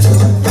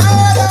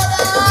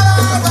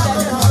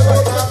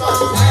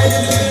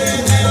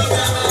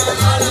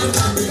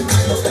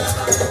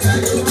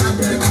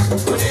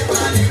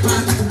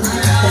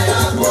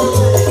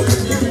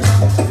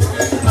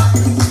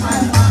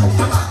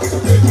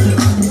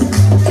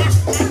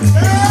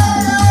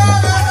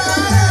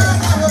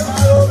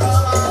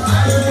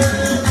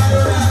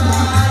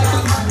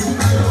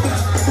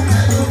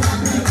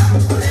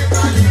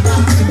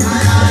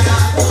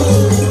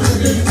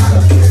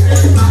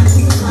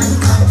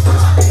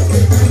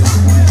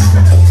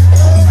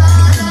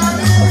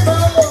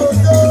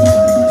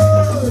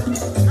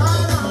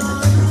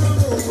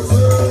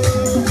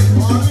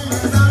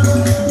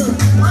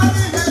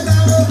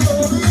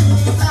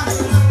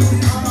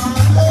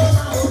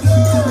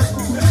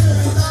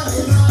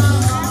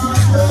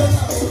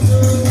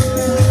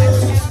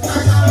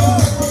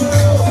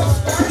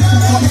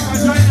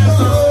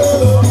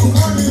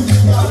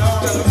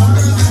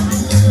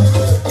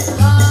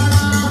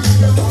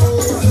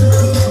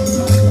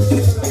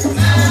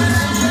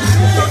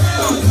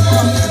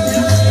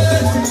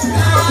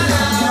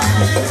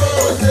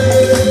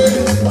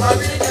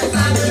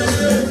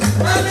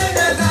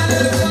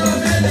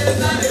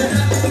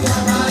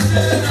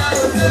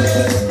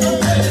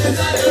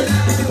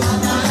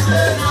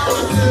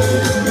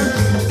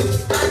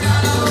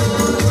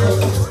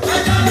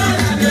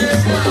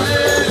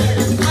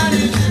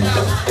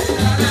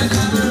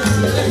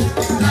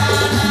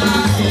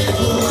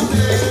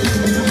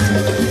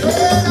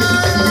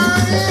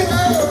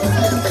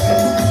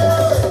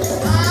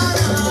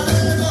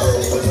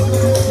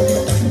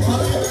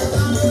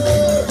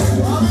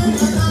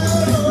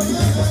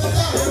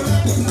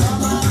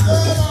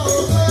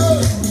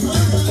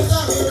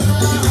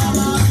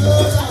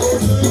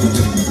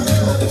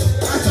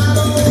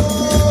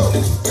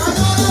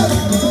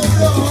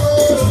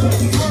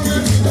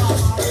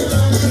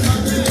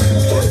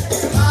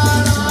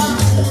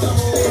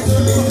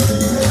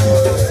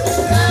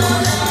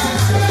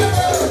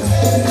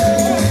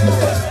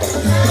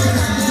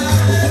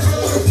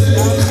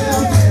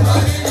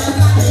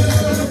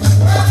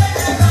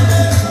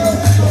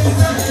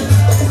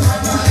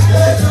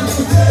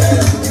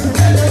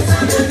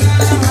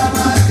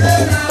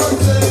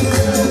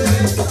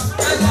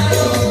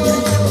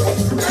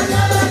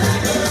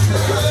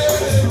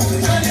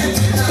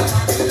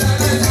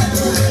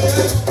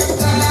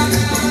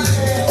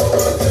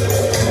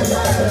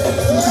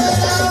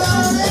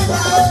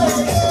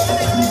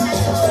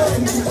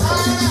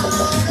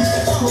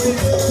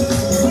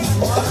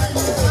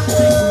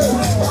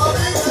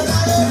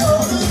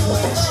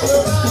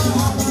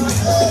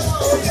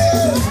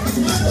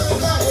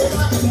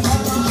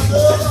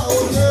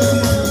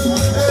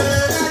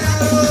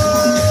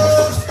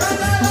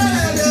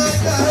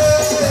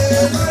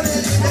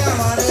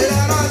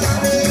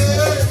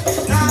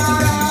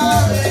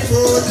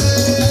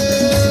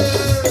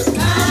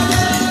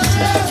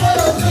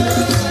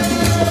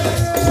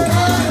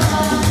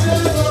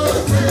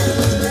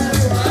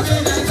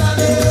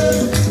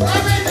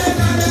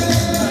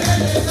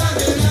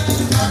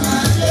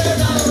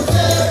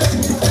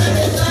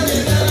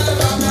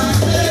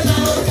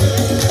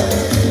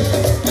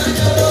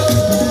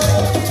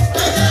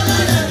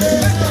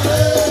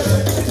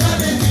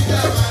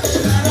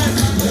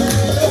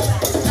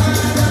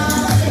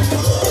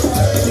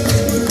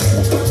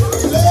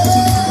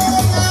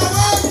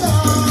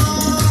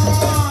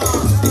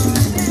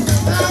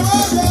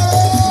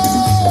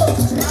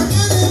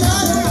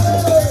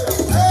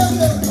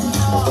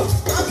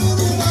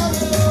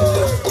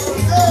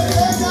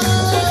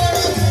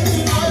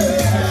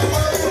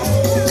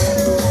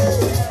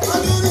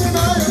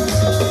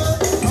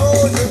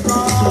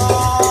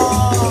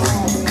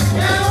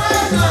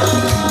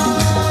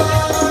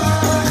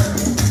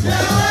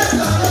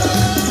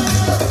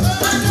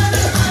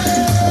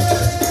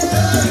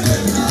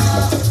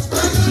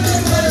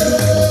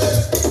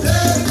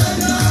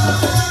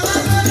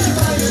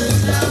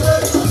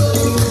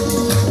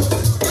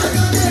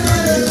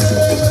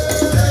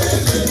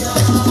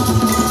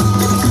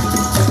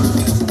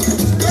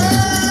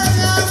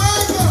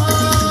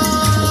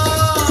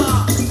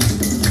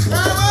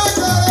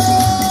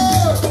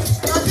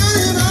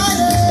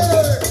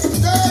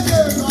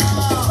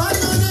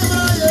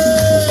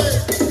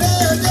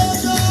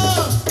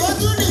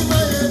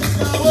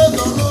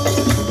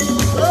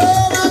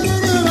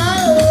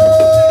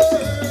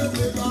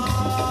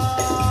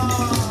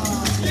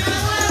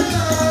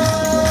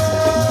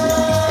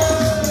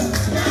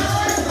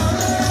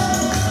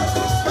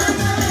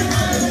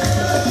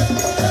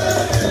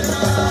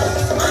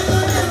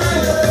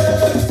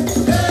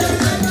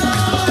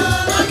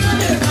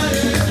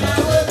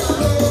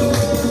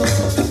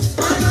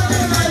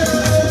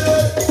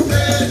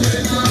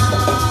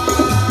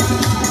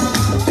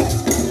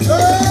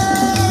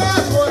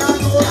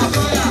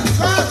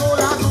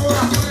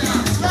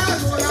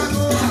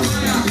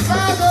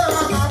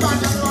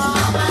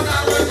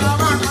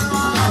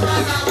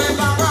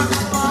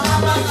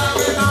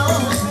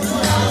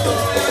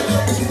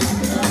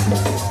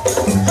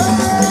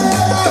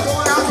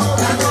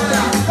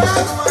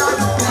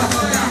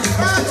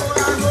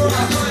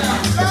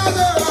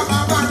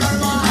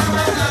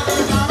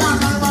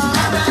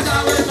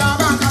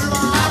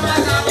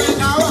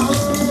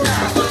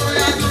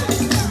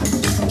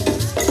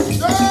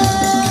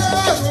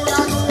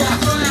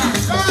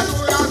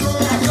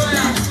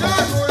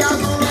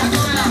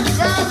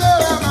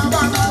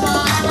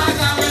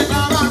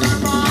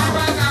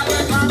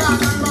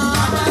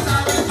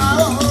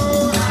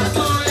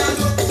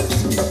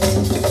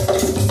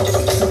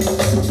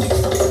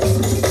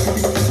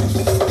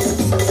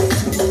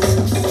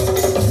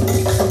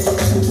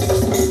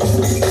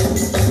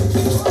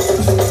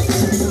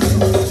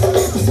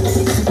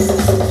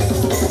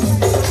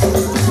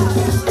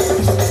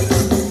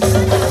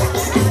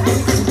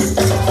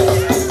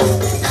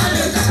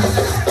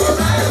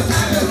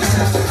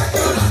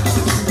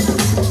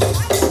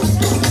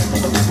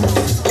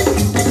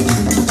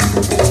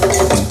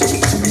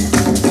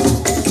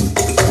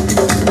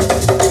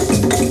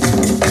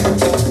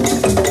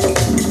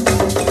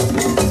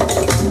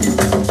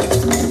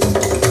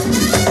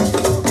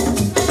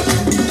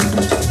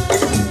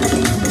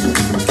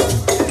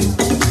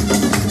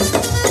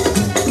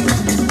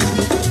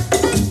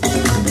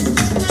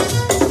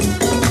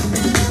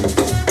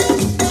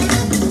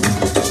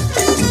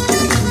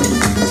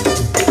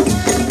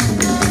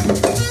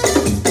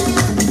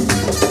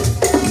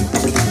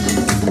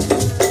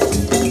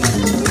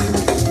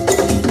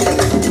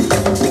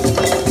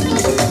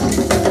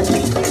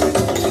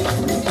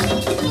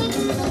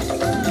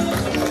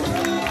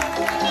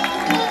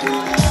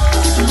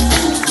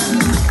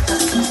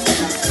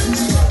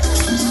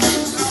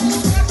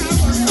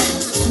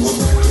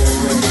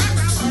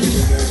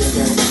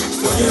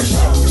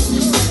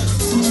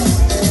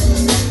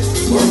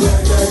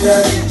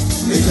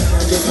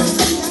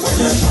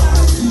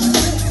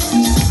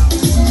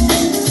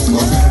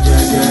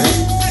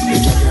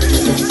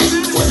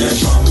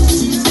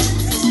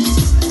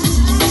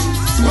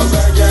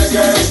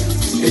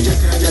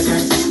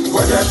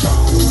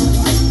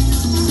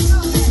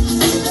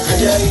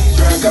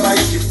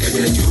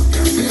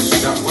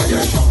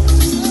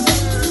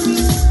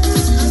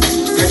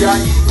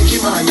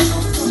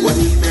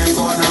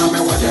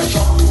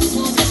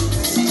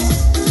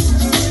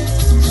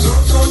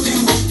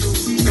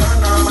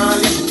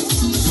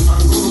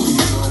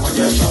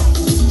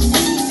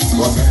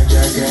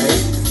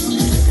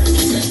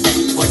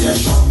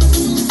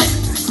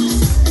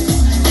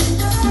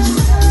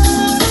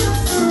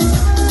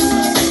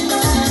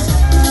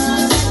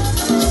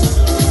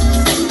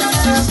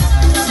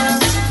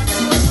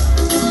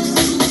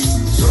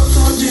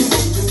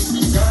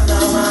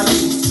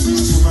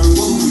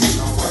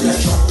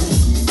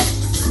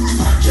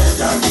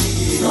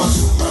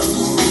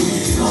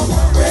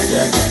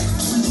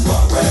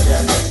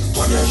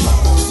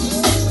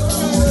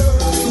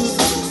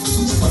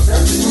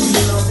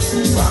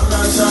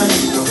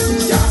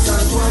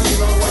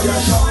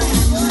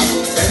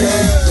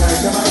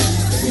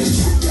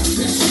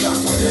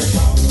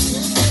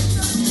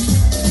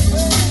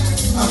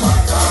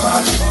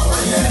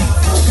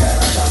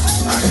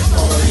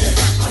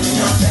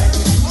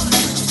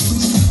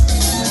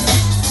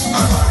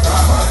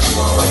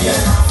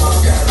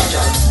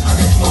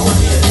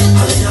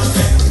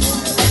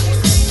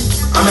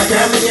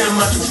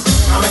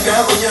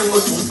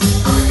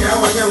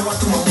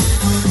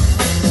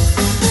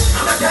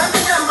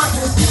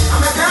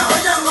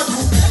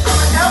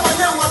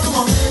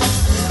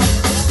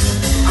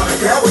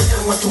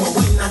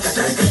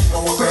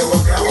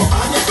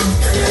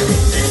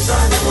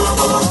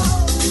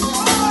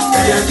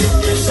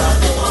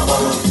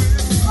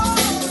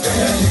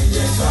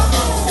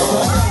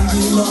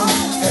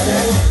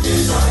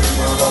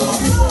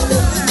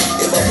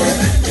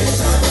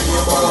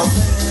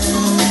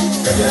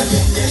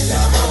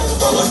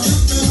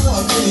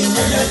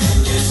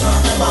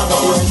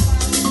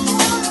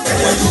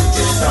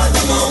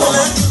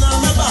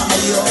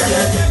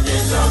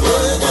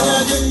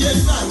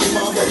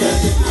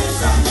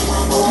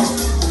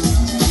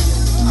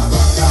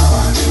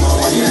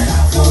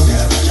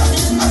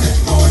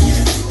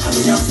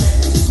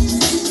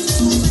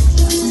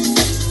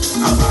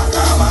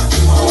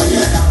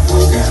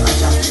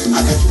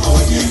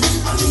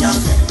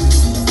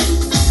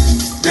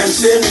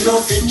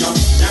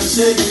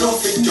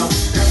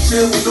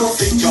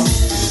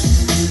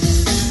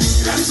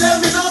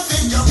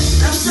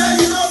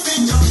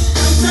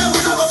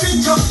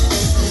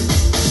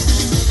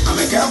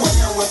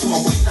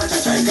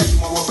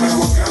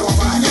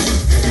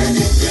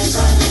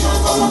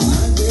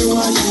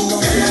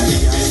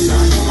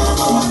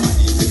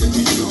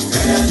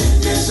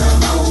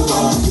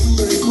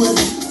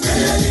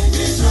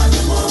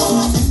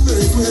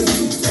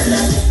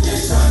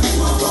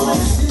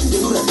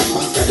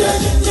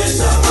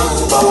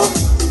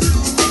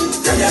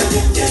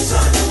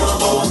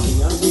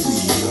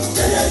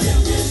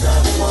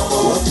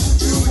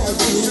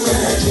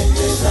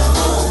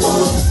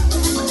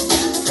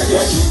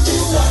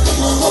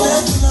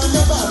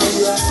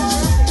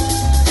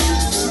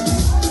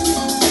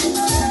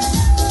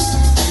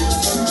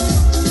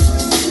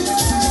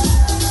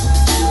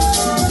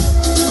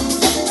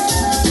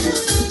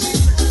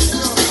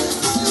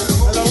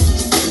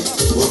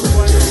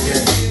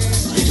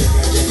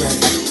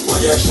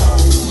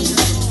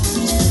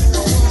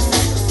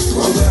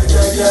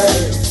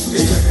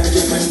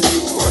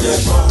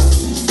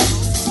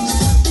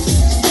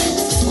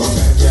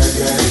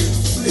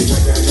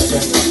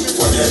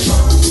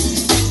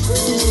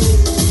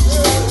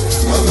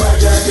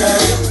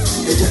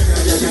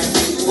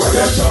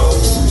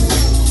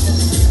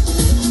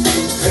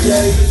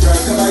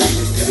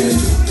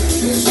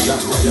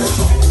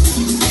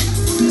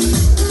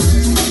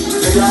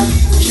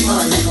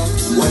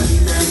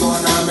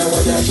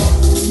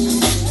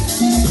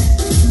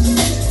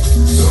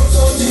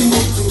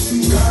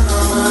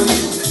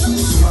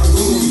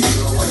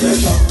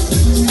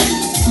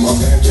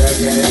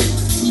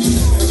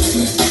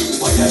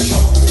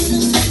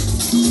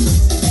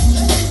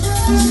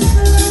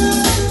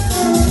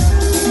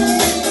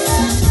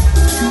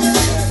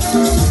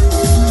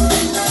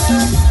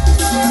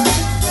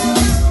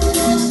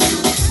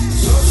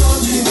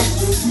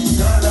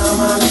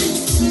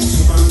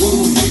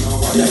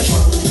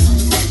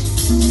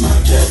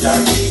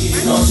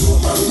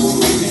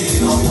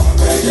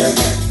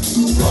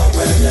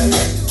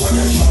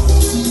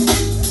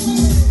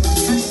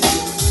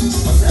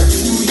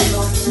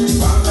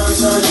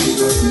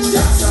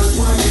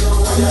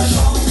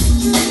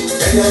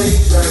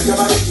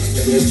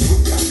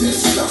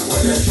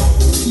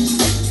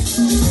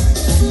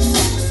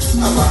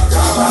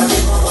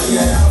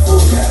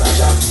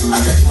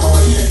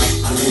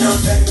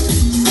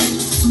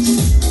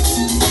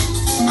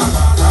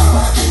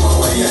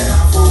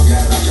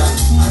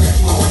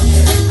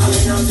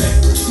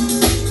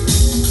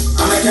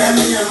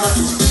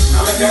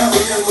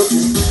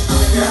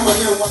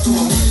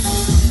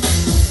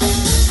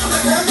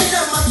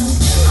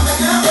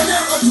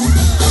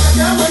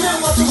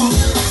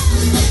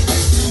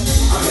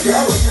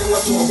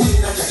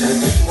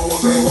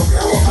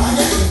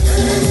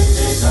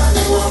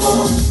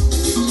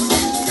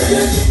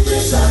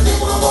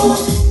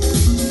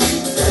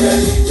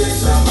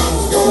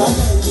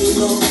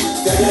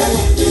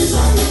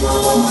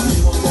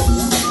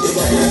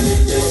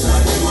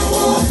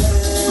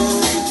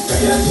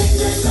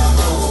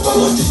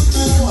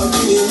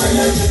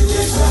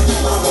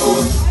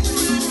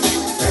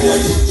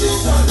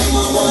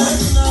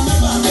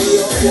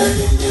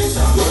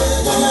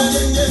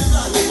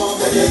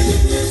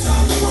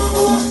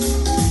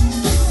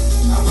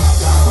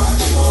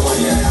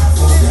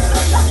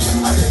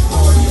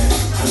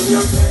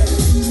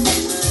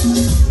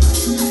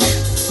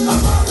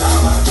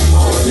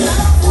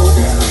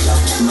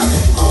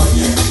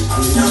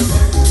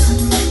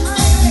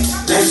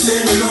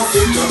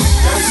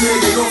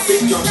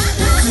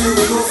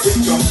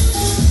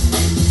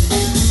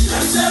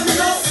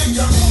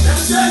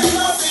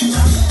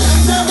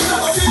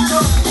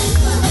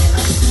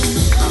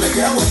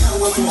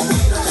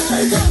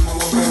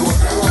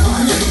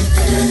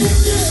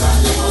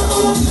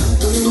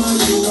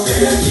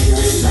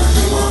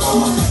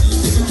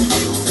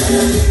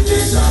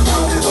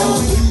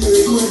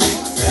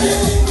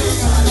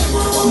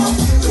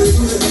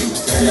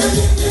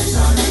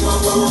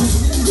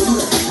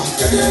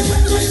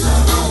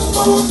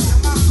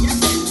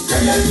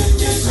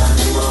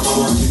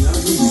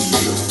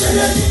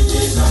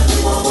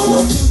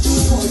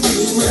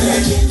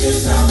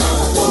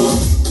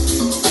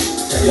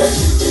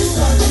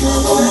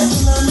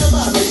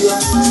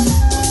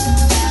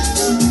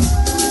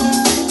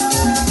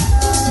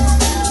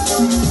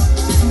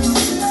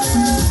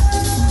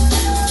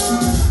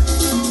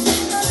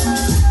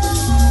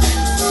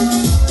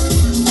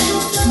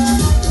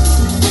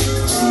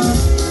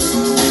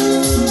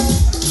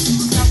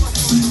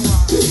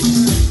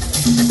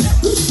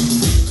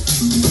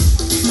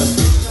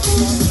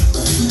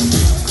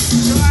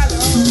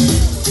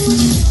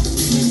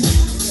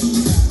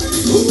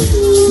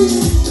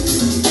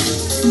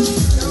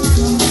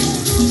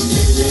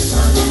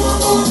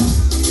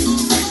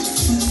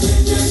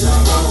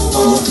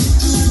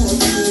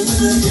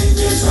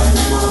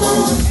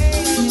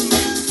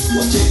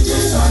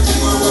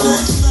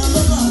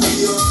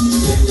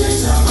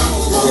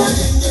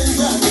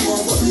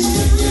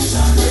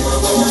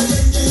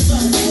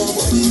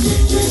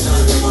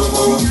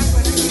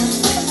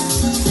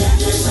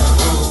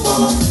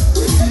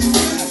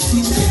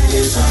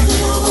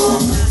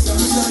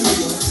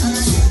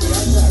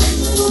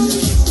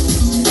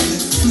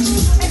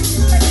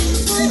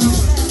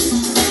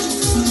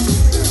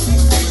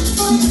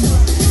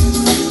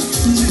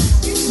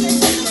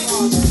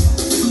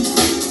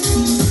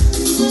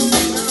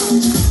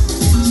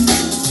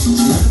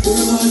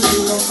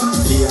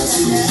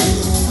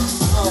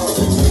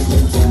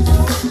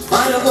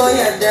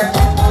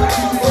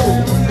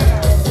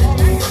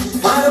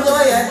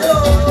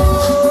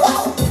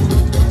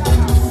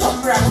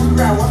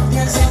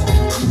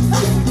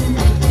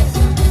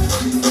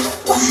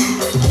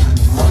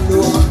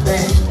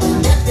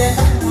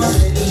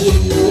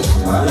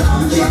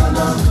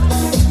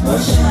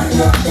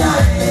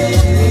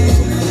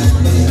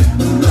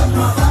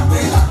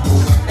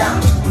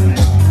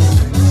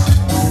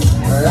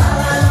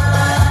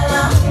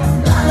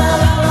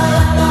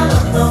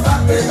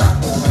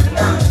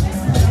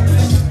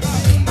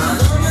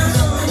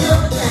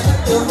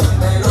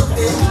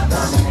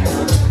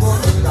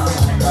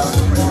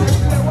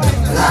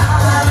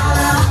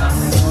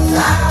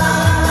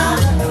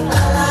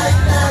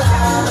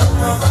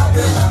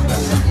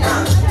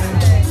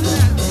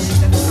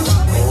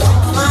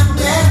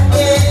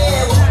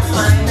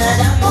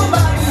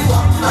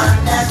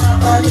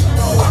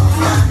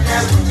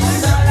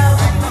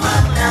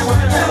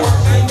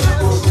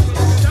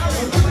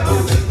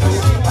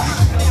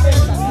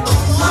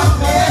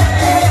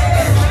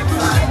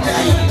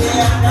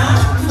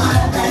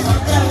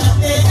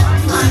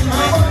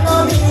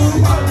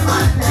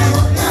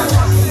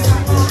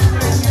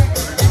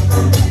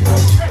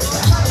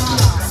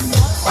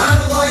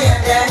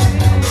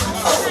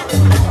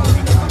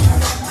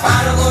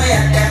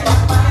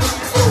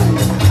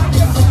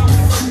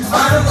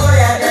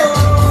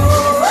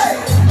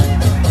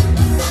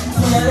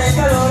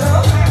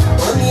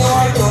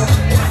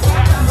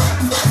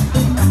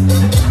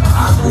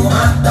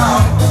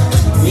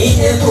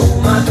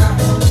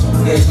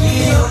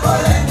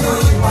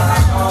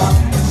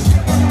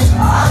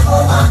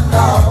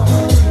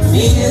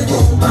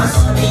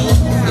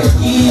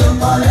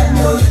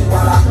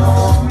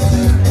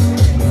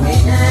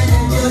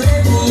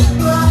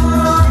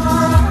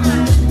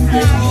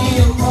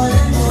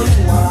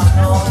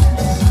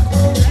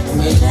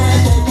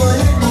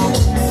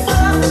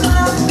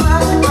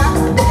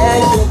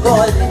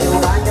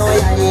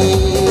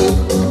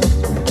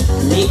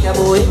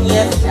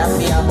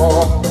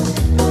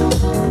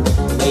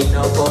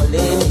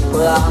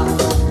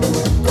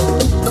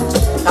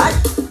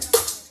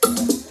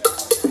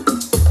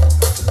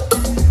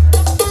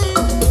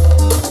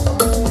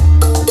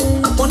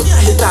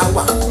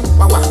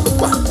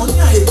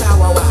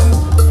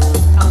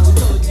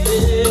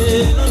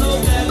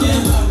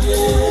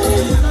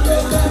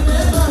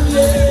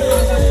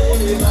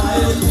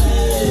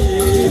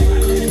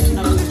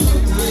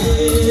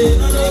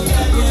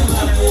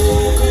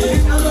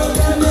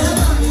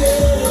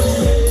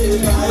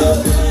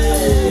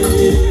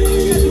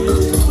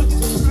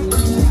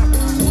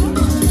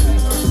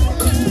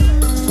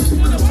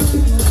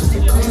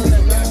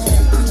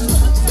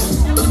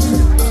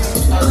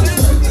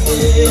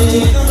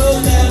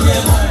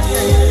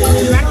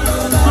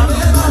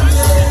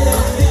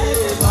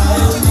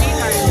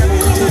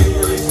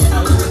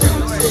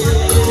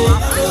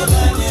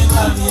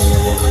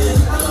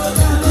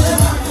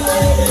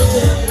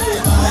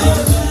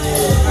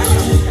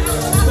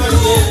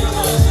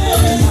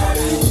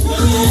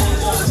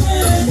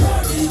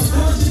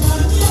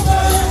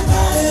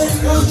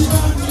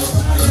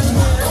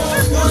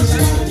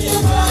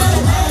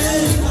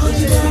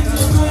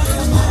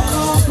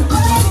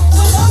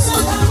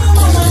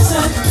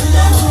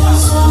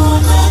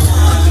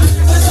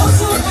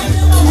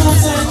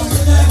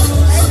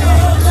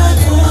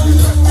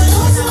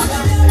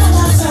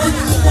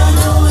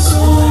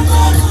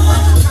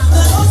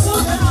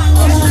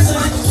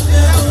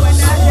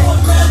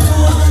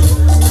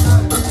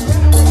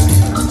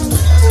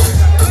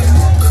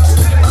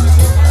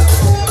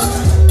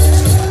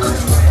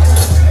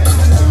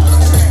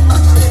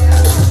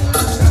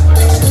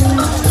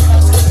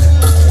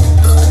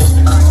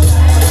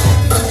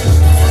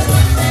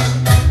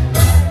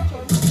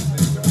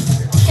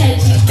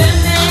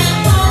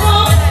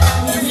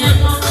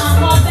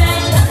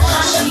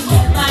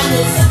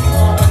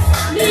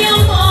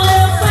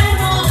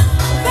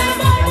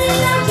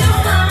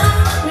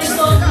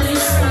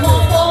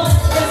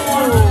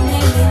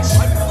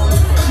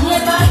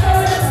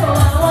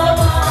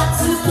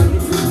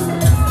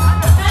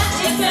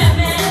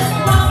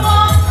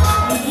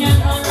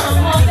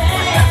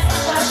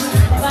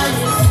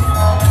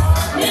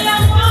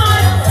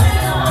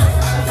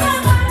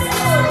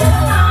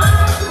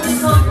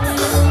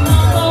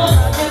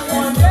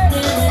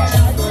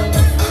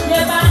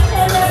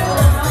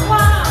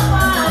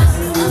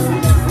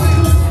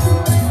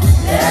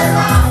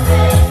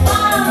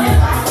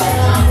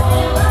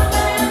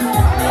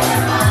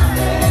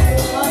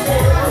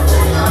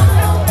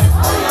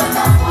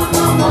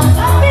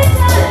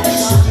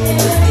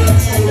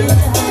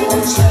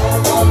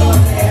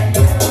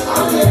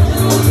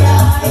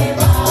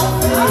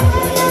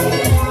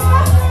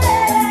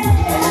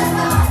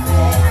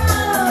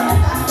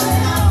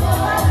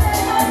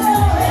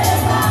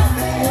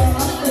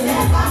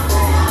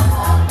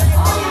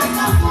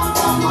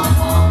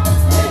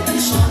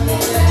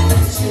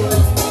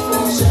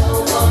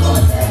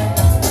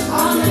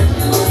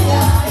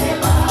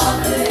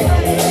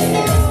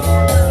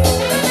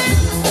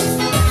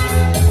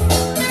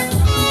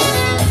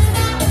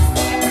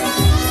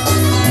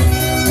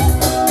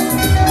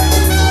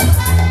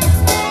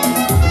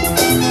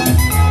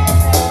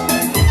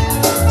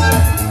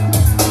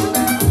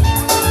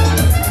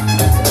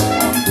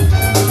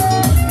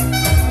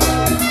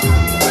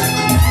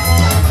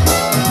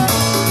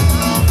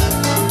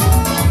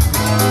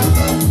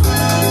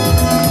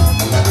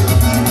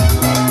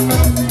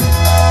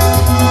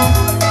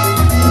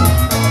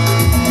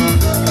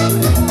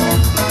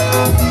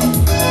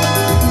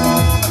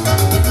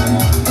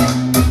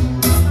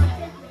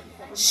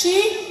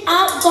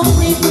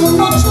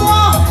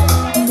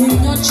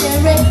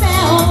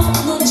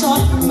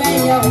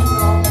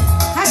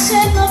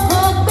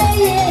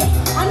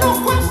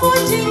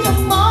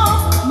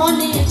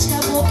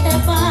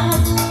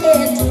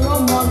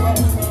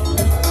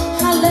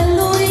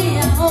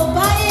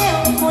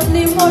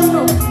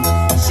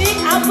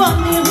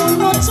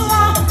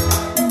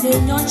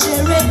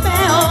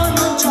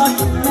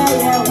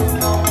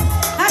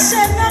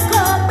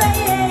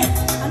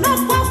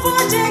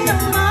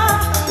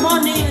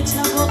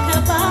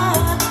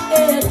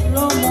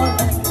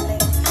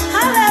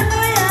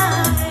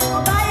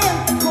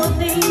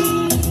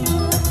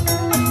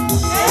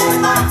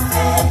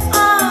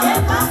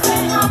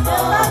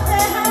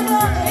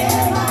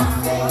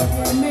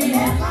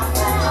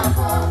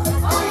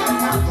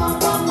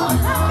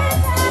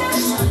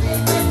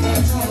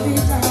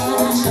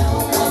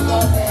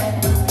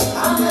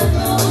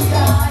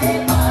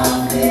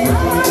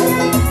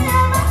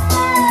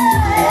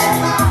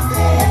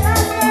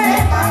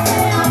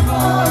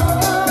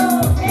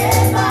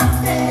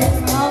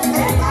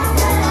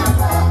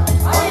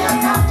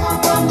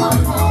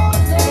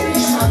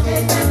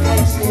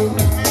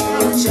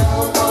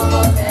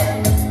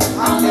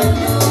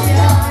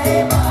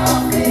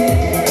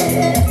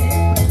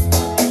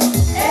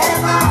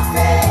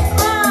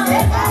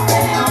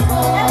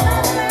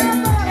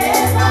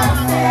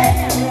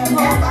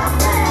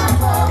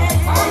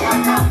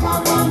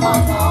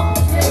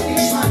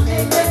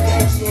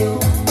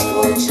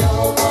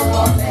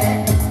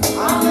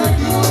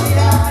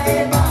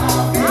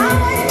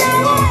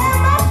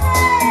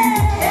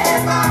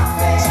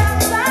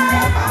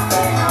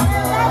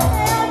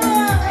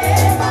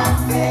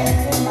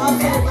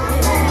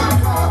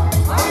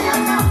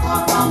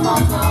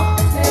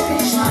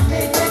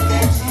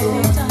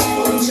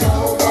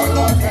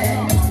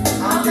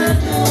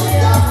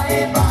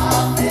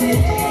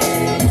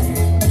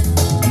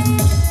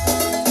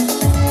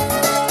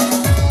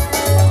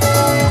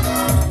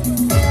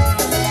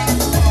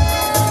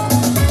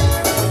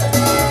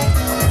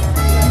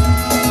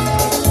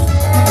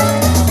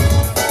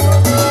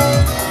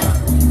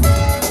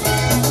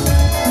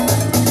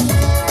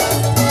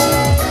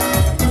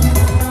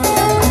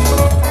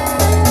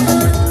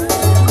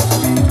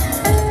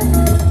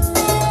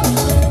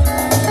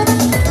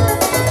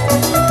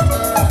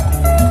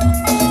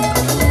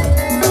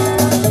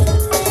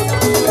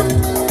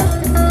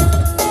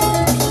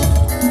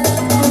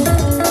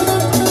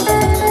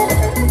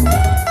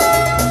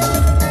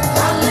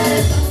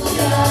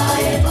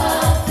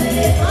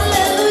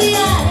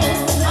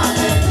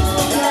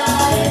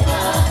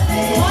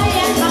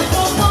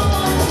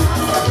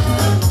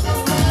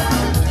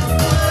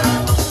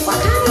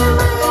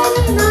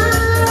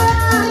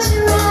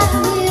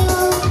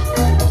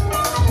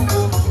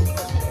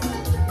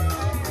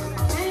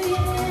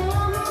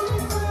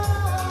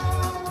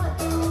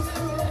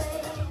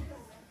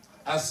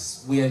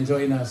 As we are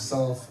enjoying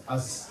ourselves,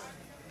 as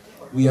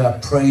we are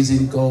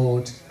praising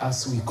God,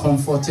 as we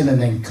comforting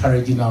and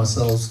encouraging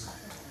ourselves,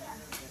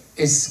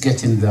 it's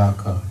getting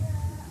darker.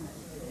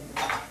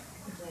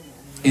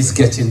 It's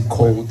getting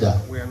colder.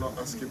 We are not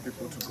asking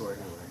people to go anywhere.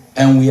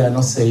 And we are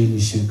not saying you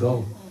should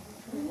go.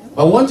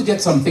 But we want to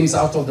get some things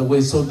out of the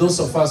way. So those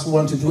of us who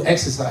want to do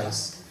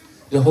exercise,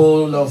 the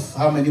whole of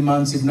how many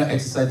months you've not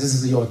exercised, this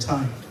is your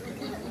time.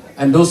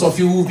 And those of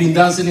you who've been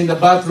dancing in the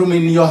bathroom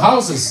in your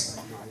houses,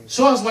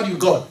 show us what you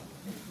got.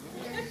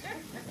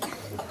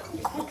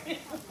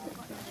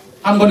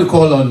 I'm going to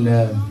call on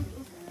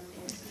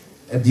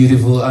a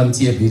beautiful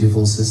auntie, a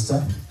beautiful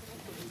sister,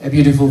 a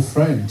beautiful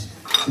friend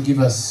to give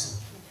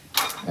us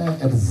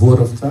a vote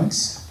of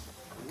thanks.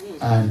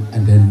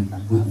 And then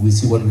we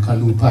see what we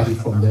can do, party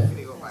from there.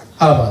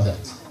 How about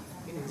that?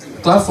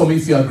 Clap for me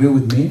if you agree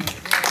with me.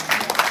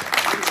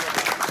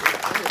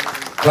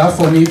 Clap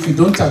for me if you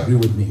don't agree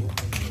with me.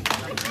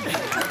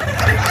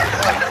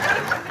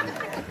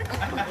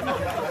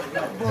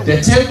 The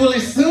table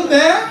is still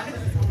there.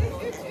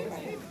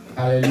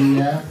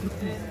 Hallelujah.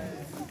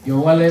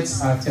 Your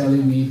wallets are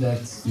telling me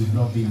that you've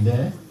not been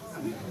there.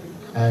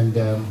 And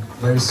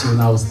very soon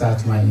I will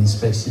start my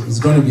inspection. It's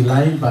going to be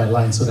line by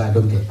line so that I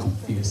don't get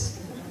confused.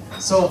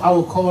 So I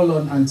will call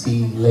on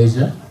Auntie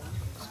Leisure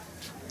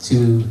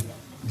to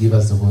give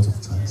us the word of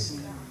thanks.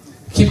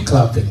 Keep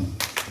clapping.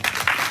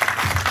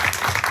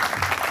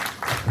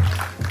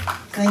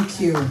 Thank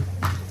you.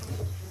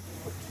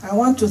 I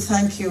want to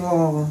thank you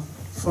all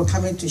for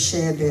coming to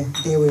share the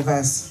day with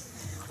us.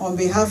 On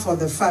behalf of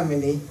the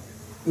family,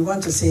 we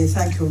want to say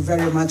thank you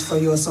very much for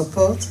your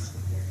support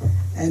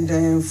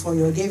and for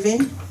your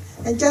giving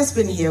and just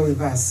being here with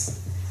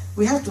us.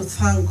 We have to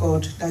thank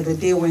God that the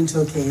day went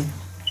okay.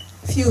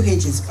 Few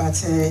hitches,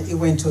 but it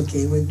went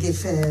okay. We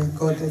give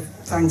God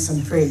thanks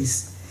and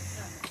praise.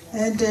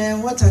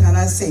 And what can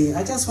I say?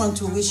 I just want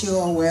to wish you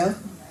all well.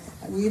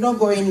 You're not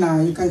going now,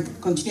 you can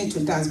continue to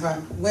dance, but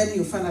when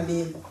you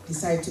finally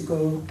decide to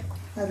go,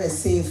 have a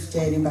safe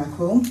journey back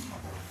home.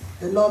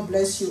 The Lord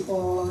bless you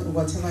all in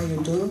whatever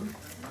you do,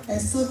 and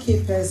still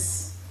keep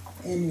us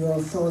in your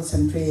thoughts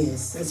and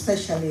prayers,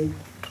 especially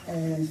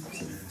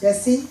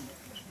Jesse,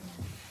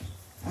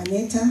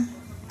 Anita,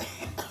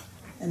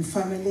 and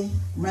family,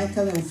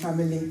 Michael and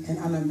family, and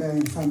Annabelle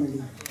and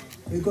family.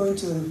 We're going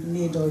to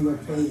need all your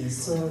prayers.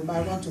 So, but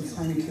I want to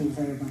thank you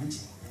very much.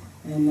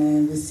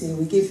 And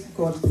we give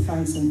God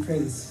thanks and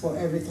praise for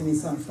everything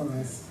He's done for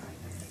us.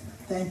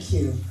 Thank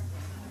you.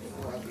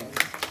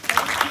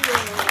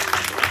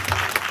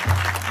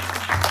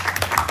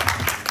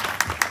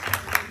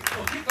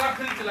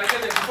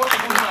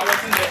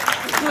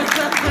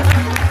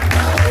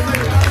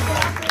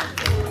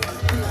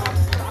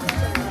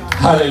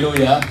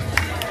 Hallelujah.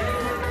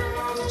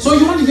 So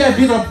you want to hear a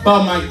bit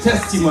about my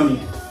testimony?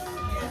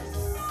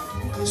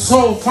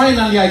 So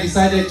finally I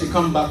decided to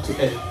come back to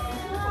earth.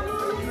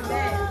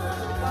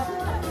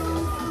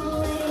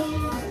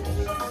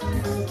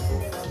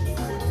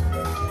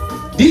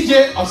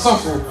 DJ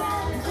Osofo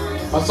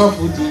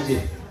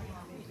DJ.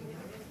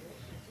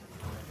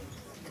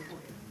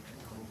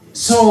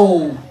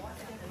 So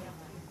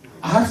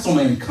I had some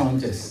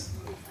encounters.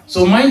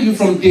 So mind you,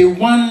 from day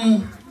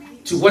 1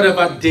 to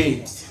whatever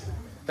date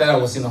that I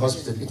was in the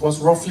hospital, it was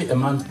roughly a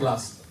month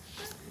plus.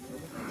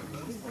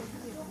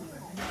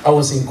 I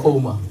was in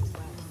coma.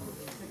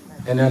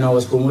 And then I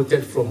was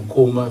promoted from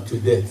coma to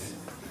death.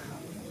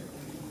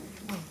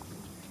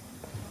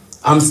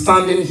 I'm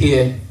standing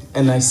here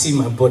and I see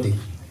my body.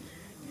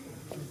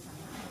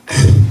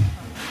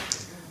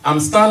 I'm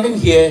standing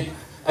here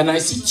and I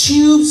see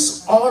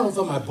tubes all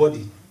over my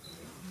body.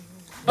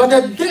 But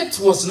the death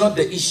was not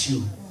the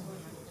issue.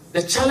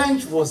 The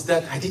challenge was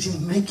that I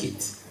didn't make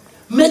it.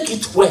 Make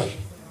it where?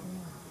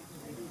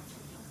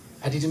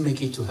 I didn't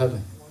make it to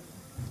heaven.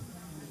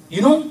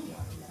 You know,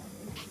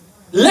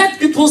 let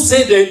people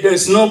say that there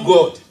is no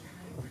God.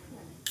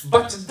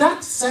 But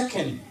that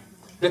second,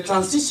 the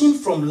transition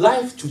from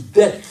life to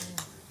death,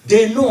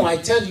 they know, I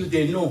tell you,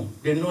 they know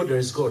there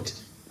is God.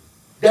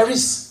 There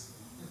is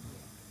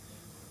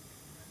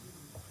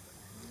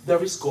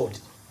God.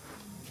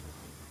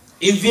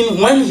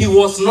 Even when he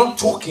was not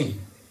talking,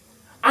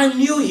 I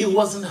knew he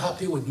wasn't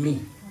happy with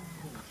me.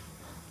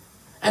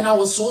 And I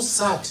was so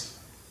sad.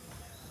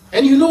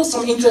 And you know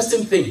some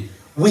interesting thing?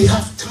 We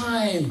have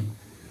time.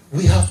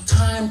 We have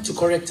time to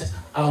correct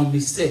our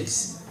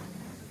mistakes.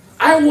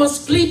 I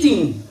was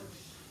pleading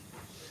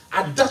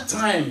at that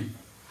time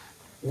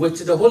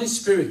with the Holy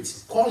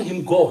Spirit. Call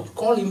him God,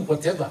 call him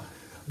whatever.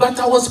 But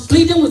I was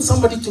pleading with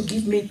somebody to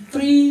give me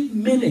 3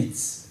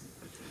 minutes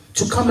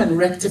to come and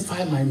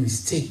rectify my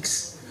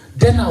mistakes.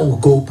 Then I will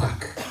go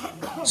back.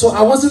 So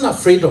I wasn't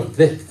afraid of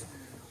death.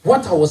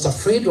 What I was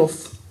afraid of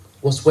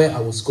was where I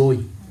was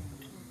going.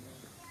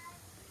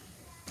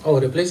 Oh,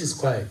 the place is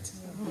quiet.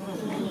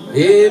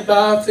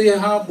 Eba fe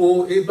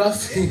habo, eba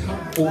fe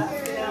habo.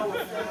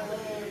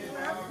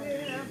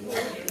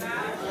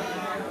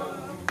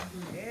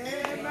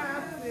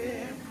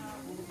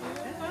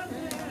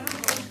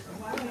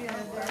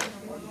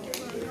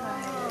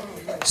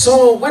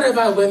 So whatever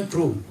I went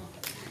through,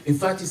 in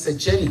fact, it's a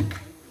journey.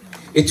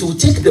 It will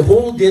take the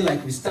whole day,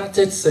 like we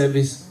started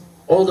service,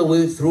 all the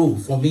way through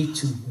for me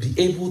to be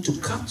able to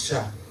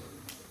capture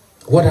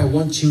what I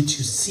want you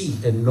to see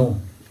and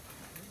know.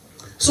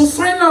 So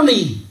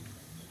finally,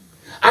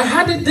 I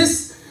had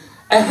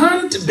a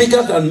hand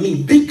bigger than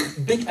me,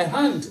 a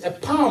hand, a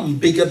palm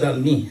bigger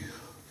than me,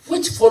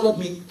 which followed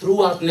me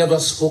throughout, never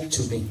spoke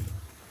to me.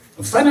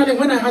 And finally,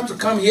 when I had to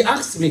come, he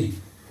asked me,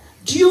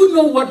 do you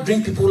know what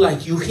brings people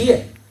like you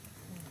here?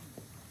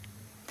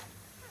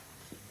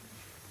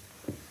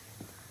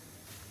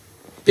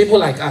 People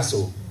like us,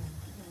 oh.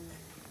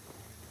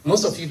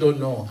 Most of you don't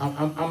know,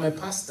 I'm a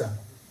pastor.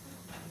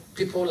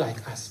 People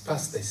like us,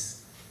 pastors.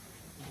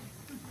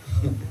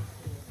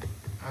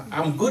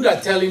 I'm good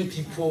at telling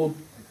people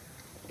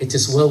it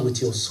is well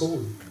with your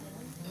soul.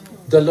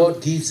 The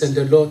Lord gives and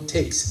the Lord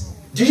takes.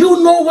 Do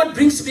you know what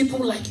brings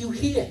people like you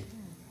here?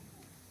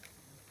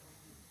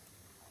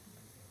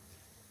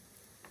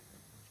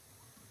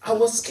 I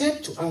was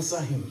scared to answer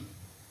him.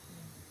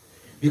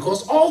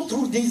 Because all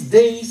through these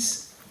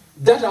days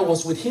that I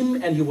was with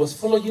him and he was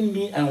following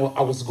me and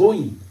I was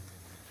going,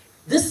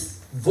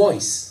 this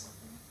voice,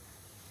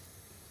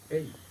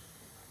 hey,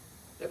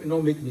 let me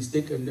not make a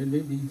mistake and then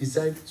maybe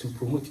decide to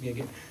promote me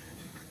again.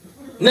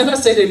 Never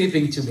said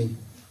anything to me.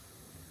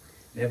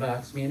 Never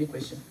asked me any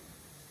question.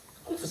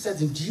 All of a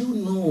sudden, do you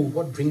know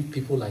what brings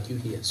people like you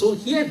here? So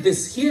hear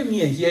this, hear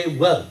me and hear it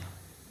well.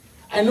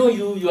 I know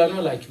you are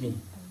not like me.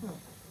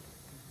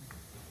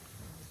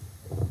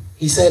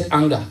 He said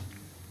anger.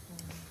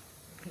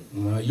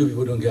 You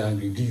people don't get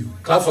angry, do you?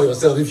 Clap for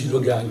yourself if you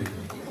don't get angry.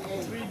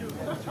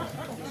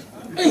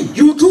 Hey,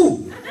 you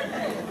too.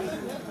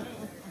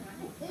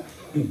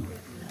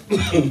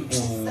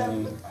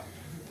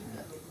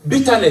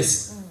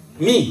 Bitterness.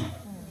 Me.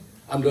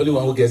 I'm the only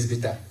one who gets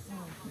bitter.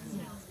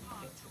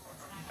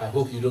 I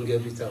hope you don't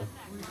get bitter.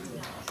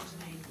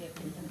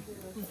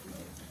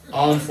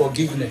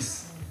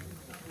 Unforgiveness.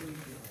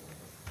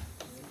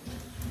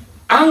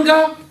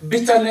 Anger,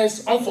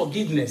 bitterness,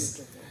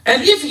 unforgiveness.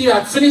 And if he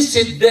had finished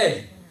it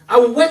there, I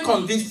will work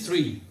on these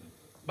 3.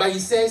 But he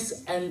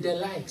says, and the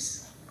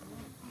likes.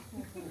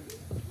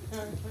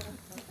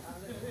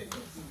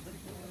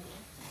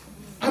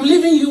 I'm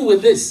leaving you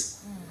with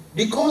this.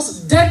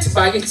 Because death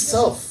by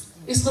itself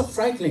is not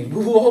frightening.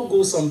 We will all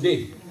go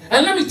someday.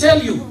 And let me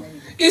tell you,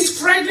 it's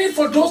frightening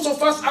for those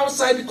of us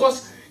outside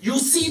because you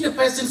see the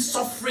person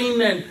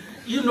suffering and,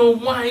 you know,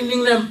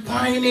 whining and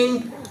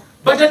pining.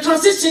 But the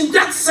transition,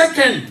 that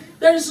second,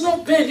 there is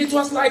no pain. It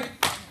was like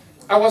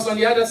I was on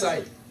the other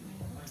side.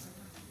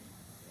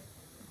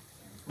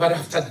 But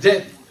after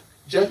death,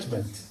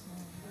 judgment.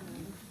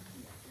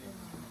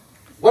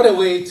 What a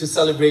way to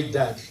celebrate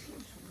that.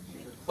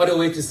 What a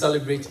way to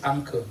celebrate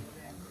Uncle.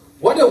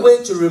 What a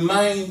way to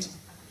remind.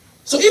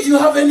 So if you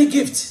have any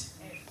gift,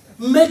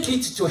 make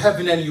it to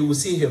heaven and you will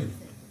see him.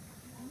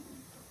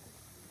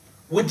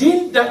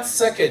 Within that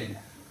second,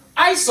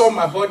 I saw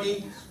my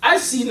body. I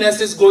see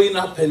nurses going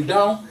up and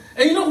down.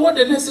 And you know what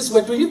the nurses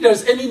were doing? If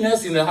there's any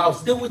nurse in the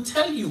house, they will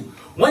tell you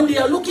when they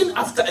are looking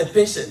after a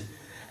patient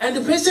and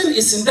the patient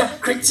is in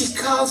that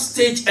critical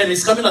stage and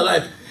is coming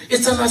alive,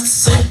 it's an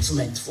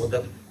excitement for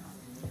them.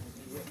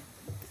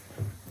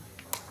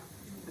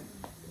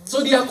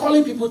 So they are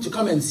calling people to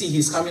come and see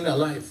he's coming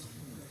alive.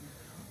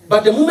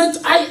 But the moment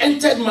I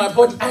entered my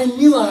body, I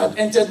knew I had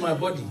entered my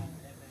body.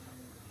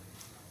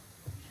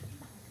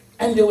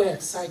 And they were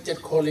excited,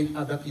 calling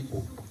other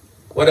people.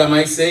 What am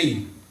I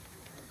saying?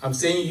 I'm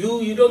saying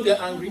you don't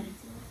get angry.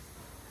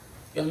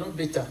 You're not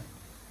bitter.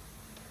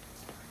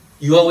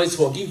 You always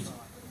forgive.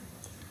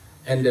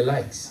 And the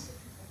likes.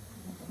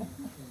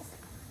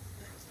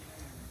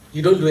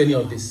 You don't do any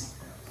of this.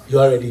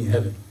 You're already in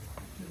heaven.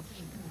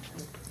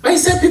 I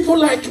said people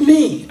like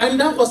me, and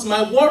that was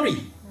my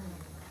worry.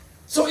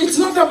 So it's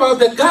not about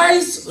the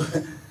guys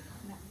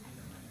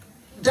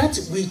that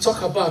we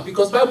talk about,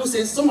 because Bible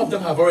says some of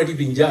them have already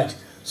been judged.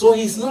 So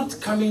he's not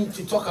coming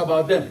to talk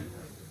about them.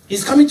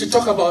 He's coming to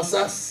talk about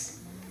us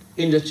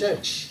in the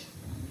church.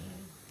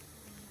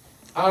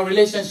 Our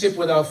relationship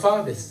with our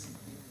fathers,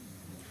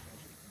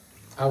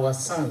 our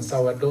sons,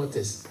 our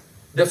daughters,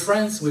 the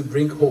friends we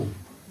bring home.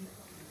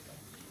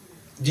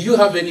 Do you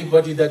have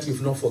anybody that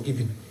you've not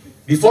forgiven?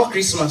 Before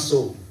Christmas,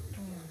 so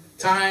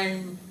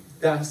time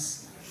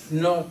does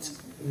not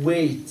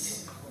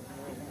wait.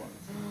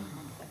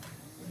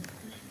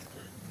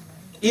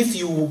 If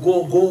you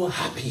will go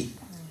happy.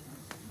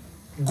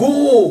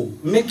 Go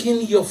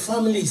making your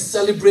family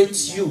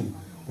celebrate you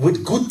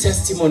with good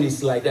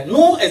testimonies like that.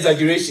 No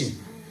exaggeration.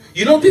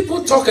 You know,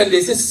 people talk and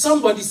they say,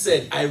 somebody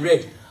said, I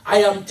read. I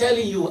am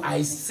telling you,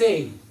 I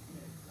say,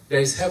 there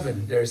is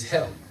heaven, there is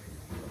hell.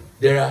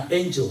 There are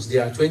angels,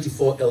 there are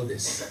 24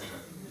 elders.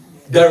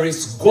 There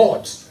is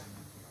God,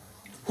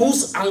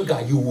 whose anger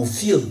you will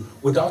feel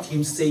without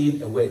him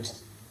saying a word.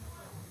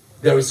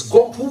 There is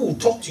God who will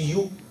talk to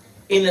you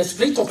in a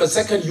split of a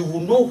second. You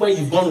will know where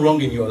you've gone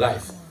wrong in your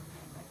life.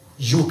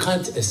 You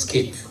can't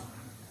escape.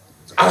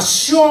 As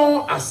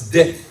sure as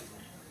death,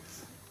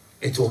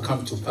 it will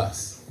come to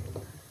pass.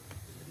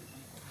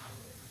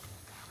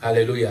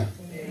 Hallelujah.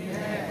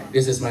 Amen.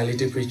 This is my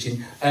little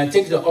preaching. And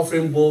take the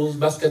offering bowls,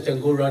 basket,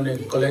 and go run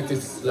and collect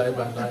it live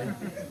and live.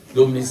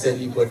 Don't miss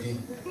anybody.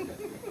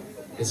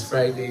 It's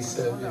Friday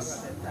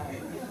service.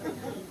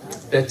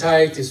 The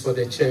tithe is for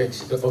the church.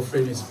 The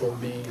offering is for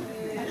me.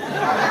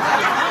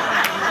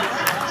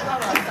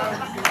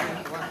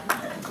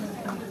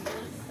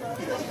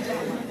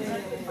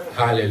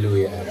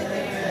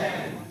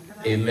 Hallelujah.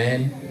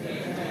 Amen.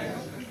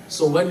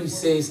 So when we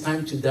say it's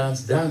time to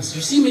dance, dance.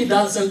 You see me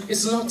dancing,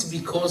 it's not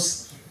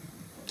because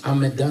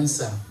I'm a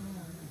dancer.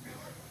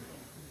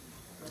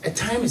 A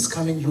time is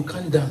coming, you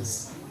can't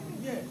dance.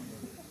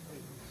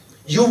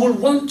 You will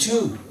want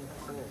to.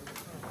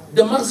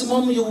 The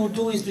maximum you will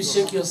do is to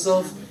shake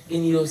yourself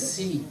in your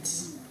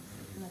seat.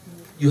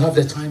 You have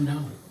the time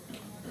now.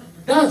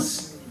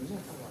 Dance.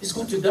 It's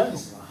good to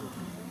dance.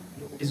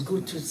 It's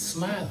good to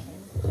smile.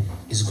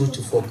 It's good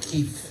to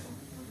forgive.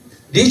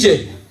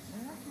 DJ,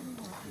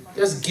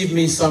 just give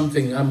me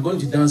something. I'm going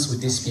to dance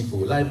with these people,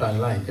 live and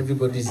live.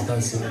 Everybody's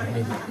dancing with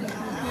me.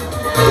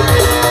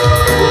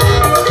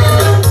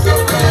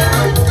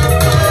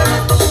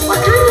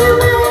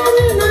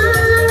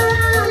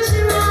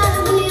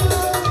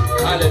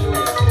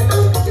 Hallelujah.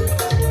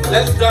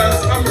 Let's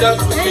dance. Come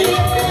dance with me.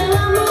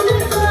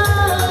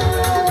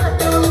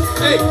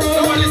 Hey,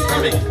 nobody's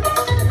coming.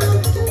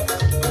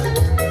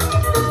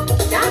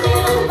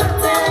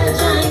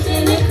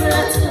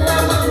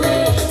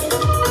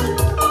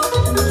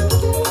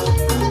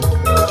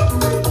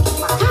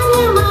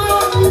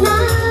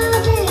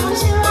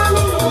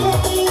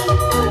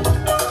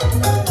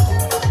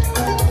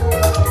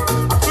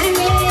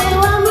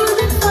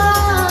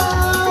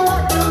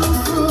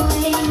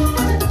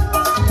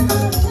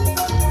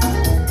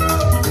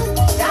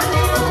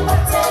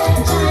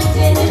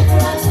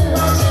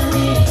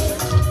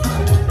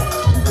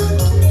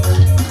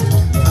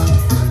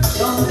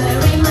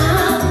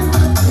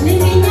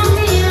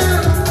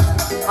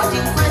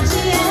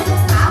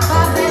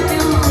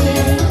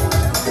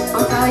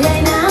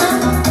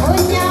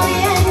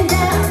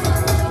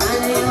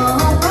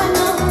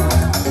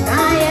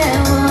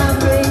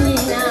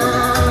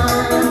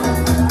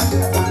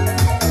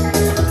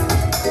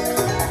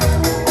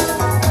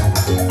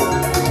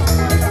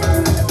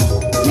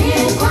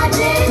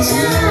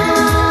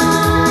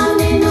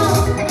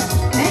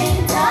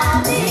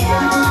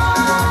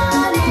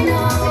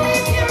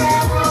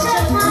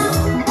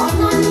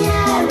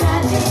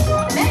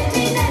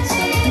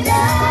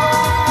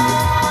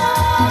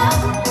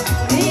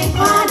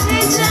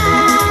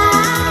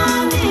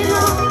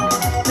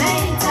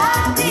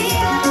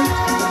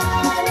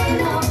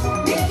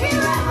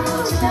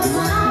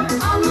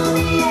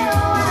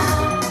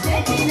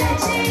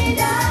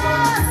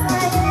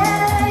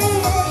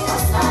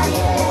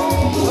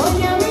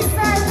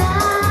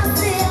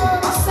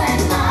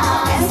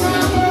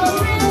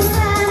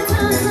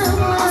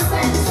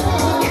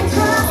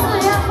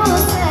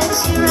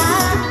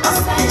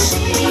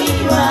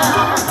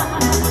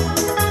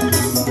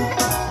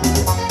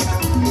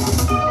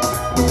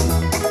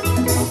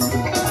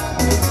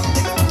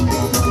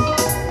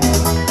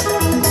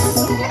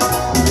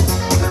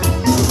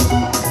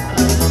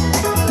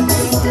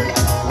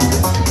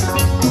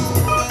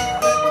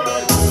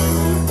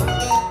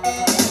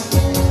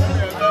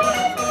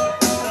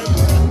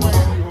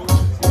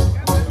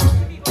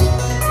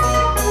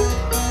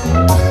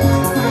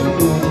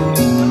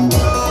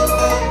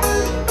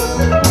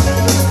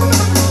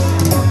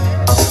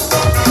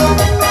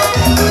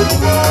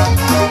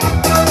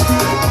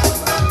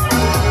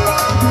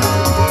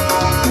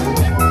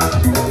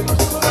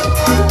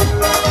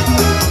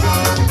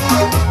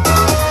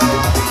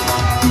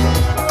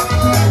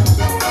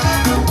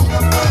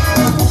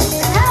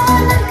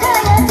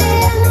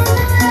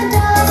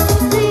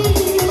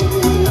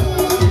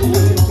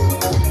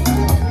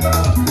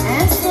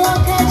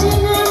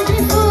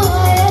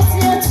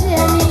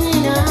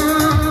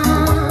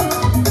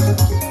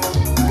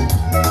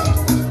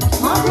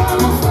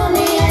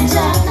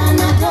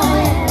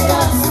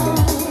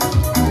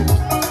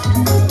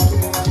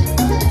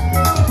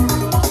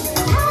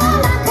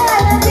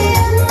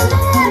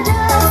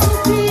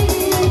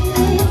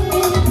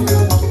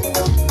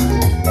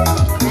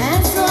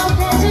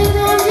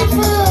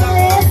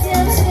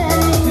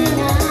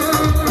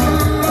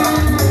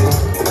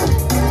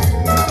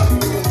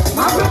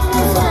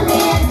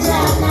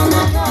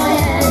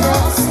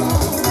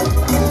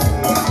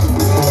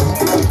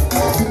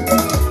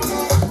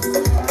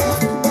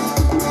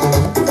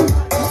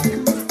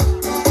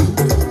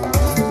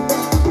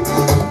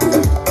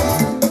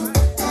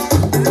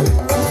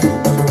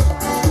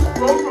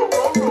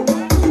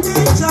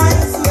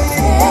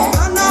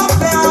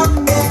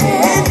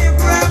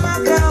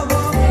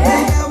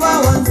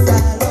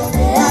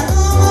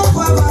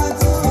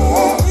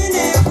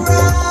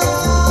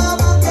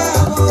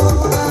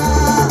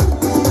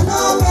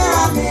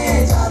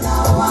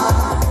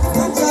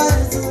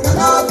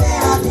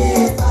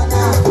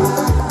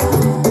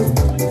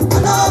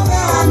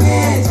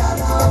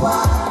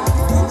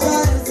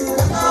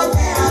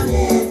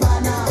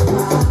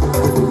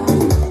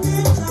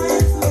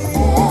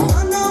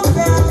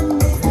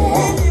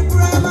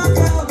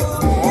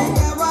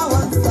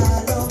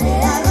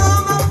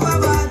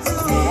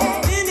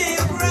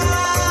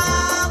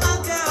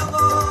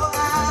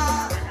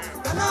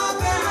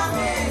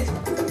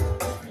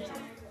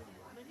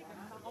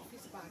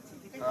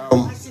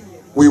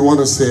 We want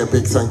to say a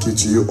big thank you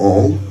to you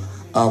all.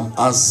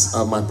 As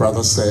my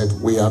brother said,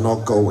 we are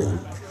not going.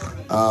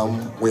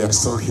 We are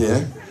still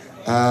here.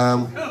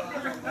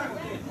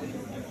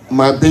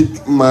 My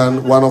big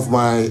man, one of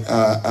my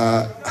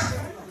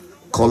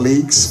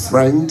colleagues,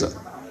 friend,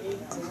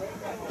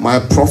 my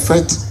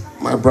prophet,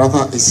 my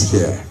brother is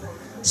here.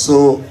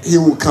 So he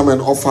will come and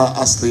offer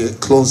us the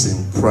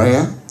closing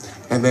prayer,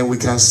 and then we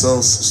can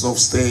still sort of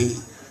stay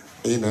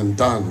in and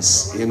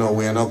dance. You know,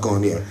 we are not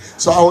going here.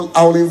 So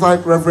I'll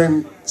invite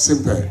Reverend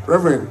Simpe.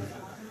 Reverend,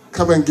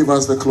 come and give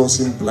us the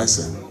closing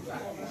blessing.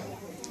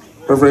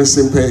 Reverend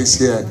Simpe is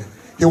here.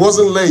 He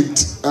wasn't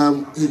late.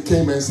 He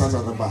came and sat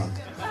at the back.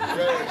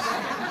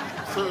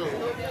 Yes. So,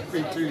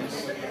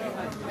 please.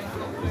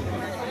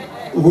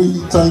 We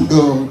thank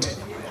God.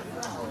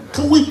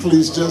 Can we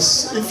please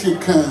just, if you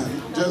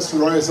can, just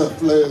rise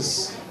up,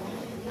 let's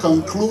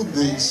conclude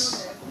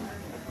this.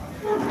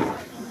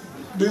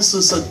 This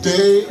is a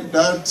day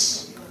that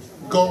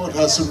God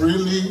has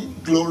really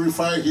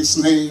glorified his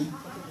name.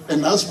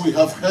 And as we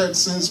have heard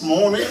since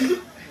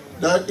morning,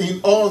 that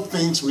in all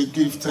things we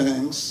give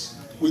thanks.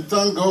 We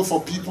thank God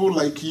for people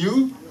like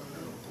you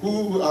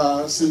who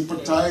are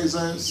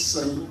sympathizers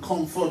and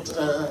comfort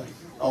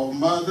our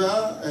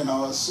mother and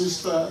our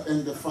sister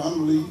and the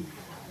family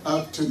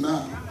up to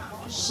now.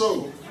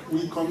 So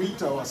we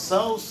commit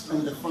ourselves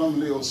and the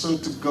family also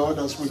to God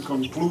as we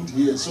conclude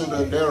here, so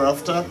that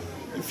thereafter,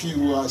 if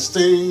you are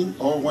staying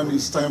or when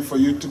it's time for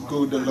you to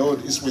go, the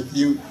Lord is with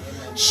you.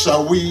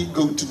 Shall we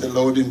go to the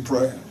Lord in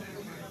prayer?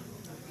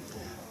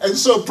 And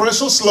so,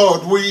 precious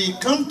Lord, we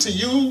come to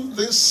you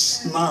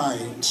this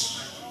night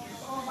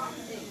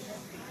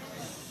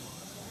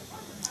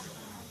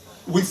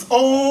with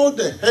all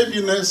the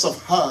heaviness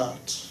of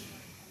heart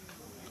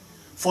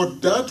for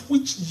that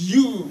which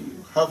you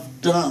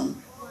have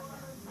done.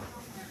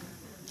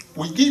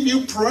 We give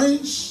you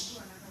praise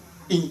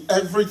in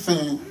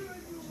everything.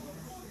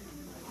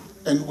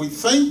 And we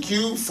thank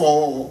you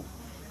for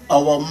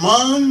our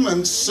mom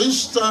and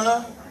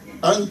sister,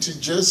 Auntie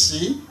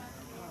Jessie,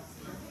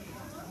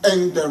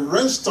 and the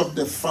rest of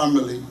the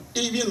family,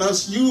 even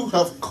as you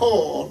have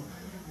called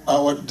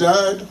our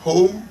dad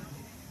home.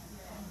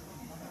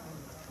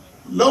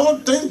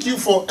 Lord, thank you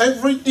for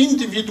every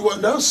individual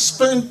that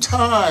spent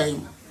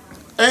time,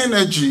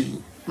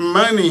 energy,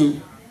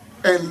 money,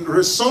 and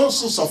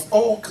resources of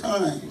all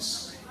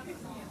kinds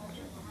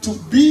to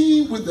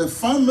be with the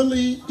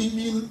family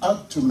even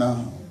up to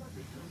now.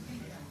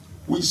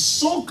 We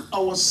soak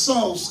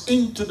ourselves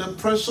into the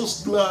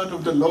precious blood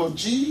of the Lord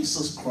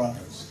Jesus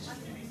Christ.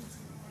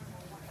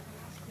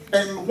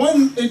 And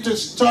when it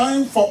is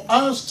time for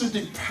us to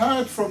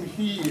depart from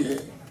here,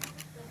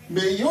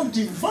 may your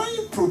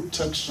divine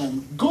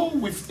protection go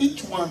with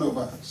each one of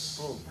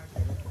us.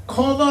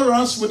 Cover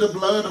us with the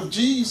blood of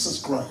Jesus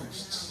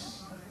Christ.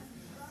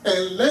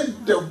 And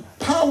let the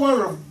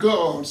power of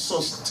God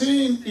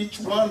sustain each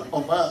one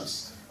of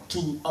us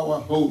to our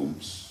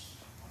homes.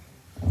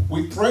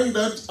 We pray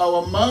that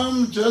our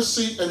mom,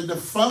 Jessie, and the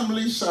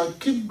family shall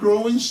keep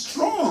growing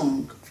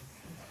strong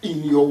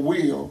in your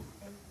will.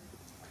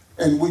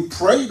 And we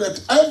pray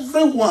that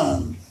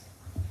everyone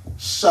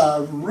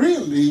shall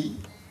really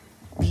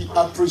be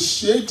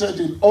appreciated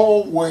in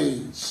all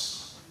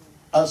ways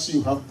as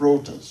you have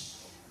brought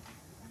us.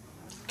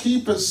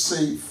 Keep us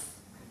safe,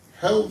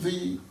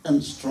 healthy,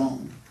 and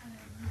strong.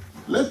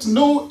 Let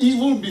no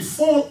evil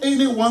befall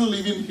anyone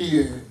living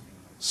here,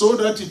 so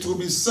that it will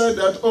be said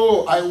that,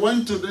 oh, I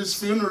went to this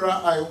funeral,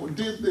 I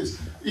did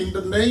this. In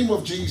the name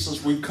of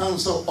Jesus, we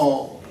counsel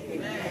all.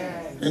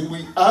 Amen. And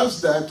we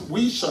ask that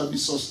we shall be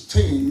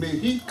sustained. May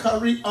he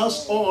carry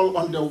us all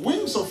on the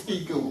wings of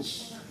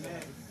eagles.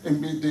 Amen.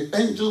 And may the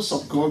angels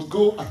of God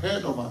go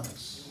ahead of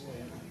us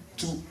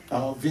to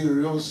our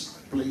various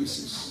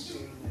places.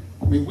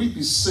 May we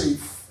be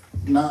safe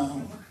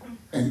now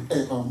and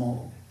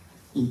evermore.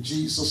 In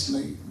Jesus'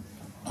 name,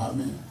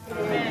 amen.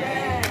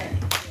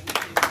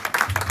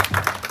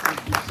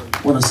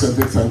 I want to say a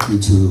big thank you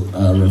to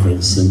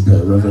Reverend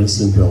Simpe. Reverend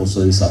Simpe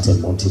also is at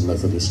Mountain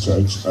Methodist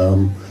Church.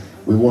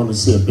 We want to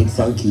say a big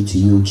thank you to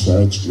you,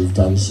 church. You've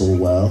done so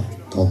well.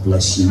 God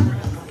bless you.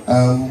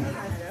 I'm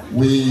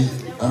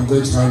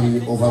going to hand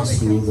you over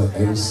to the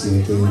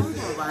MC again.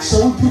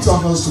 Shall we put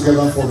our hands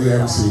together for the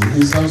MC?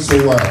 He's done so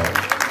well.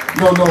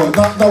 No,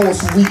 that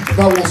was weak.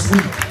 That was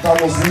weak.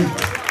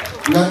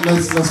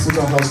 Let's put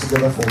our hands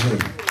together for him.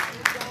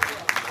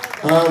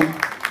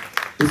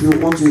 If you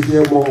want to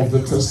hear more of the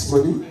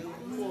testimony,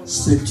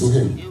 speak to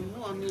him.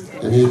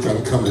 And he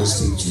can come and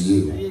speak to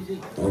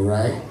you.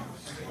 Alright?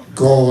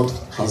 God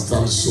has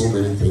done so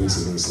many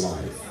things in his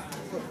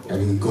life.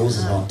 And he goes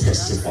about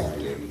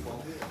testifying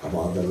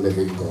about the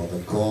living God, the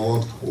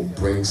God who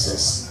brings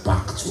us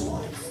back to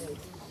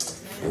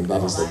life. And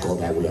that is the God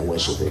that we are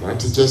worshiping.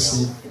 Auntie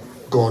Jessie,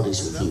 God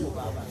is with you.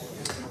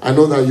 I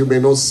know that you may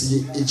not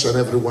see each and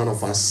every one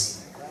of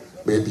us,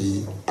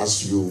 maybe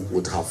as you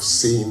would have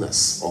seen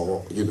us,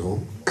 or,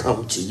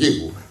 come to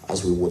you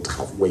as we would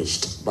have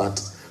wished.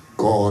 But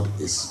God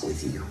is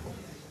with you.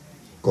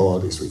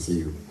 God is with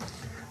you.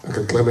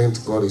 Uncle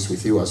Clement, God is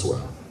with you as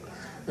well.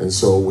 And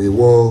so we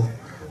will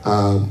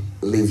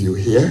leave you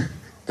here,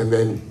 and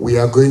then we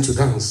are going to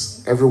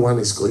dance. Everyone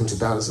is going to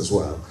dance as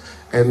well.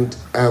 And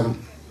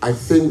I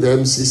think the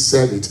MC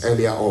said it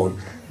earlier on,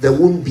 there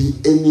won't be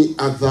any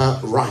other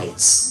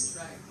rites.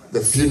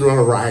 The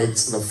funeral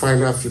rites, the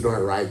final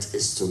funeral rite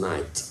is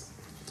tonight.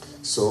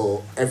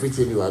 So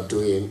everything you are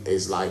doing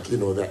is like, you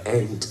know, the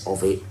end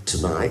of it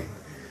tonight.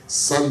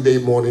 Sunday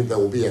morning, there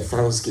will be a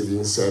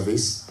Thanksgiving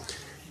service,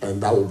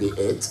 and that will be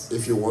it.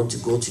 If you want to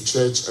go to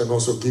church and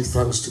also give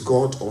thanks to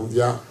God on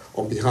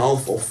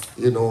behalf of,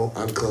 you know,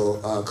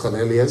 Uncle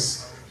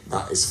Cornelius,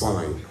 that is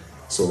fine.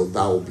 So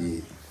that will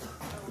be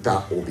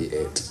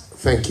it.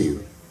 Thank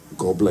you.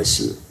 God bless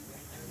you.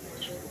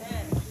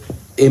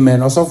 Amen.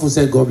 Osofo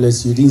said God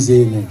bless you. You didn't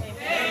say amen.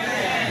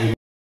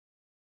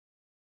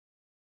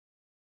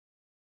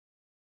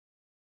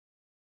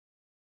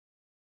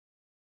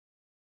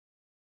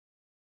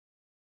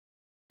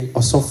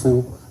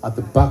 Osofo at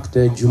the back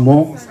there,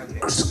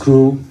 Dwumfour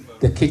Crew,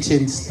 the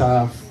kitchen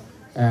staff,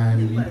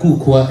 and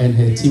Kukwa and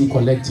her team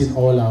collecting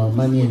all our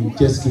money and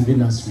just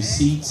giving us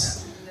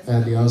receipts.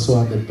 They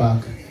also at the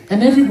back.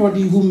 And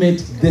everybody who made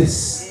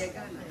this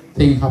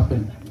thing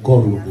happen,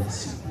 God will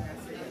bless you.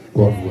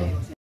 God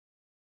will.